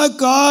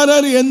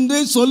அக்கிரமக்காரர் என்று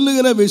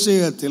சொல்லுகிற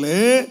விஷயத்திலே,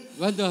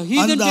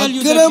 அந்த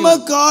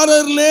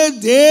அக்கிரமக்காரர்களே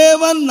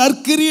தேவன்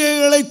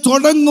நற்கிரியைகளை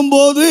தொடங்கும்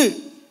போது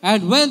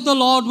And when the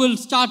Lord will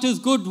start his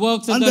good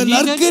works in அந்த the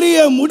heathen,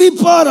 நற்கிரியை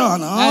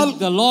முடிப்பாரானால் and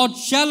the Lord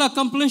shall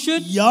accomplish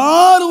it,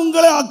 யார்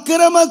உங்களை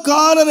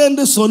அக்கிரமக்காரர்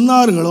என்று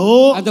சொன்னார்களோ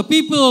and the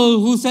people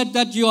who said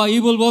that you are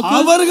evil workers,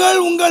 அவர்கள்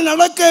உங்கள்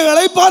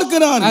நடக்கைகளை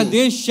பார்க்கிறார்கள். and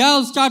they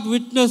shall start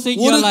witnessing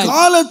ஒரு your life.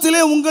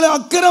 காலத்திலே உங்களை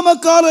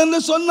அக்கிரமக்காரர்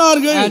என்று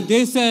சொன்னார்கள். And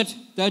they said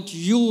that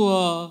you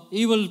are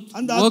evil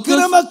அந்த workers,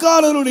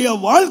 அக்கிரமக்காரருடைய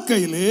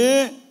வாழ்க்கையிலே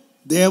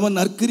தேவன்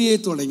நற்கிரியை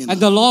தொடங்கினார்.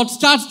 and the Lord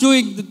starts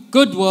doing the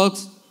good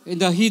works in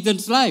the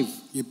heathen's life.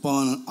 இப்போ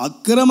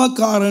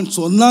அக்கிரமக்காரன்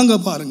சொன்னாங்க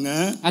பாருங்க,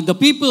 And the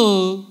people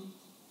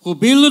who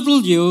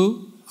belittled you,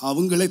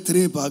 அவங்களே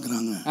திரும்பி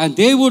பார்க்கறாங்க. and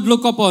they would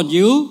look upon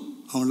you,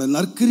 அவனுடைய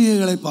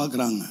நற்கிரியைகளை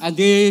பார்க்கறாங்க. and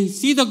they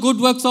see the good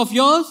works of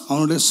yours,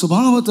 அவனுடைய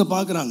சுபாவத்தை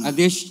பார்க்கறாங்க. and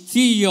they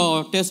see your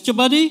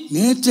testimony,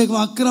 நேற்றைக்கு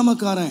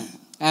அக்கிரமக்காரன்,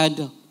 and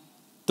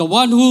the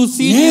one who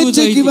sees you,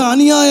 நேற்றைக்கு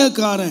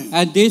அநியாயக்காரன்,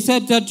 and they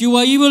said that you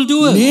are evil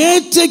doers.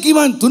 நேற்றைக்கு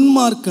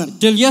துன்மார்க்கன்.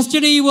 Till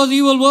yesterday he was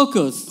evil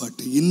workers,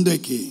 but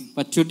இன்றைக்கு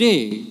but today,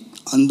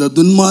 அந்த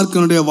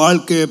துன்மார்க்கனுடைய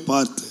வாழ்க்கையை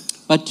பார்த்து,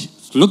 but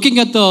looking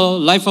at the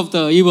life of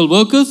the evil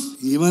workers,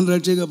 இவன்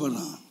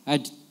ரட்சிக்கப்படுறான்,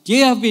 and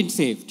they have been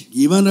saved,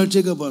 இவன்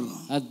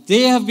ரட்சிக்கப்படுறான். and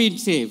they have been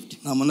saved.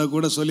 நான் முன்ன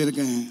கூட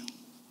சொல்லியிருக்கேன்,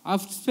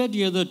 I've said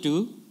the other two,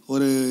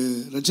 ஒரு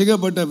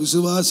ரட்சிக்கப்பட்ட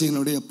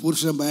விசுவாசியினுடைய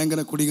புருஷன்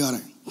பயங்கர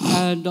குடிகாரன்.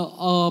 and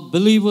a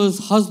believer's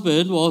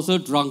husband was a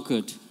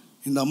drunkard,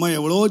 இந்த அம்மா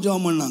எவ்வளோ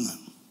ஜெபம் பண்ணாங்க,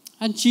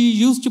 and she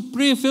used to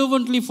pray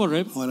fervently for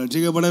him, அவன்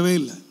ரட்சிக்கப்படவே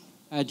இல்லை.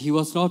 and he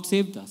was not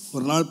saved thus.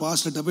 ஒரு நாள்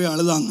பாஸ்டர்ட்ட போய்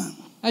அழுதாங்க,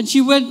 And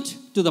she went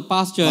to the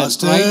pastor and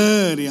cried,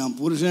 pastor என்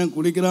புருஷன்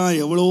குடிக்கிறான்,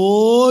 எவ்வளோ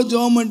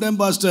ஜெபம் பண்ணிட்டேன்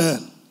pastor,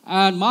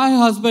 and my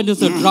husband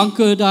is a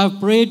drunkard, I have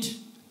prayed,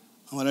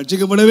 அவன்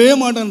ரட்சிக்கப்படவே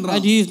மாட்டான்றான்.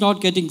 and he is not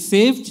getting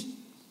saved.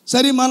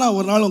 சரிம்மா நான்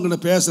ஒரு நாள் உங்ககிட்ட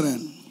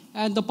பேசுறேன்.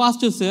 And the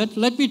pastor said,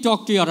 let me talk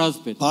to your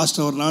husband.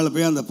 Pastor ஒரு நாள்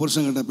போய் அந்த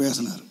புருஷன்கிட்ட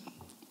பேசினார்.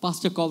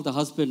 Pastor called the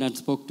husband and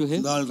spoke to him,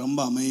 இந்த ஆள் ரொம்ப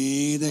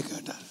அமைதியாக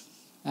கேட்டார்.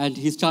 and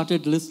he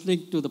started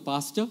listening to the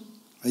pastor.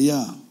 ஐயா,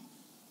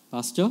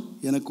 Pastor,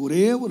 எனக்கு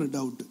ஒரே ஒரு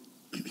doubt,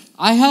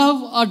 I have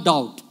a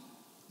doubt.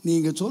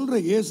 நீங்க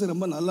சொல்ற இயேசு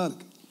ரொம்ப நல்லா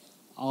இருக்கு,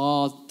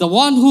 The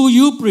one who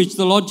you preach,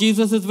 the Lord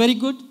Jesus, is very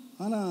good,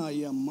 ஆனா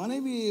என்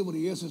மனைவி ஒரு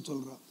இயேசு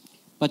சொல்றா,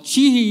 but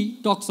she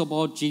talks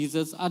about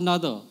Jesus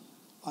another.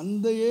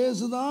 அந்த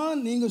இயேசு தான்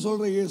நீங்க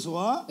சொல்ற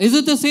இயேசுவா, Is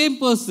it the same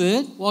person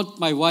what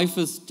my wife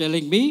is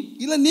telling me?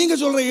 இல்ல நீங்க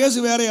சொல்ற இயேசு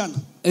வேறயான்னு?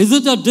 Is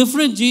it a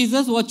different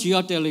Jesus what you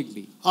are telling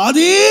me?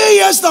 அதே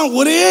இயேசு தான்,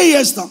 ஒரே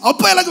இயேசு தான்,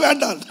 அப்ப எனக்கு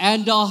வேண்டாம்.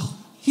 And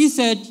he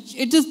said,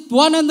 it is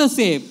one and the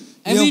same.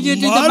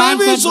 Immediately the man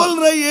மனைவி said,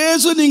 சொல்ற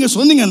இயேசு நீங்க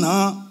சொன்னீங்கன்னா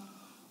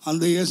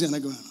அந்த இயேசு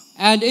எனக்கு வேணும்.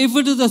 and if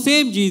it is the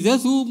same Jesus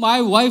who my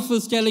wife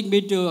is telling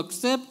me to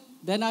accept,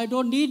 then I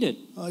don't need it.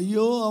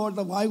 ஐயோ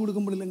அவட்ட வாய்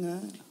கொடுக்க முடியலங்க.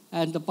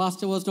 And the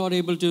pastor was not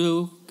able to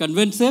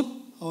convince him.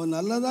 அவன்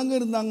நல்லதாங்க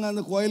இருந்தாங்க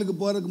அந்த கோயிலுக்கு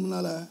போறதுக்கு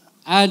முன்னால.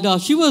 And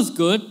she was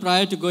good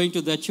prior to going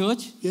to the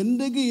church.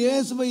 என்றைக்கு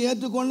இயேசுவை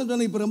ஏற்றுக்கொண்டு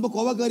சொன்ன இப்ப ரொம்ப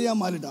கோபக்காரியா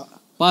மாறிட்டா.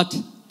 But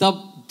the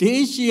day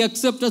she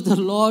accepted the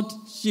Lord,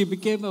 she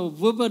became a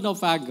woman of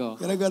anger.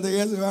 எனக்கு அந்த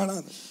இயேசு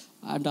வேணாம்.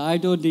 And I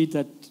don't need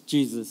that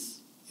Jesus.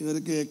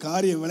 இவருக்கு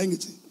காரியம்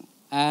விளங்கிச்சு.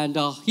 And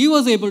he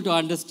was able to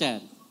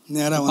understand.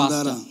 நேரா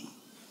வந்தாரா,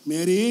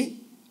 மேரி,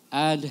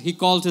 and he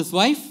called his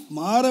wife.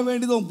 மாற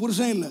வேண்டியது உன்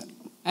புருஷன் இல்ல.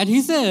 And he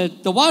said,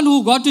 the one who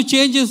got to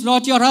change is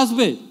not your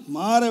husband.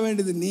 மாற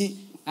வேண்டியது நீ.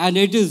 And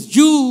it is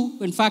you,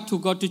 in fact, who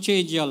got to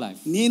change your life.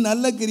 நீ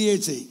நல்ல கிரியை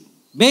செய்.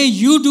 May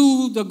you do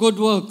the good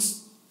works.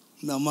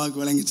 இந்த அம்மாவுக்கு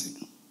விளங்கிச்சு.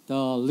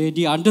 The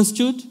lady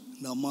understood.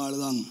 இந்த அம்மா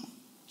அழுதாங்க.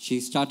 She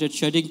started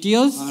shedding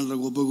tears.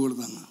 ஆண்டவருக்கு ஒப்பு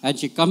கொடுத்தாங்க. And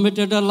she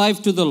committed her life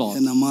to the Lord.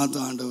 என்ன மாத்த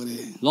ஆண்டவரே.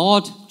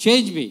 Lord,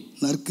 change me.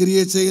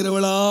 நற்கிரியை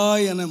செய்கிறவளா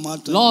என்னை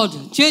மாற்று. Lord,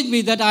 change me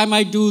that I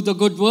might do the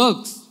good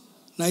works.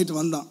 Night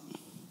வந்தான்.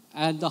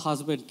 And the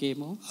husband came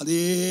home.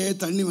 அதே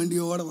தண்ணி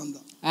வண்டியோட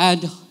வந்தான்.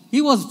 And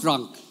he was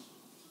drunk.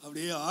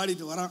 அப்படியே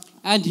ஆடிட்டு வரான்.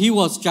 And he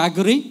was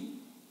staggering.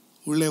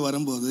 உள்ளே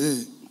வரும்போது,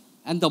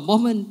 and the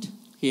moment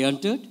he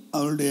entered,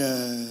 அவளுடைய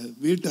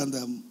வீட்டு அந்த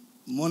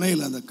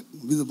முனையில் அந்த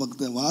இது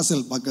பக்கத்துல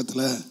வாசல்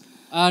பக்கத்துல,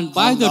 and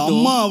by the door,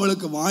 அம்மா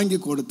அவளுக்கு வாங்கி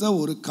கொடுத்த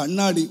ஒரு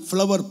கண்ணாடி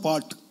flower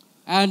pot,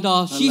 and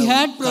she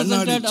had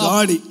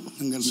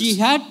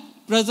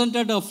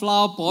presented a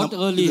flower pot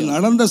earlier.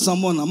 நடந்த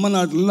சம்பவம் நம்ம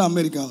நாட்டில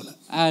அமெரிக்காவில்.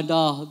 And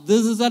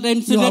this is an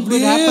incident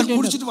that happened.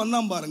 குடிச்சிட்டு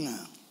வந்தான் பாருங்க.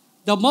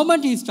 The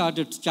moment he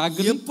started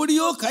staggering,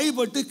 எப்படியோ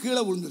கைப்பட்டு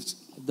கீழே விழுந்துருச்சு.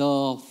 the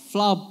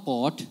flower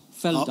pot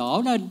fell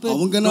down. And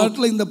அவங்க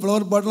நாட்டில் இந்த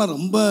ஃப்ளவர் பாட்லாம்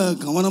ரொம்ப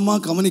கவனமா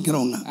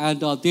கவனிக்கிறவங்க.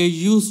 And they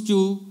used to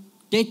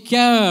take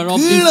care of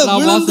these கீழே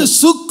விழுந்து flowers.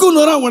 சுக்கு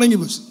நூறா உடைஞ்சு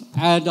போச்சு.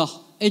 And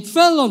it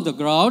fell on the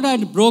ground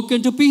and broke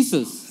into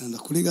pieces. அந்த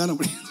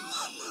குடிகாரன்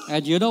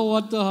And you know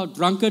what the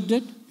drunkard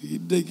did?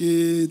 இன்னைக்கு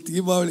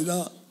தீபாவளி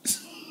தான்.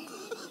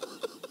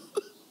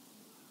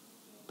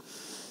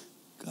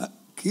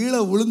 கீழே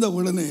விழுந்த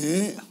உடனே,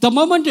 the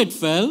moment it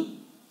fell,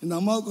 இந்த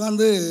அம்மா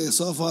உட்காந்து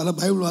சோஃபால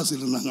பைபிள்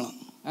வாசிட்டு இருந்தாங்களாம்.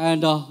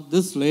 and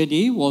this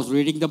lady was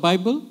reading the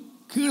Bible.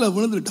 கீழே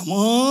விழுந்து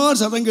டமார்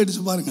சத்தம்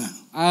கேட்டுச்சு பாருங்க.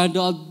 And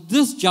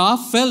this jar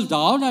fell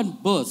down and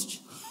burst.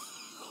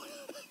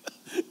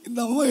 இந்த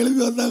அம்மா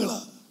எழுப்பி வந்தாங்களா?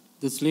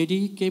 This lady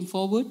came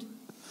forward.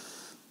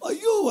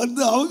 ஐயோ,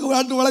 வந்து அவங்க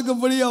நாட்டு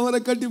வழக்கப்படி அவரை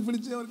கட்டி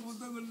பிடிச்சு அவருக்கு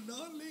முத்தம் கொடுத்து,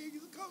 darling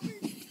is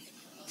coming.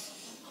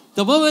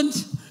 The moment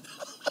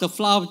the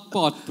flower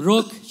pot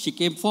broke, she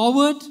came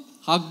forward,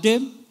 hugged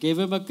him, gave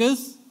him a kiss.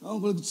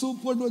 உங்களுக்கு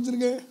சூப் போட்டு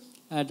வச்சிருக்கேன்.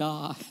 And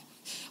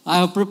I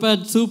have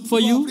prepared soup for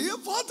you. அப்படியே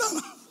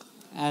பார்த்தானா?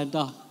 And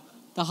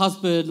the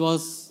husband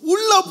was...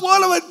 உள்ள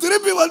போனவன்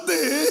திருப்பி வந்து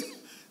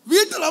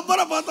வீட்டு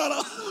நம்பரை பார்த்தானா?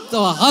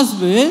 The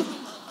husband,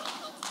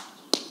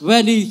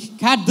 when he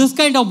had this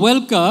kind of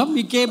welcome,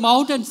 he came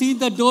out and seen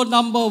the door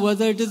number,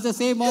 whether it is the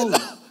same house.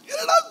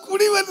 என்னடா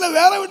குடிவெல்ல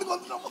வேற வீட்டுக்கு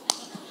வந்துட்டோம்.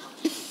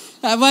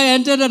 Have I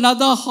entered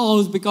another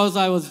house because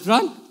I was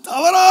drunk?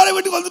 தவறான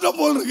வீட்டுக்கு வந்துட்டோம்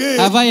போல இருக்கு.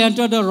 Have I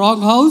entered a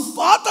wrong house?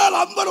 பார்த்தா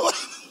number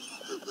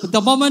But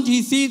the moment he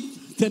sees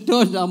the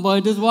door number,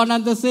 it is one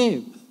and the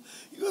same.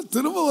 இவன்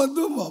திரும்ப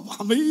வந்து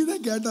அமைதியா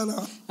கேட்டானா?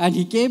 And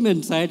he came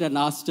inside and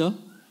asked her.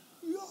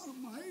 You are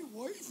my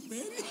wife,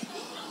 Mary.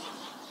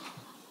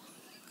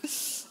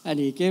 And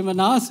he came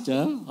and asked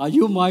her, are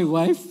you my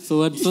wife, so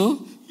and so?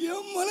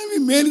 என் மனைவி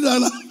மேரி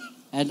தானா?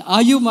 And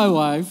are you my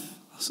wife?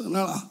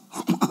 சொன்னாளா?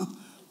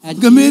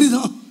 And மேரி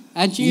தான்.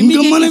 And she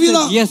immediately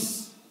said, yes.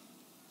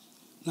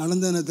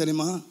 நடந்தது என்ன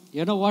தெரியுமா?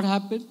 You know what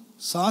happened?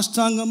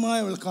 சாஷ்டாங்கமா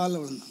இவள் கால்ல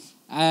விழுந்தான்.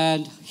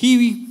 And he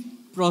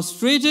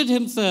prostrated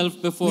himself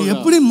before her.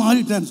 எப்படி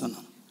மாறிட்டான்னு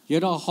சொன்னான். You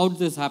know how did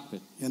this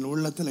happen? என்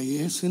உள்ளத்துல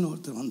இயேசுன்னு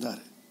ஒருத்தர்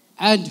வந்தாரு.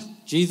 And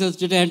Jesus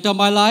did enter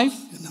my life.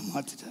 என்ன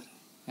மாத்திட்டாரு.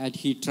 And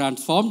he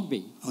transformed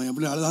me. அவன்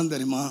எப்படி அழுதான்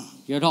தெரியுமா?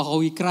 You know how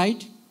he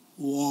cried?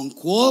 உன்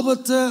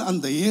கோபத்தை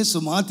அந்த இயேசு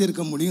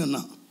மாத்திருக்க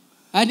முடியும்னா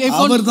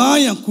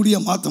அவர்தான் என் குடியை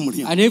மாத்த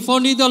முடியும். And if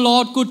only the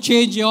Lord could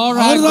change your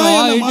anger,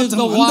 it is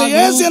the one. அந்த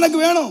இயேசு எனக்கு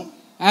வேணும்.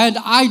 And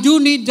I do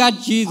need that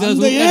Jesus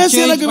who can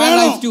change my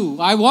life too.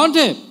 I want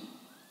him.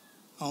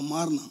 அவன்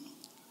மாறினான்.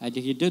 And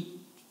he did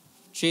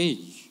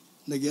change.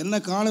 இன்னைக்கு என்ன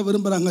காண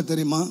விரும்புறாங்க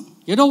தெரியுமா?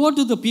 You know what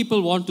do the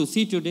people want to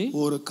see today?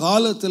 ஒரு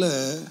காலத்துல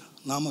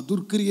நாம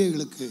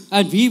துர்க்கிரியைகளுக்கு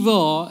and we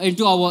were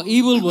into our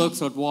evil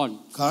works at one.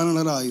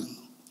 காரணரா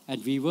இருந்தோம். And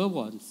we were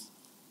once.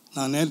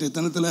 நான் நேற்று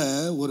தினத்துல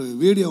ஒரு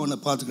வீடியோ ஒன்று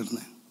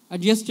பார்த்துக்கிட்டேன்.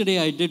 And yesterday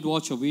I did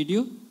watch a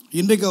video.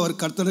 இன்றைக்கு அவர்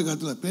கர்த்தருடைய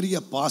கருத்துல பெரிய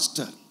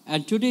pastor.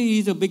 And today he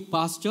is a big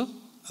pastor.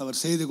 அவர்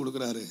செய்தி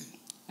கொடுக்கிறாரு.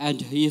 And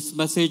his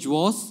message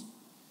was,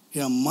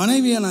 என்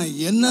மனைவியை நான்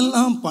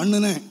என்னெல்லாம்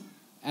பண்ணினேன்,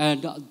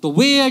 and the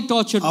way I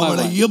tortured my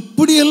அவளை wife,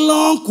 எப்படி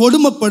எல்லாம்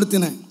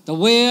கொடுமைப்படுத்தினேன், the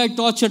way I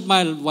tortured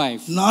my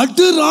wife,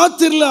 நடு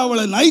ராத்திரில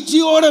அவளை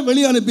நைச்சியோட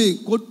வெளிய அனுப்பி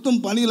கொட்டும்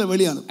பனியில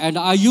வெளிய அனுப்பி, and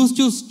I used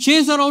to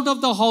chase her out of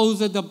the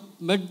house at the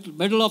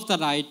middle of the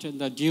night in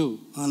the dew.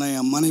 ஆனா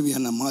என் மனைவி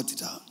என்ன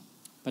மாத்திட்டா.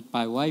 But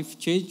my wife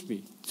changed me.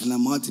 என்ன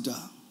மாத்திட்டா.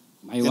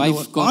 My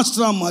wife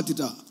பாஸ்டரா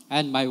மாத்திட்டா.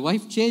 And my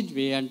wife changed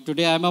me, and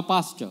today I am a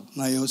pastor.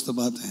 நான் யோசித்து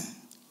பார்த்தேன்.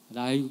 And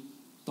I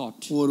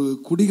thought, ஒரு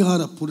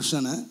குடிகார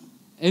புருஷனை,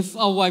 if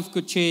a wife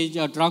could change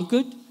a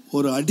drunkard,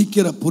 ஒரு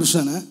அடிக்கிற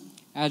புருஷனை,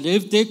 and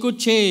if they could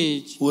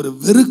change ஒரு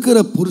வெறுக்கிற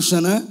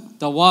புருஷனை,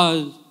 the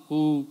one who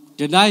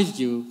denies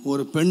you,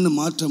 ஒரு பெண்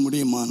மாற்ற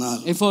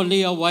முடியுமானால், if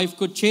only a wife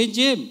could change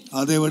him.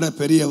 அதை விட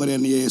பெரியவர்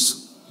என் இயேசு.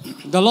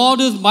 The Lord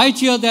is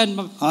mightier than.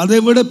 அதை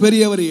விட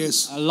பெரியவர்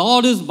இயேசு. The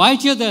Lord is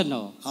mightier than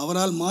no.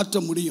 அவரால்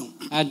மாற்ற முடியும்.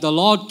 And the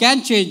Lord can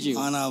change you.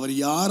 ஆனா அவர்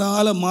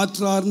யாரால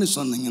மாற்றார்னு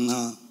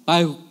சொன்னீங்கன்னா,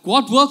 by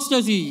what works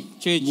does he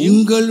change you?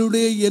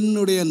 உங்களுடைய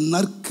என்னுடைய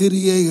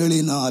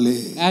நற்கிரியைகளினாலே.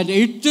 And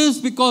it is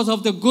because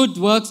of the good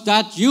works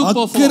that you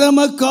perform.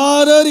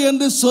 அக்கிரமக்காரர்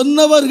என்று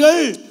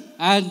சொன்னவர்கள்,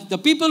 and the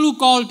people who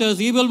called us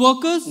evil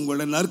workers,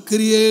 உங்களுடைய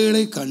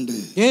நற்கிரியைகளை கண்டு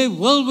they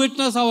will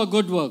witness our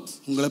good works.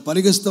 உங்களை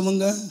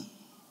பரிகசித்தவங்க,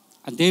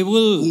 and they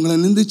will, உங்களை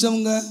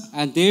நிந்திச்சவங்க,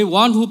 and they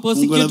one who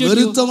persecuted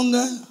you,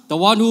 the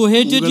one who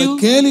hated you,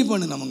 கேலி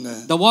பண்ணினவங்க,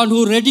 the one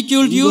who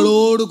ridiculed you,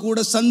 உங்களோடு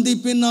கூட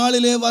சந்திப்பின்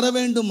நாளிலே வர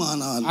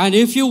வேண்டுமானால், and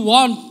if you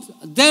want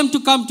them to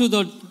come to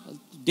the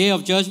day of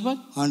judgment,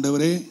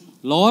 ஆண்டவரே,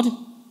 Lord,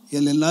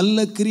 என்னை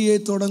நல்ல கிரியை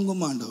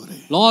தொடங்கும் ஆண்டவரே.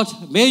 Lord,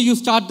 may you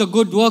start the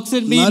good works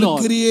in me, Lord.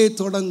 நற்கிரியை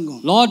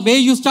தொடங்கும். Lord, may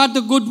you start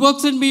the good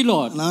works in me,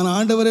 Lord. நான்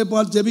ஆண்டவரை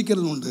பார்த்து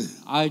ஜெபிக்கிறது உண்டு.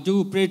 I do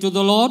pray to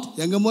the Lord.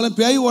 எங்க மூலம்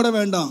பேய் ஓட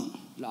வேண்டாம்.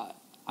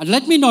 And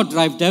let me not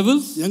drive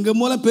devils. எங்க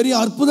மூலம் பெரிய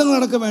அற்புதங்கள்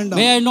நடக்க வேண்டாம்.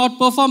 May I not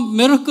perform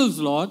miracles,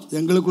 Lord.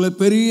 எங்களுக்குள்ள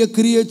பெரிய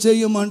கிரியை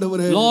செய்யும்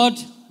ஆண்டவரே. Lord,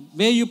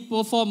 may you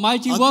perform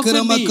mighty works in me.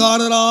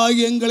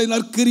 அக்கிரமக்காரராய் எங்களை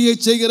நற்கிரியை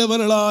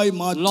செய்கிறவர்களாய்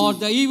மாற்று. Lord,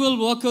 the evil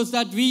workers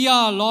that we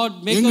are, Lord,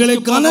 make எங்களை us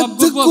to perform good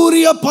works.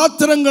 கனத்துக்குரிய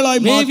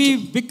பாத்திரங்களாய் மாற்று. May we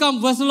become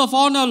vessel of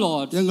honor,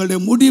 Lord.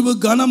 எங்களுடைய முடிவு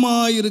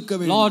கனமாய் இருக்க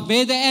வேண்டும். Lord,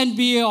 may the end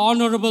be an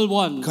honorable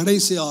one.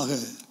 கடைசியாக,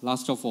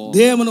 last of all,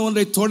 தேவன்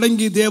ஒன்றை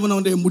தொடங்கி தேவன்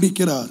ஒன்றை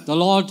முடிக்கிறார். the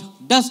Lord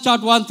does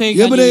start one thing.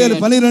 எபிரேயர்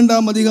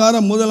 12ஆம்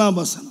அதிகாரம் 1ஆம்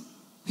வசனம்.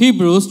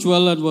 Hebrews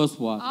 12 and verse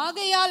 1.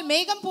 ஆகையால்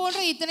மேகம் போன்ற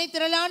இத்தனை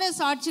திரளான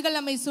சாட்சிகள்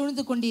நம்மை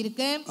சூழ்ந்து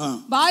கொண்டிருக்க,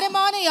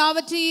 பாரமான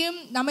யாவற்றையும்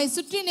நம்மை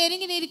சுற்றி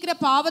நெருங்கி நிற்கிற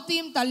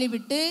பாவத்தையும்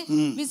தள்ளிவிட்டு,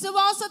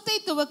 விசுவாசத்தை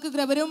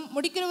துவக்குகிறவரும்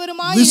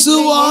முடிக்கிறவருமாய்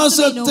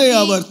விசுவாசத்தை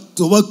அவர்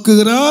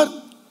துவக்குகிறார்,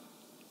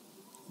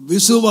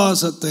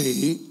 விசுவாசத்தை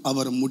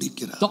அவர்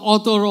முடிக்கிறார். The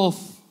author of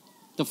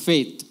the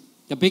faith,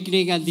 the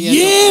beginning and the end.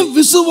 ஏன்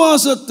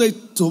விசுவாசத்தை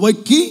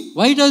துவக்கி,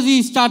 Why does he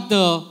start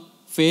the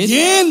faith?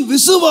 ஏன்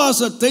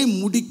விசுவாசத்தை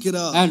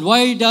முடிக்கிறார்? And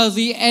why does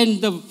he end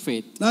the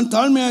faith? நான்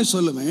தாழ்மையாய்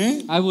சொல்லுவேன்.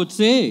 I would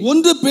say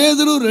 1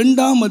 பேதுரு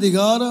 2ஆம்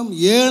அதிகாரம்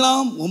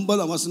 7ஆம்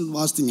 9ஆம் வசனம்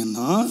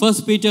வாசித்தீங்கன்னா,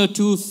 1 Peter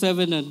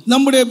 2:7 and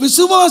நம்முடைய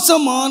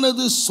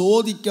விசுவாசமானது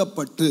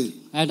சோதிக்கப்பட்டு,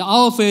 and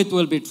our faith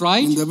will be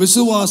tried, இந்த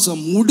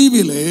விசுவாசம்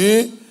முடிவிலே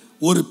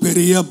ஒரு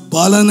பெரிய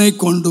பலனை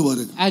கொண்டு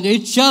வருகிறது. and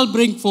it shall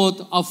bring forth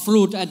a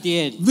fruit at the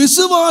end.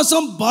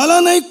 விசுவாசம்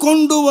பலனை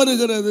கொண்டு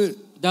வருகிறது.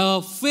 The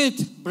faith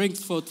brings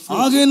forth fruit.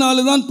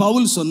 ஆகையினால தான்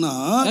பவுல்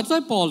சொன்னார், That's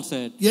why Paul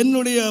said,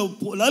 என்னுடைய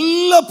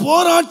நல்ல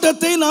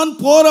போராட்டத்தை நான்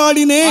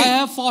போராடினேன், I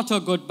have fought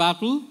a good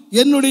battle,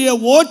 என்னுடைய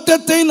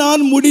ஓட்டத்தை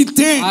நான்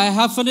முடித்தேன், I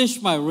have finished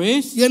my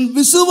race, என்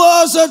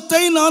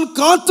விசுவாசத்தை நான்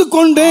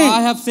காத்துக்கொண்டேன்.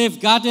 I have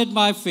safeguarded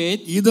my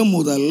faith. இது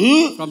முதல்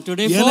From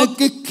today forth,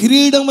 எனக்கு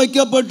கிரீடம்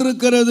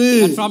வைக்கப்பட்டிருக்கிறது.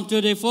 and from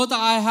today forth,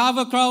 I have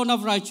a crown of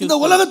இந்த righteousness.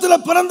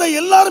 உலகத்துல பிறந்த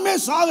எல்லாருமே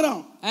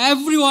சாகுறான்.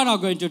 Everyone are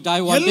going to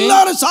die one day.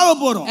 எல்லாரும் சாக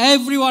போறோம்.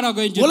 Everyone are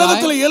going to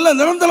உலகத்துல die, எல்லாம்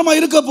நிரந்தரமா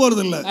இருக்க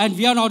போறது இல்ல. and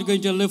we are not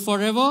going to live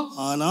forever.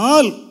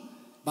 ஆனால்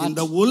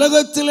இந்த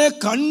உலகத்திலே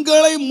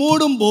கண்களை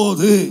மூடும்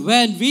போது,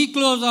 When we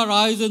close our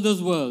eyes in this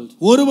world,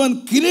 ஒருவன்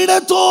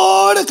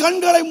கிரீடத்தோடு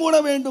கண்களை மூட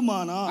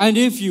வேண்டுமானால், and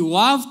if you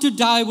have to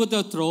die with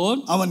a throne,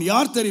 அவன்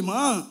யார்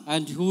தெரியுமா?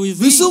 and who is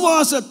he?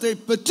 விசுவாசத்தை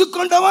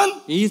பெற்றுக்கொண்டவன்,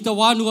 He is the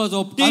one who has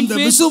obtained அந்த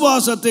faith,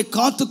 விசுவாசத்தை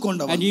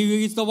காத்துக்கொண்டவன். and he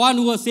is the one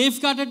who has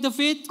safeguarded the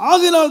faith.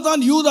 ஆகினால்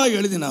தான் யூதா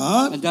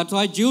எழுதினார், And that's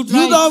why Jude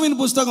writes, யூதாவின்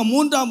புஸ்தகம்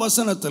 3ஆம்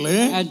வசனத்திலே,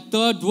 and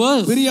 3rd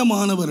verse,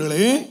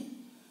 பிரியமானவர்களே,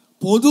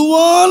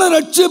 பொதுவான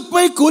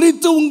ரட்சிப்பை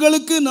குறித்து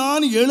உங்களுக்கு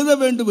நான் எழுத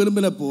வேண்டும்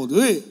விரும்பின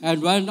போது, and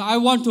when I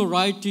want to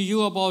write to you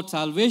about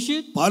salvation,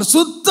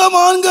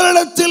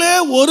 பரிசுத்தவான்களிடத்திலே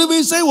ஒரு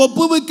விசை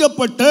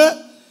ஒப்புவிக்கப்பட்ட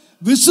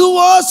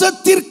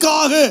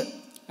விசுவாசத்திற்காக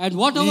and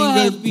whatever நீங்கள்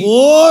has been,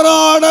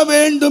 போராட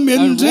வேண்டும்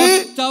and என்று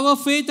whatever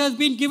faith has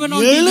been given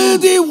unto you,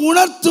 எழுதி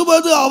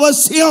உணர்த்துவது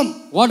அவசியம்.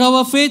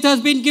 whatever faith has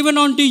been given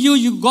unto you,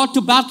 you got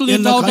to battle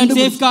it out and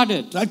safeguard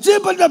it.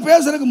 ரட்சிப்பட்ட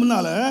பேசுறதுக்கு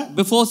முன்னால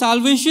Before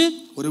salvation,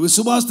 ஒரு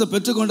விசுவாசத்தை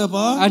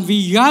பெற்றுக்கொண்டப்பா, and we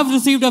have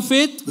received a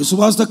faith,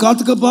 விசுவாசத்தை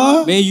காத்துக்கப்பா,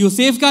 may you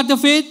safeguard the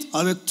faith,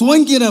 அதை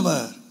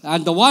துவங்கினவர்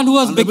and the one who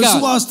has அந்த begun,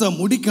 விசுவாசத்தை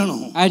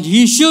முடிக்கணும். and he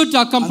should அந்த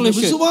accomplish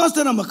it,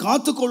 விசுவாசத்தை நம்ம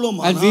காத்துக்கொள்வோம்.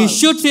 and we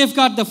should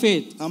safeguard the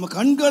faith. நம்ம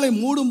கண்களை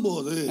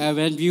மூடும்போது, And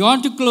when we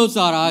want to close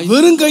our eyes,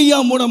 வெறும் கையா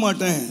மூட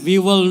மாட்டேன், we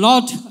will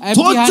not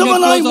empty-handed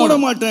தோற்றவனாய் close மூட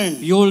our, மாட்டேன்,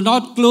 you will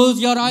not close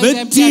your eyes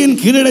வெற்றியின்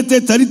empty-handed, கிரீடத்தை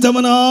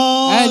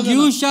தரித்தவனாக and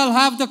you shall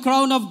have the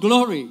crown of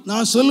glory.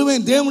 நான்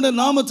சொல்லுவேன், தேவனுடைய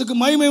நாமத்துக்கு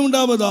மகிமை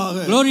உண்டாவதாக.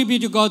 Glory be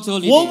to God's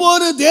holy name.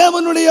 ஒவ்வொரு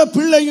தேவனுடைய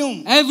பிள்ளையும்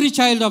Every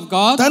child of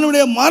God,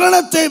 தன்னுடைய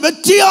மரணத்தை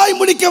வெற்றியாய்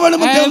முடிக்க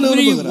வேண்டும் என்று தேவன்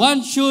விரும்புகிறார். everyone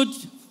should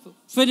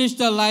finish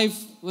their life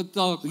with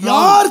the crown.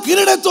 யார்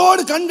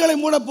கிரீடத்தோடு கண்களை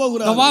மூட The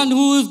போகிறார்? one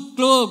who is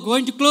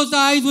going to close the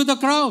eyes with a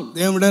crown.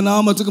 தேவனுடைய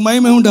நாமத்துக்கு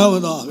மகிமை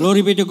உண்டாவதாக.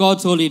 Glory be to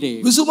God's holy name.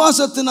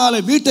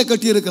 விசுவாசத்தினாலே வீட்டை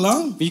கட்டி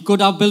இருக்கலாம், We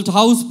could have built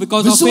house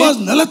because of விசுவாச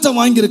faith. நிலத்தை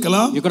வாங்கி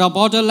இருக்கலாம். You could have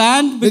bought a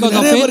land because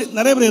of faith.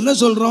 நிறைய பேர் என்ன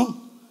சொல்றோம்?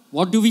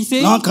 What do we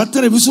say? நான்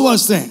கர்த்தரை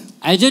விசுவாசித்தேன்,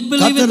 I did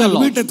believe in the கர்த்தர்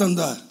Lord. வீட்டை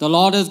தந்தார், The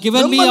Lord has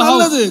given me ரொம்ப a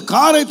house, நல்லது,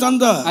 காரை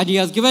தந்தார், and He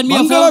has given me a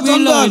Mangala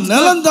four-wheeler. தந்தார்,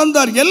 நிலம்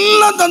தந்தார்,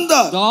 எல்லாம்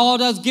தந்தார். The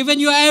Lord has given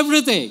you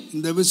everything,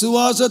 இந்த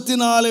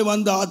விசுவாசத்தினாலே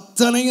வந்த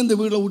அத்தனையும் இந்த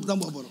வீட்ல விட்டு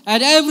தான் போறோம்.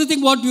 and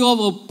everything what you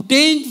have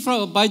obtained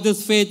by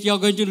this faith, you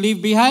are going to leave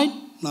behind.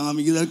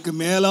 நாம் இதற்கு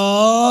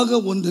மேலாக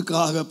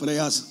ஒன்றுக்காக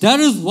பிரயாசம்.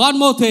 There is one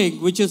more thing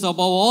which is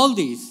above all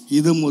these.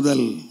 இது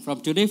முதல் From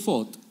today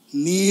forth,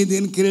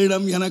 நீதின்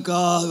கிரீடம்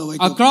எனக்காக a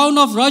வைக்கப்படும். crown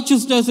of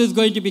righteousness is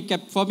going to be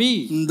kept for me.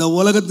 இந்த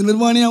உலகத்து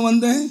நிர்வாணியா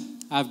வந்தேன்,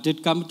 I did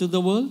come to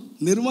the world.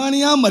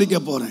 நிர்வாணியா மரிக்க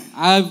போறேன்.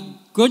 I'm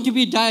going to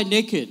be die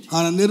naked.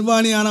 ஆனா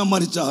நிர்வாணியானா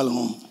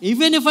மரிச்சாலும்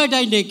Even if I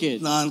die naked,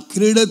 நான்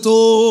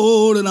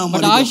கிரீடத்தோடு நான்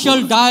but I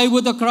shall die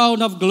with a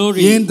crown of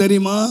glory. ஏன்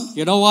தெரியுமா?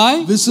 You know why?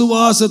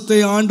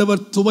 விசுவாசத்தை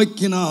ஆண்டவர்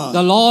துவக்கினார்,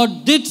 The Lord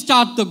did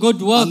start the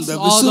good works அந்த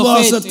of the faith.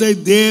 விசுவாசத்தை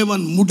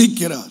தேவன்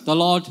முடிக்கிறார். The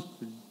Lord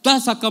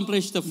does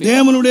accomplish the faith.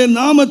 தேவனுடைய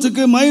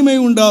நாமத்துக்கு மகிமை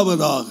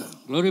உண்டாவதாக.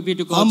 Glory be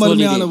to God's holy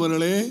name.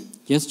 அமர்மையானவர்களே,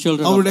 Yes,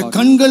 children of அவருடைய God.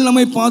 கண்கள்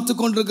நம்மை பார்த்து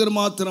கொண்டிருக்கிற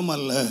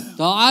மாத்திரமல்ல,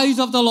 The eyes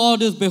of the Lord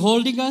is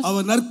beholding us.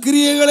 அவர்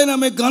நற்கிரியைகளை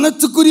நம்மை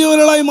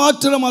கனத்துக்குரியவர்களாய்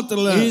மாற்ற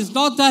மாத்திரல்ல, It is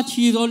not that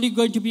He is only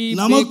going to be make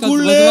us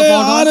நமக்குள்ளே worthy of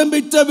honor.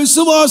 ஆரம்பித்த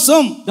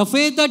விசுவாசம் The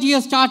faith that He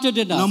has started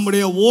in us,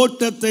 நம்முடைய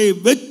ஓட்டத்தை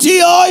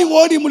வெற்றியாய்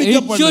ஓடி முடிக்க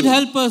it should பண்ணும்.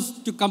 help us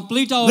to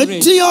complete our race.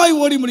 வெற்றியாய்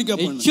ஓடி முடிக்க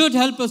It பண்ணும். should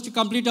help us to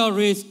complete our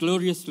race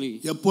gloriously.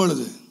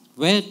 எப்பொழுது?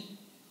 When?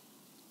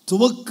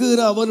 துவக்குகிற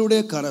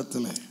அவருடைய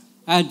கரத்திலே.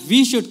 And we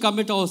should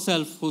commit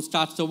ourselves who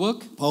starts the work.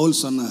 Pavul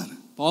சொன்னார்,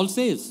 Paul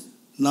says,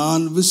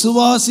 நான்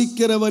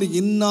விசுவாசிக்கிறவர்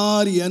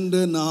இன்னார்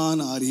என்று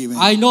நான் அறிவேன்.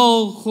 I know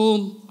whom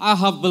I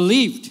have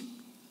believed.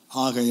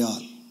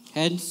 ஆகையால்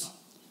Hence,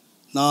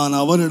 நான்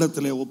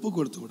அவரிடத்திலே ஒப்பு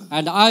கொடுத்து விடுகிறேன்.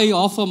 and I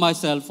offer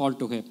myself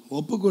unto Him.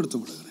 ஒப்பு கொடுத்து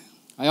விடுகிறேன்.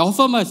 I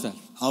offer myself.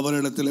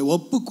 அவரிடத்திலே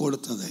ஒப்பு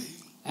கொடுத்ததை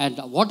And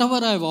whatever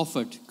I have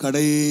offered,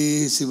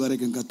 கடைசி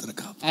வரைக்கும் கர்த்தர்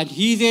காப்பார். and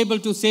He is able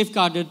to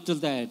safeguard it till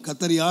the end.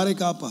 கர்த்தர் யாரை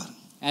காப்பார்?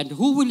 And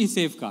who will he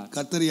safeguard?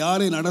 கர்த்தர்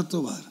யாரை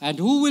நடத்துவார்? And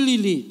who will he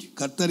lead?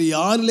 கர்த்தர்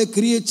யாரிலே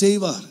கிரியை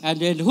செய்வார்?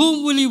 And in whom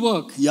will he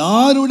work?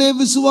 யாருடைய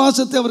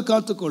விசுவாசத்தை அவர்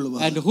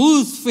காத்துக்கொள்வார்? And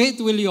whose faith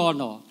will he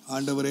honor?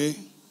 ஆண்டவரே,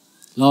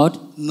 Lord,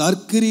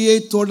 நற்கிரியை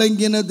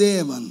தொடங்கின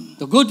தேவன்,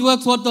 the good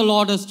works what the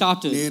Lord has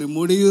started, நீர்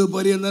முடிவு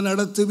பரியந்த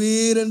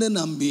நடத்துவீர் என்று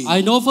நம்பி,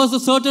 I know for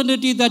the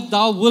certainty that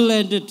thou will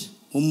end it.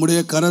 உம்முடைய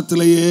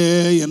கரத்திலேயே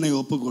என்னை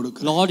ஒப்பு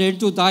கொடுக்கிறேன். Lord,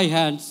 into thy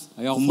hands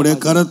I offer. உம்முடைய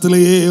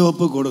கரத்திலேயே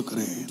ஒப்பு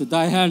கொடுக்கிறேன். To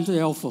thy hands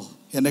I offer.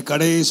 என்னை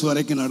கடைசி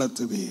வரைக்கும்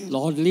நடத்துவீர்.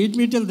 Lord, lead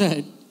me till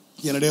then.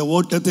 என்னுடைய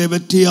ஓட்டத்தை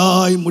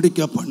வெற்றியாய்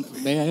முடிக்க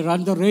பண்ணுவீர். May I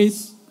run the race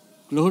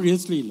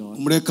gloriously, Lord.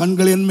 உம்முடைய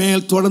கண்கள் என்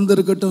மேல் தொடர்ந்து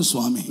இருக்கட்டும்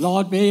சுவாமி.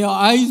 Lord, may your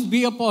eyes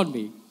be upon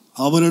me.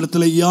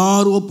 அவரிடத்துல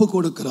யார் ஒப்பு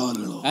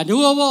கொடுக்கிறார்களோ, And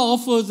whoever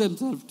offers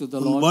himself to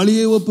the Lord,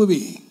 வழியை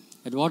ஒப்புவி,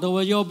 and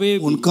whatever your way,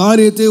 உன்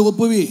காரியத்தை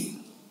ஒப்புவி,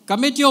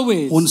 commit your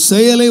ways, உன்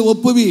செயலை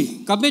ஒப்புவி,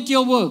 commit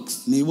your works.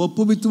 நீ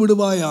ஒப்புவித்து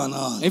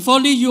விடுவாயானால், If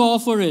only you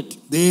offer it,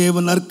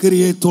 தேவன்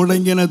நற்கிரியை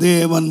தொடங்கின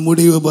தேவன்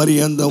முடிவு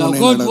பரியந்த the உன்னை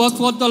good நடத்தும். works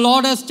what the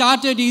Lord has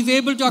started, he is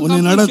able to உன்னை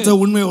accomplish நடத்த it,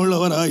 உண்மை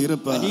உள்ளவராய்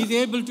இருப்பார். and he is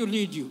able to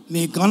lead you,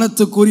 நீ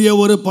கனத்துக்குரிய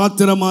ஒரு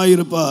பாத்திரமாய்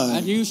இருப்பாய்.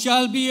 and you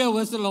shall be a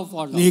vessel of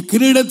honor, நீ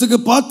கிரீடத்துக்கு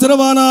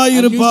பாத்திரமானாய் and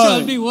you இருப்பாய்.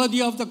 shall be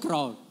worthy of the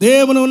crown.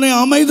 தேவன் உன்னை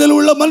அமைதல்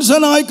உள்ள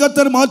மனுஷனாய்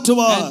கர்த்தர்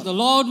மாற்றுவார். And the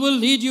Lord will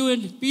lead you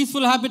in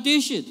peaceful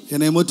habitation.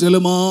 என்னை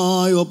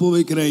முற்றிலுமாய்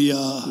ஒப்புவிக்கிறேன்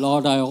ஐயா.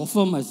 Lord, I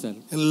offer myself.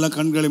 எல்லா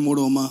கண்களை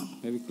மூடுவோமா?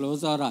 May we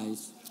close our eyes.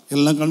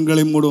 எல்லா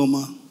கண்களை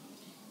மூடுவோமா?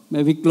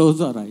 May we close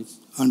our eyes.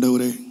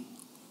 ஆண்டவரே,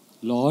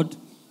 Lord,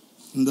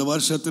 இந்த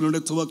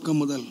வருஷத்தினுடைய துவக்கம்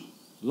முதல்,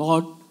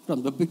 Lord,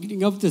 from the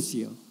beginning of this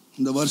year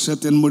இந்த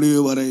வருஷத்தின்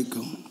முடிவு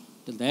வரைக்கும்,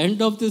 till the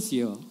end of this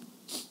year,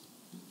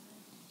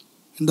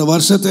 இந்த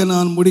வருஷத்தை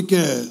நான் முடிக்க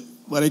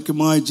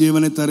வரைக்குமாய்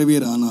ஜீவனை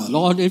தருவீரானால்,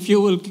 Lord, if you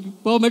will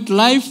permit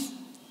life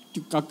to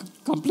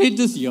complete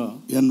this year,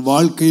 என்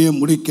வாழ்க்கையை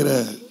முடிக்கிற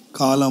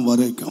காலம்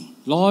வரைக்கும்,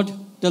 Lord,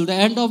 till the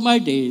end of my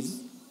days,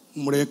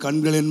 உம்முடைய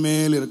கண்களின்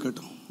மேல்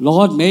இருக்கட்டும்.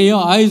 Lord, may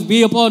your eyes be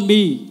upon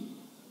me.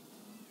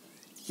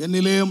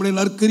 என்னிலே உம்முடைய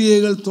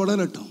நற்கிரியைகள்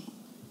தொடரட்டும்.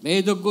 May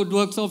the good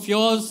works of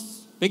yours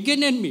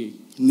begin in me.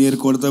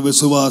 நீர் கொடுத்த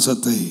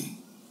விசுவாசத்தை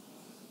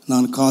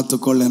நான்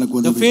காத்துக்கொள்ள எனக்கு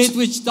The உதவி faith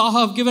which thou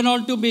hast given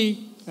unto me,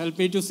 help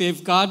me to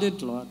safeguard it,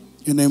 Lord.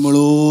 என்னை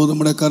முழுவதும்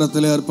உம்முடைய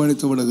கரத்திலே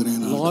அர்ப்பணித்து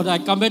விடுகிறேன். Lord,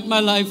 I commit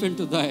my life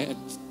into thy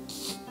hands.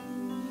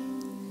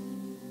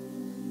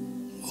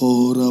 ஓ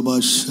ரபா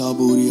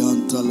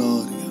ஷாபூரியான்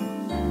தலாரியா,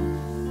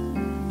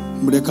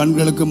 உம்முடைய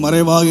கண்களுக்கு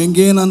மறைவாக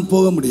எங்கே நான்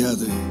போக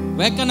முடியாது.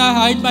 Where can I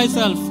hide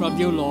myself from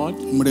you, Lord?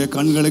 உம்முடைய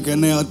கண்களுக்கு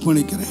என்னை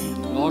அர்ப்பணிக்கிறேன்.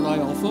 Lord,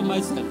 I offer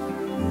myself.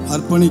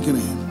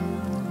 அர்ப்பணிக்கிறேன்.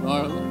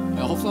 Lord,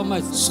 I offer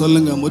myself.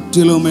 சொல்லுங்க,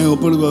 முற்றிலுமே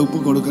ஒப்பு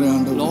கொடுக்கிறேன்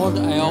ஆண்டவரே. Lord,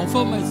 I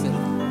offer myself.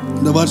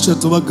 இந்த வருஷ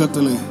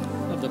துவக்கத்திலே,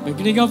 At the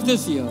beginning of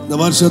this year, இந்த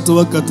வருஷ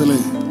துவக்கத்திலே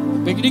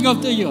beginning of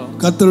the year,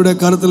 கர்த்தருடைய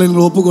கரத்திலே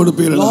நீங்கள் ஒப்பு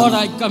கொடுப்பீர்களா? Lord,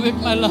 I commit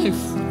my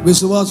life.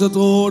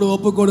 விசுவாசத்தோடு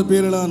ஒப்பு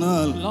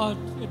கொடுப்பீர்களானால், Lord,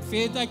 in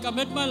faith I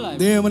commit my life.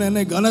 தேவன்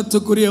என்னை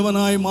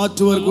கனத்துக்குரியவனாய்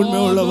மாற்றுவர் உண்மை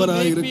Lord will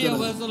உள்ளவராய் make me a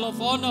இருக்கிறார். vessel of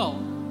honor.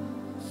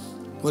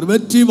 ஒரு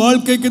வெற்றி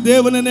வாழ்க்கைக்கு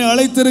தேவன் என்னை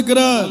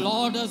அழைத்திருக்கிறார். The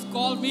Lord has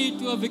called me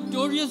to a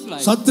victorious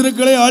life.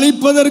 சத்துருக்களை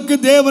அழிப்பதற்கு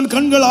தேவன்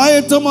கண்கள்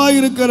ஆயத்தமாய்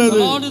The இருக்கிறது.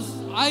 Lord's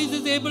eyes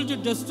is able to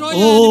destroy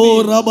O your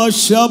enemies. ரபா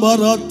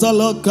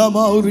ஷபரத்தல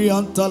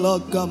கமௌரியந்தல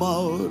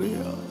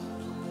கமௌரியா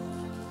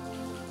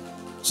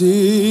ஜீ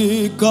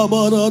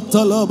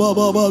கபரத்தல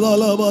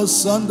பபதல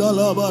பசந்தல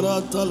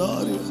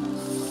பரத்தலாரியா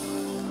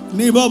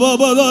நீ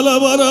பபதல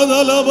பரதல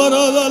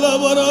பரதல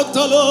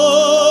பரத்தல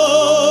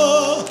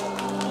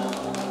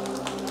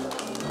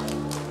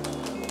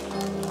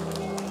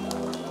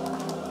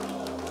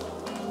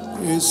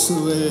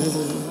இயேசுவே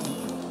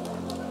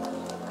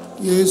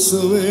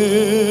இயேசுவே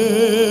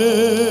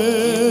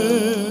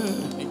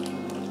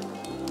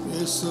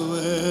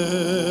இயேசுவே